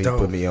TV show he dope.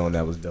 put me on.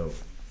 That was dope.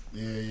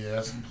 Yeah,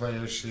 that's some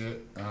player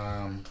shit.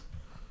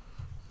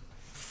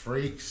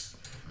 Freaks.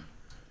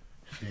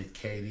 Shit,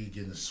 KD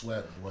getting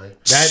swept, boy.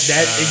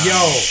 Yo.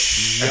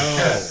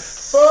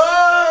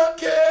 Fuck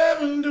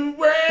Kevin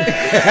Durant.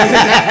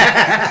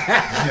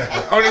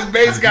 On his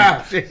base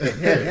guy.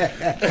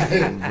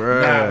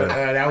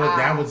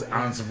 That was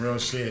on some real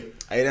shit.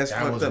 Hey, that's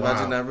That fucked was up. I did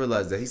wild. not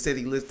realize that. He said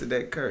he listed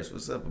that curse.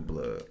 What's up with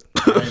blood?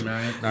 Hey,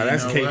 man. Now You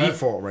that's know KD what?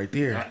 fault right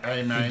there.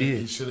 Hey, man. He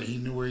did. He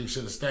knew where he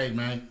should have stayed,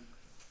 man.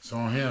 It's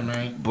on him,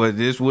 man. But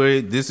this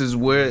is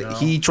where You know?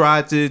 he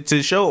tried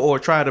to show or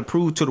try to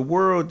prove to the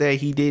world that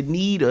he didn't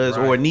need us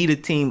or Right. need a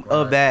team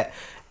of Right. that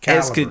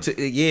Caliber.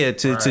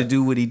 to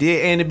do what he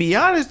did. And to be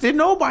honest, did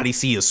nobody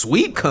see a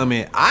sweep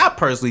coming? I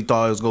personally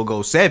thought it was gonna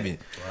go 7.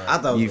 I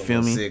thought it was You gonna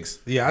feel go me? 6,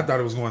 Yeah, I thought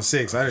it was going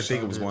 6. I didn't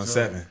think it was going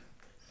 7.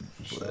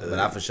 but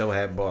I for sure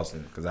had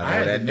Boston because I I know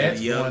had the that.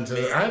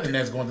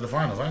 Nets going to the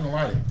finals. I ain't gonna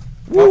lie to you.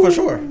 Oh, for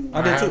sure.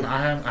 I did too. I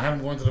had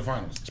him going to the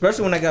finals.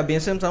 Especially when I got Ben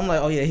Simmons, I'm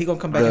like, oh yeah, he gonna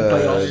come back and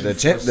play.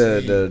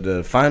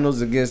 The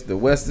finals against the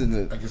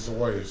Western. Against the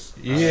Warriors.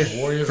 Yeah,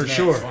 Warriors for Nets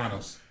sure.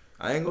 Finals.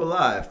 I ain't gonna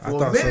lie. For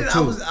thought a so, minute,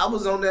 too. I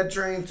was on that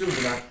train too,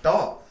 but I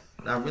thought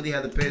I really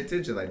had to pay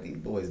attention. Like these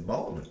boys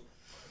balling.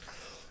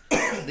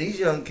 These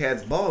young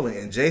cats balling,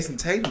 and Jason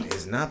Tatum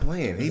is not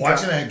playing.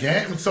 Watching that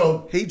game,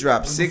 so He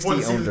dropped before 60 the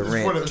season- on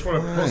Durant. Before the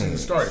postseason Dang.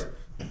 started,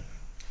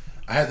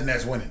 I had the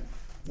Nets winning.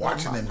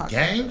 Watching them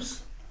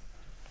games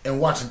and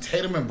watching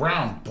Tatum and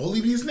Brown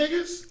bully these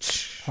niggas,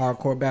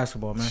 Hardcore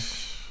basketball, man.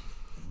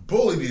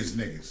 bully these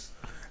niggas.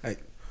 Hey,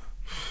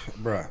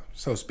 bruh.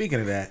 So speaking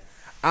of that,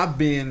 I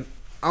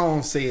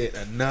don't say it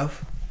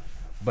enough,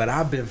 but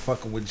I've been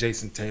fucking with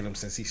Jason Tatum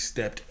since he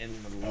stepped in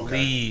the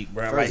league,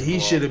 bro. First Like of he all,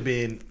 should have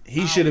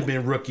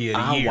been rookie of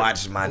the I year.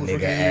 watched my Who's nigga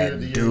rookie of at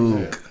the year?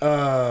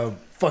 Duke.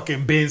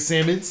 Fucking Ben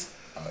Simmons.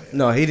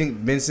 No, he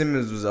didn't. Ben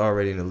Simmons was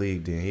already in the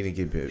league then. He didn't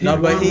get picked. No,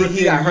 but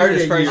he got hurt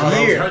his first Oh, I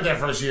year. heard that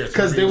first year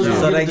Because they was So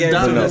gonna they give it gave to it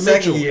to Donovan the second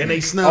Mitchell, year. and they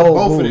snubbed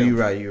both of them. You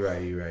right.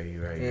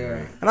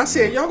 And I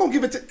said, y'all gonna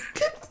give it to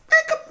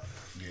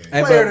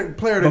Hey, player but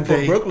for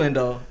today, Brooklyn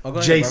though, oh, go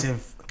ahead, Jason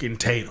fucking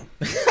Tatum.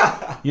 You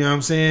know what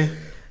I'm saying? bro.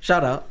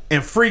 Shout out.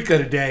 And freak of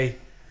the day,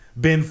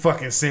 Ben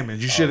fucking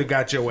Simmons. You should have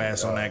got your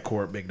ass on that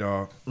court, big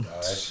dog. Oh,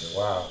 that shit,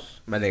 wow.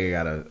 My nigga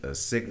got a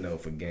signal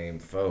for game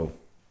 4.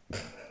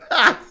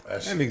 That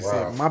That shit, nigga wow.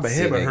 said, my They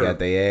behavior got hurt.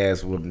 their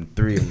ass whooping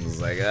 3 of them.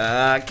 Was like,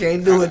 I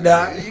can't do it,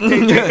 doc.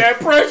 Can't take that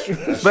pressure.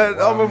 But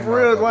for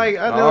real, like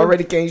I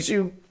already can't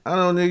shoot. I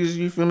know niggas,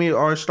 you feel me,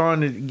 are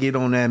starting to get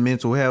on that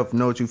mental health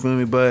note, you feel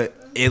me? But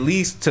at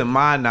least to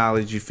my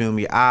knowledge, you feel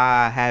me,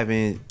 I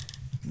haven't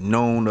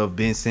known of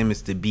Ben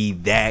Simmons to be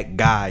that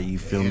guy, you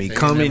feel me? they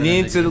Coming never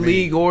into the nigga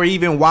league or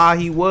even while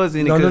he was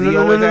in it, because he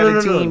always had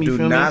a team, you Do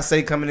feel me? not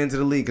say coming into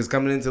the league, because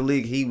coming into the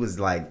league, he was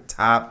like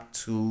top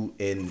 2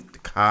 in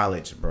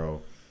college,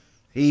 bro.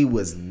 He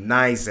was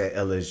nice at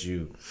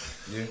LSU.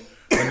 Yeah.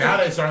 But now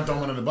they starting throwing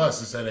him under the bus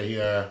and say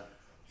that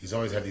he's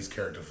always had these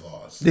character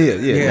flaws. Yeah.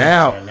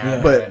 Now, Yeah.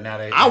 but Now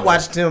they- I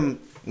watched him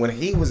when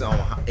he was on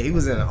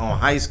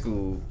high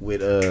school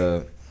with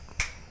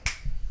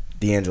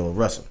D'Angelo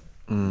Russell.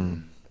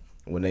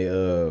 When they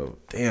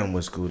damn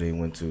what school they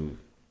went to,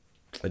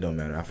 it don't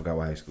matter. I forgot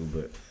what high school,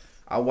 but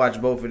I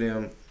watched both of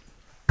them.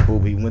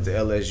 Boop, he went to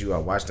LSU. I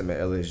watched him at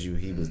LSU.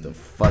 He was the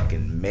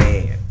fucking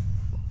man.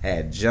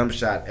 Had jump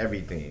shot,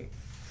 everything.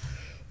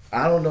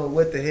 I don't know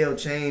what the hell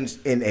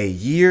changed in a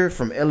year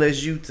from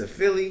LSU to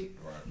Philly,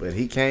 but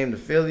he came to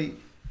Philly.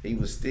 He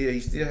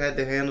still had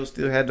the handle,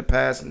 still had the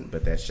passing,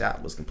 but that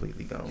shot was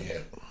completely gone. Yeah.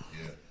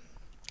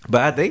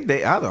 But I think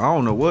I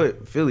don't know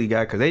what Philly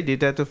got because they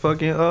did that to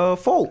fucking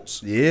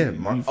Fultz. Yeah.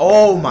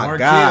 Oh my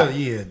Markelle, God.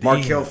 yeah,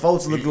 Markelle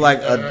Fultz looked like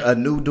a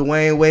new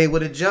Dwayne Wade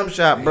with a jump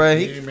shot, bro.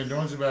 He ain't been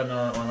doing too bad in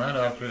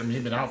Orlando after him. He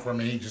been out for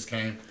me. He just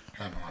came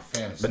had my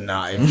fantasy. But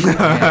nah,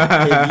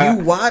 if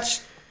you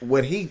watch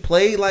what he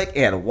played like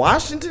at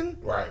Washington,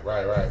 right.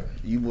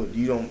 you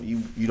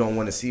don't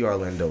want to see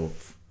Orlando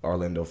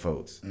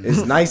Fultz.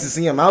 It's nice to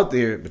see him out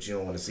there, but you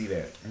don't want to see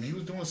that. I mean, he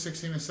was doing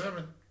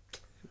 16-7.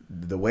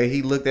 The way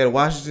he looked at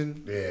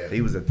Washington, Yeah. he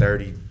was a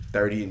 30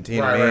 and 10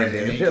 Right. man. And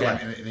then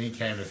Then he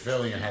came to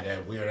Philly and had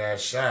that weird ass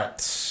shot.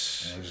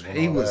 And it just went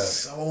he all was bad.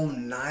 so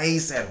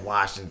nice at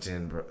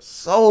Washington, bro.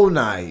 So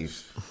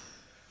nice.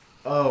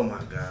 Oh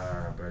my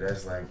God, bro.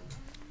 That's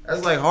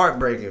like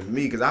heartbreaking for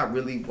me because I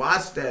really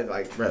watched that.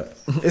 Like, bro,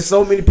 it's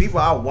so many people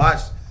I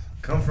watched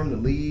come from the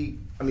league.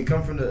 I mean,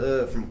 come from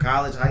from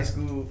college, high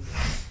school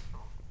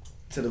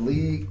to the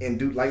league and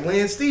do like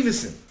Lance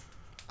Stevenson.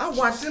 I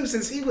watched him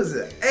since he was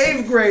an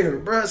 8th grader,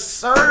 bro,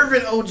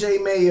 serving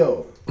OJ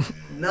Mayo.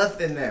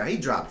 Nothing now. He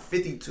dropped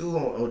 52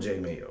 on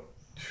OJ Mayo.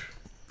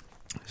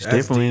 It's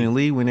definitely in the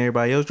league when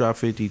everybody else dropped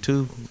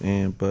 52.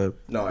 But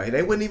No,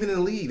 they wasn't even in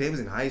the league. They was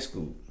in high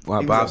school.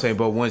 well, He but I'm was saying,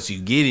 but once you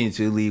get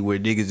into the league where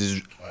niggas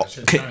is That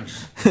shit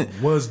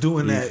changed. Was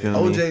doing You that. feel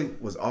me? OJ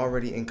was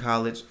already in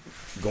college,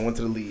 going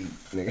to the league.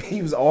 Nigga,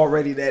 he was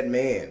already that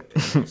man.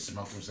 He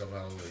smoked himself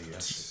out of the league.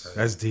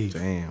 That's deep.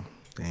 Damn.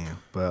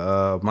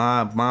 But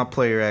my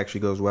player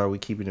actually goes while we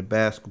keeping the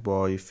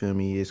basketball, you feel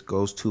me? It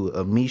goes to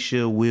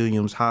Amisha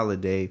Williams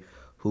Holiday,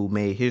 who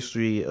made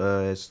history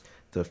as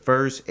the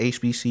first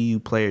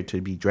HBCU player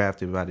to be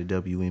drafted by the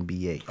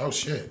WNBA Oh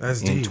shit.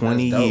 That's in deep.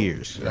 20 That's dope.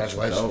 years.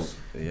 Congratulations.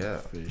 Yeah.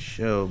 For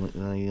sure,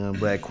 young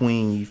black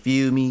queen, you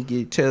feel me?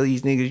 Tell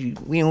these niggas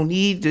we don't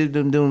need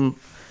them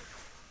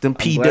I'm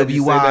glad you said that,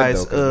 PWIs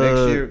though, 'cause next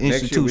year we're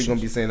institutions.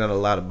 gonna be saying that a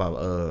lot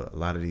about a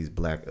lot of these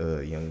black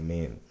young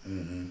men.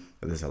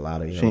 There's a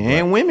lot of young black.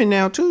 And women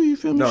now too, you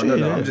feel me? No,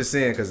 Shit. I'm just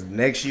saying because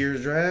next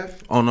year's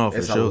draft, Oh no, for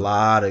it's a sure.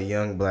 lot of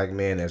young black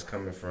men that's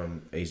coming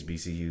from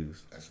HBCUs,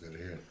 That's good to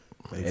hear.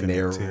 and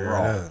they're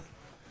raw.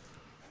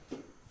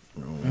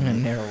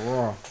 And they're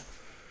raw.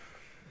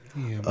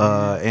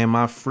 And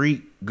my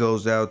freak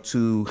goes out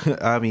to,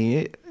 I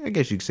mean, I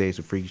guess you could say it's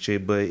a freak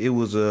shit, but it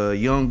was a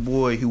young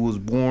boy who was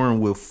born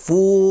with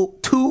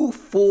two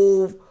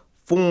full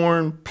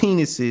formed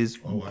penises.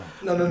 Oh wow.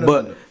 No.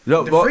 But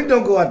no, The but- freak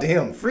don't go out to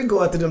him. Freak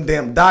go out to them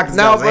damn doctors.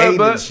 No, that was hating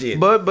but and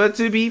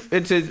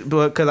shit.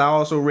 but because I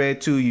also read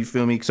too, you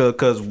feel me? So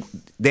because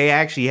they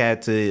actually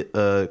had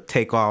to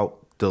take out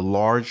the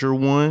larger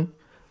one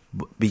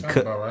Sound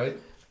because about right.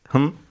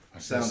 I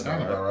said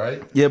sound about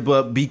right. yeah,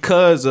 but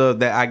because of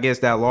that, I guess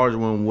that larger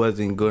one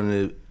wasn't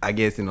gonna, I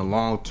guess in the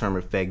long term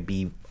effect,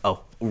 be a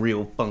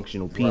real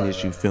functional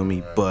penis. You feel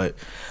me? But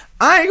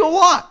I ain't gonna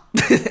lie.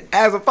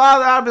 As a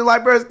father, I've been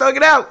like, bro, stuck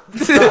it out.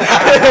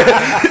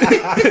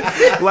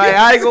 Like,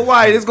 I ain't gonna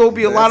lie. There's gonna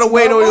be a lot of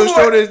weight on your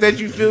shoulders that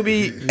you feel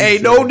me. Hey,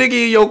 no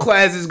nigga in your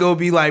class is gonna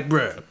be like,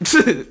 bro,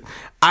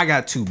 I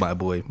got two, my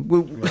boy.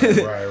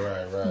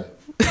 Right.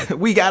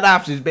 We got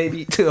options,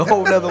 baby, to a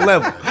whole nother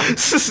level.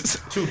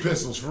 2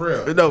 pistols for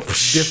real. No,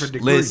 Different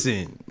degree.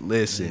 Listen.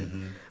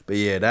 But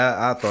yeah,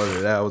 I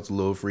thought that was a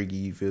little freaky,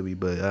 you feel me?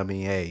 But I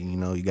mean, hey, you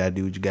know, you gotta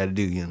do what you gotta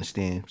do, you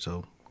understand?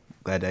 So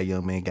glad that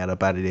young man got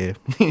up out of there.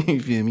 You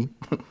feel me?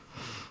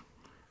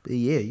 But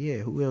yeah.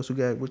 Who else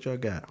got what y'all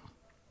got?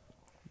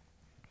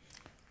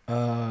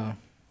 I'm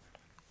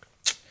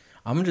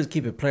gonna just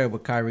keep it player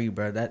with Kyrie,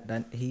 bro.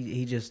 That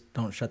he just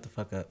don't shut the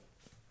fuck up.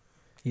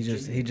 He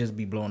just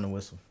be blowing the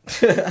whistle.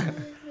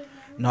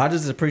 No, I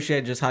just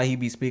appreciate just how he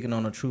be speaking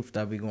on the truth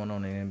that be going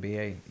on in the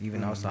NBA,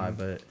 even outside.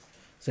 But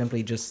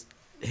simply just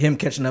him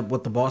catching up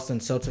with the Boston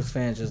Celtics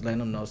fans, just letting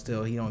them know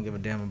still he don't give a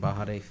damn about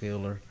how they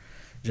feel or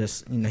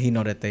just, you know, he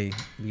know that they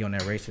be on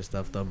that racist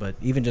stuff though. But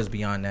even just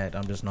beyond that,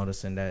 I'm just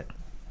noticing that.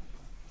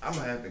 I'm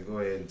gonna have to go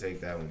ahead and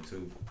take that one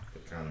too. To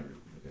kind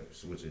of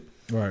switch it,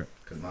 Right.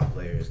 because my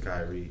player is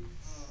Kyrie,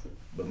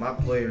 but my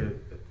player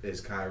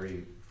is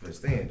Kyrie for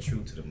staying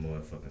true to the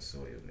motherfucking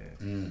soil,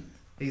 man.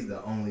 He's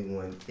the only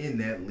one in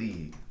that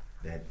league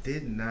that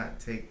did not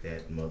take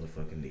that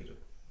motherfucking needle.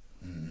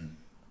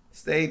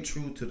 Stayed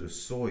true to the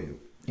soil.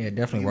 Yeah, it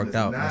definitely worked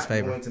out in his Not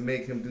favor. going to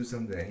make him do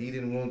something that he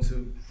didn't want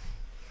to.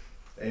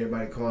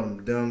 Everybody called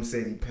him dumb,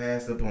 said he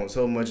passed up on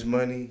so much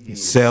money. He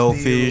was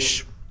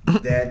Selfish. still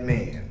that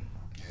man.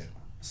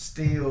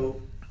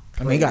 Still.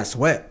 I mean, he got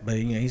swept, but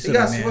you know, he's He still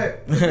got that man.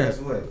 swept. But guess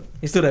what?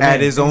 He's still that At man.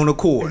 his own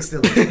accord. He's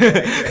still he's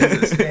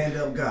a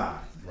stand-up guy.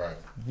 Right.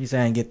 He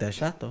said I ain't get that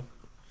shot though.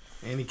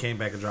 And he came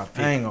back and dropped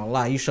 50. I ain't gonna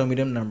lie. You show me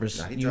them numbers.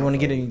 Nah, he You dropped want to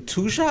get all. any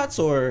 2 shots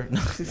or?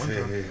 Oh,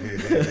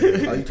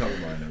 you talking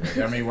about that,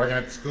 right? I mean, working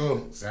at the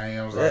school. Saying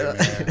I was like,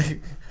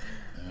 man.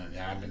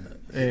 Yeah, I've been.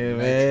 Yeah,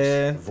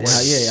 man.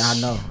 Voice. Yeah, I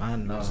know.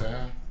 You want to say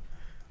hi?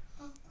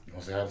 You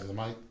want to say hi to the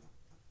mic?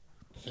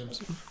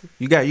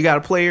 You got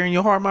a player in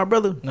your heart, my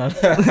brother? No.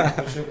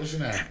 What's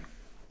your name?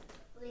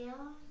 Leon,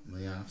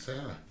 Leon. Say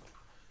hi.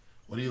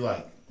 What do you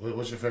like?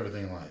 What's your favorite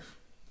thing in life?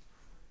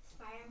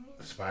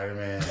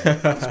 Spider-Man.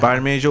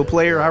 Spider-Man's your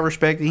player. I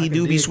respect it. He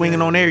do be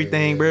swinging on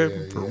everything, bro.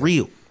 For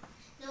real.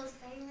 No,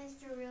 Spider-Man's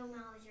the real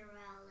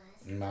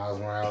Miles Morales. Miles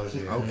Morales.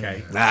 Yeah.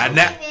 Okay. Nah.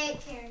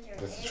 Favorite character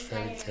That's is his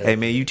favorite Spider-Man. Hey,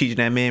 man, you teaching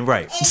that man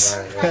right.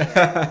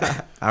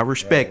 I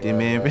respect it,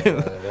 man.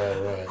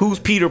 Right. Who's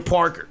Peter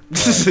Parker?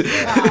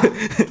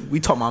 We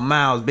talking about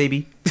Miles,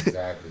 baby.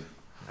 Exactly.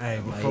 Hey,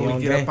 Like, before you we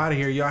on get game? up out of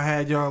here, y'all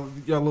had y'all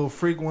little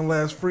freak, one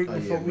last freak Oh,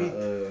 before yeah, we.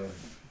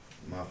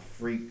 my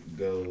freak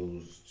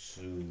goes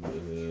to what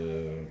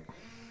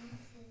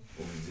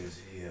was this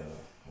here?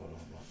 Hold on,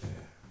 my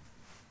bad.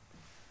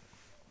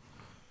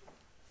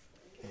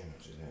 Damn,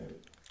 I just had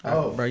it.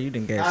 Oh, bro, you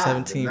didn't get the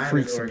 17 Niners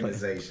freaks to play.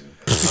 organization.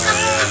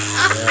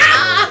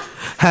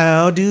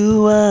 How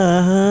do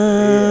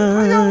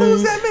I y'all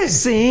lose that man?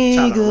 sing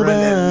Trying to run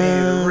that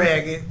man about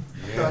ragged.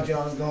 Thought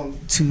y'all was gonna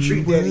To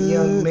treat that what?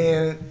 young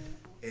man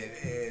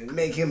and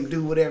make him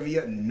do whatever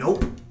you.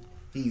 Nope,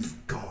 he's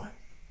gone.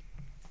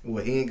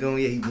 Well, he ain't gone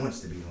yet. He wants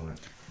to be gone.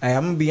 Hey,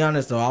 I'm gonna be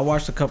honest though. I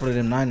watched a couple of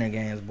them Niner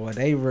games, boy.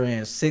 They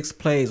ran 6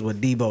 plays with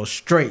Debo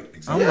straight.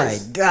 I'm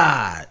Yes. like,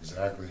 God.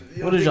 Exactly.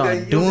 You What don't is think y'all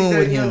that- you don't doing think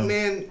with that young him?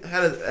 man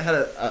had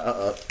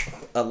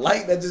a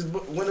light that just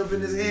went up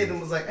in his head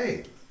and was like,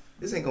 "Hey,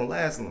 this ain't gonna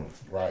last long.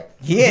 Right.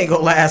 He ain't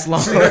gonna last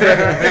long.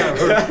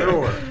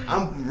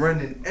 I'm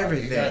running He got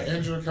everything.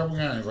 injured a couple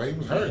games. Like, he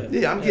was hurt.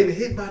 Yeah, I'm getting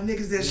hit by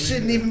niggas that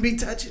shouldn't even be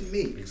touching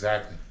me.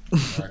 Exactly.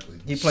 Exactly.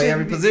 He play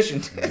every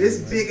position. This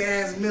big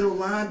ass middle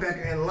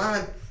linebacker and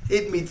line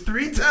hit me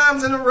 3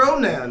 times in a row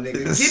now, nigga.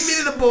 Get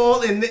me the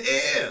ball in the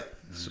air.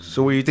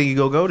 So where you think you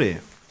go there?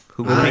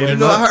 Who gonna pick You him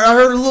know, up? I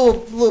heard a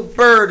little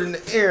bird in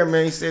the air,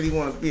 man. He said he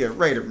want to be a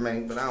Raider,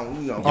 man, but I don't,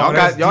 you know.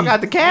 Y'all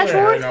got the cash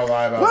Yeah, for ain't it? no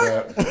lie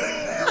about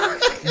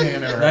that. He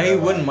ain't never No, heard he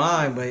that wouldn't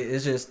lie. mind, but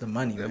it's just the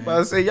money, man.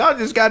 I say y'all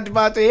just got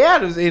Devontae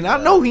Adams, and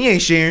I know he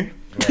ain't sharing.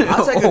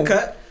 I'll take a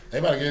cut. They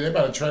about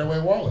to trade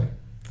away Waller.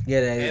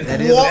 Yeah,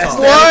 that is a What? talk.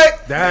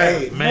 What?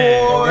 That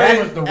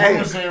man, The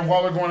rumors saying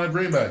Waller going to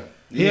Green Bay.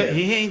 he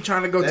ain't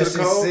trying to go That to the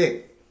shit's cold.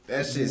 sick.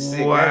 That shit's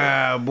sick.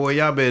 Wow, boy,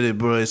 y'all better,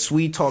 bro,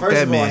 sweet talk First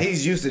that of all, man.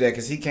 he's used to that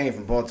because he came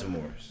from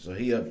Baltimore, so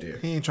he up there.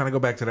 He ain't trying to go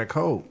back to that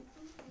cold.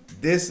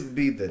 This would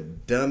be the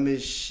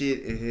dumbest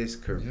shit in his You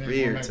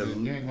career ain't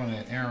going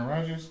to Aaron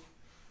Rodgers?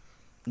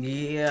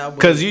 Yeah, but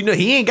Cause you know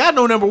he ain't got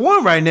no number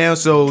 1 right now.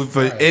 So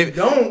for if,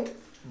 Don't.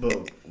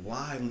 But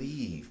why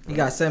leave? he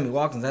got Sammy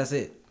Watkins. That's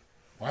it.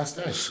 Why's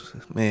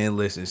that? man,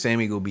 listen,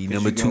 Sammy gonna be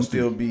number Number 2. two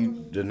still be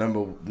the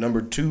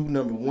number 2,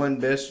 number 1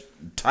 best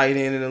tight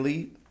end in the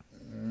league.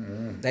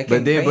 They But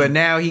can't then, pay but him.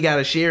 now he got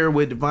to share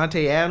with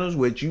Devontae Adams,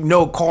 which you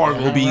know Carr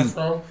will be.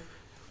 Renfro?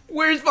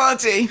 Where's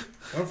Vontae?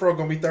 Renfro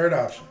gonna be third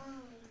option.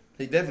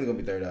 He definitely gonna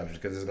be third option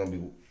because it's gonna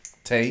be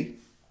Tay,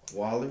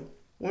 Waller,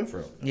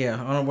 Winfrey. Yeah, I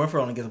don't know. Winfrey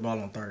only gets the ball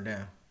on 3rd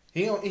down.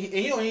 He don't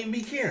even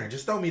be caring.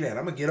 Just throw me that.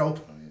 I'm gonna get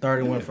open.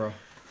 3rd and Winfrey.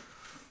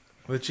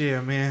 But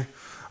yeah, man.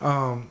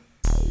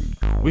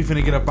 We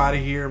finna get up out of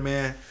here,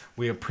 man.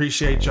 We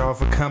appreciate y'all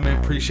for coming.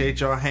 Appreciate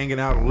y'all hanging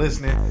out and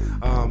listening.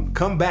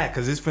 Come back,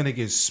 cause it's finna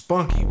get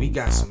spunky. We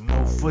got some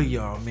more for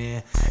y'all,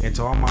 man. And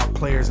to all my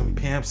players and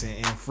pimps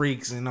and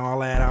freaks and all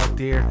that out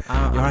there,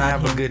 I'm y'all not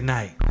have a him. good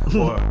night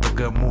or a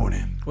good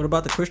morning. What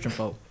about the Christian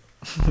folk?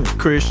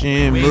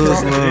 Christian, We ain't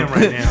talking to them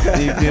Muslim, right now.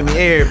 you feel me?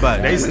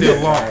 Everybody. They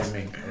still lost.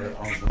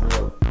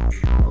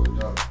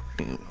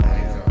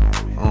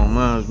 On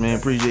Miles, man.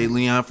 Appreciate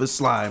Leon for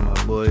sliding,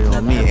 my boy.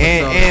 On me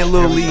and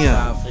Lil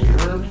Leon.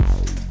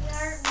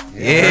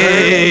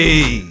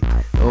 Hey.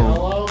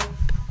 Oh.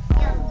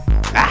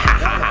 Hello?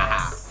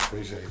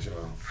 Appreciate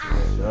y'all.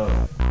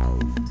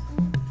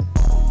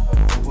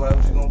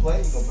 What you gonna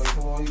play? You gonna play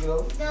football when you get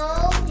over? No,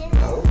 I'm going to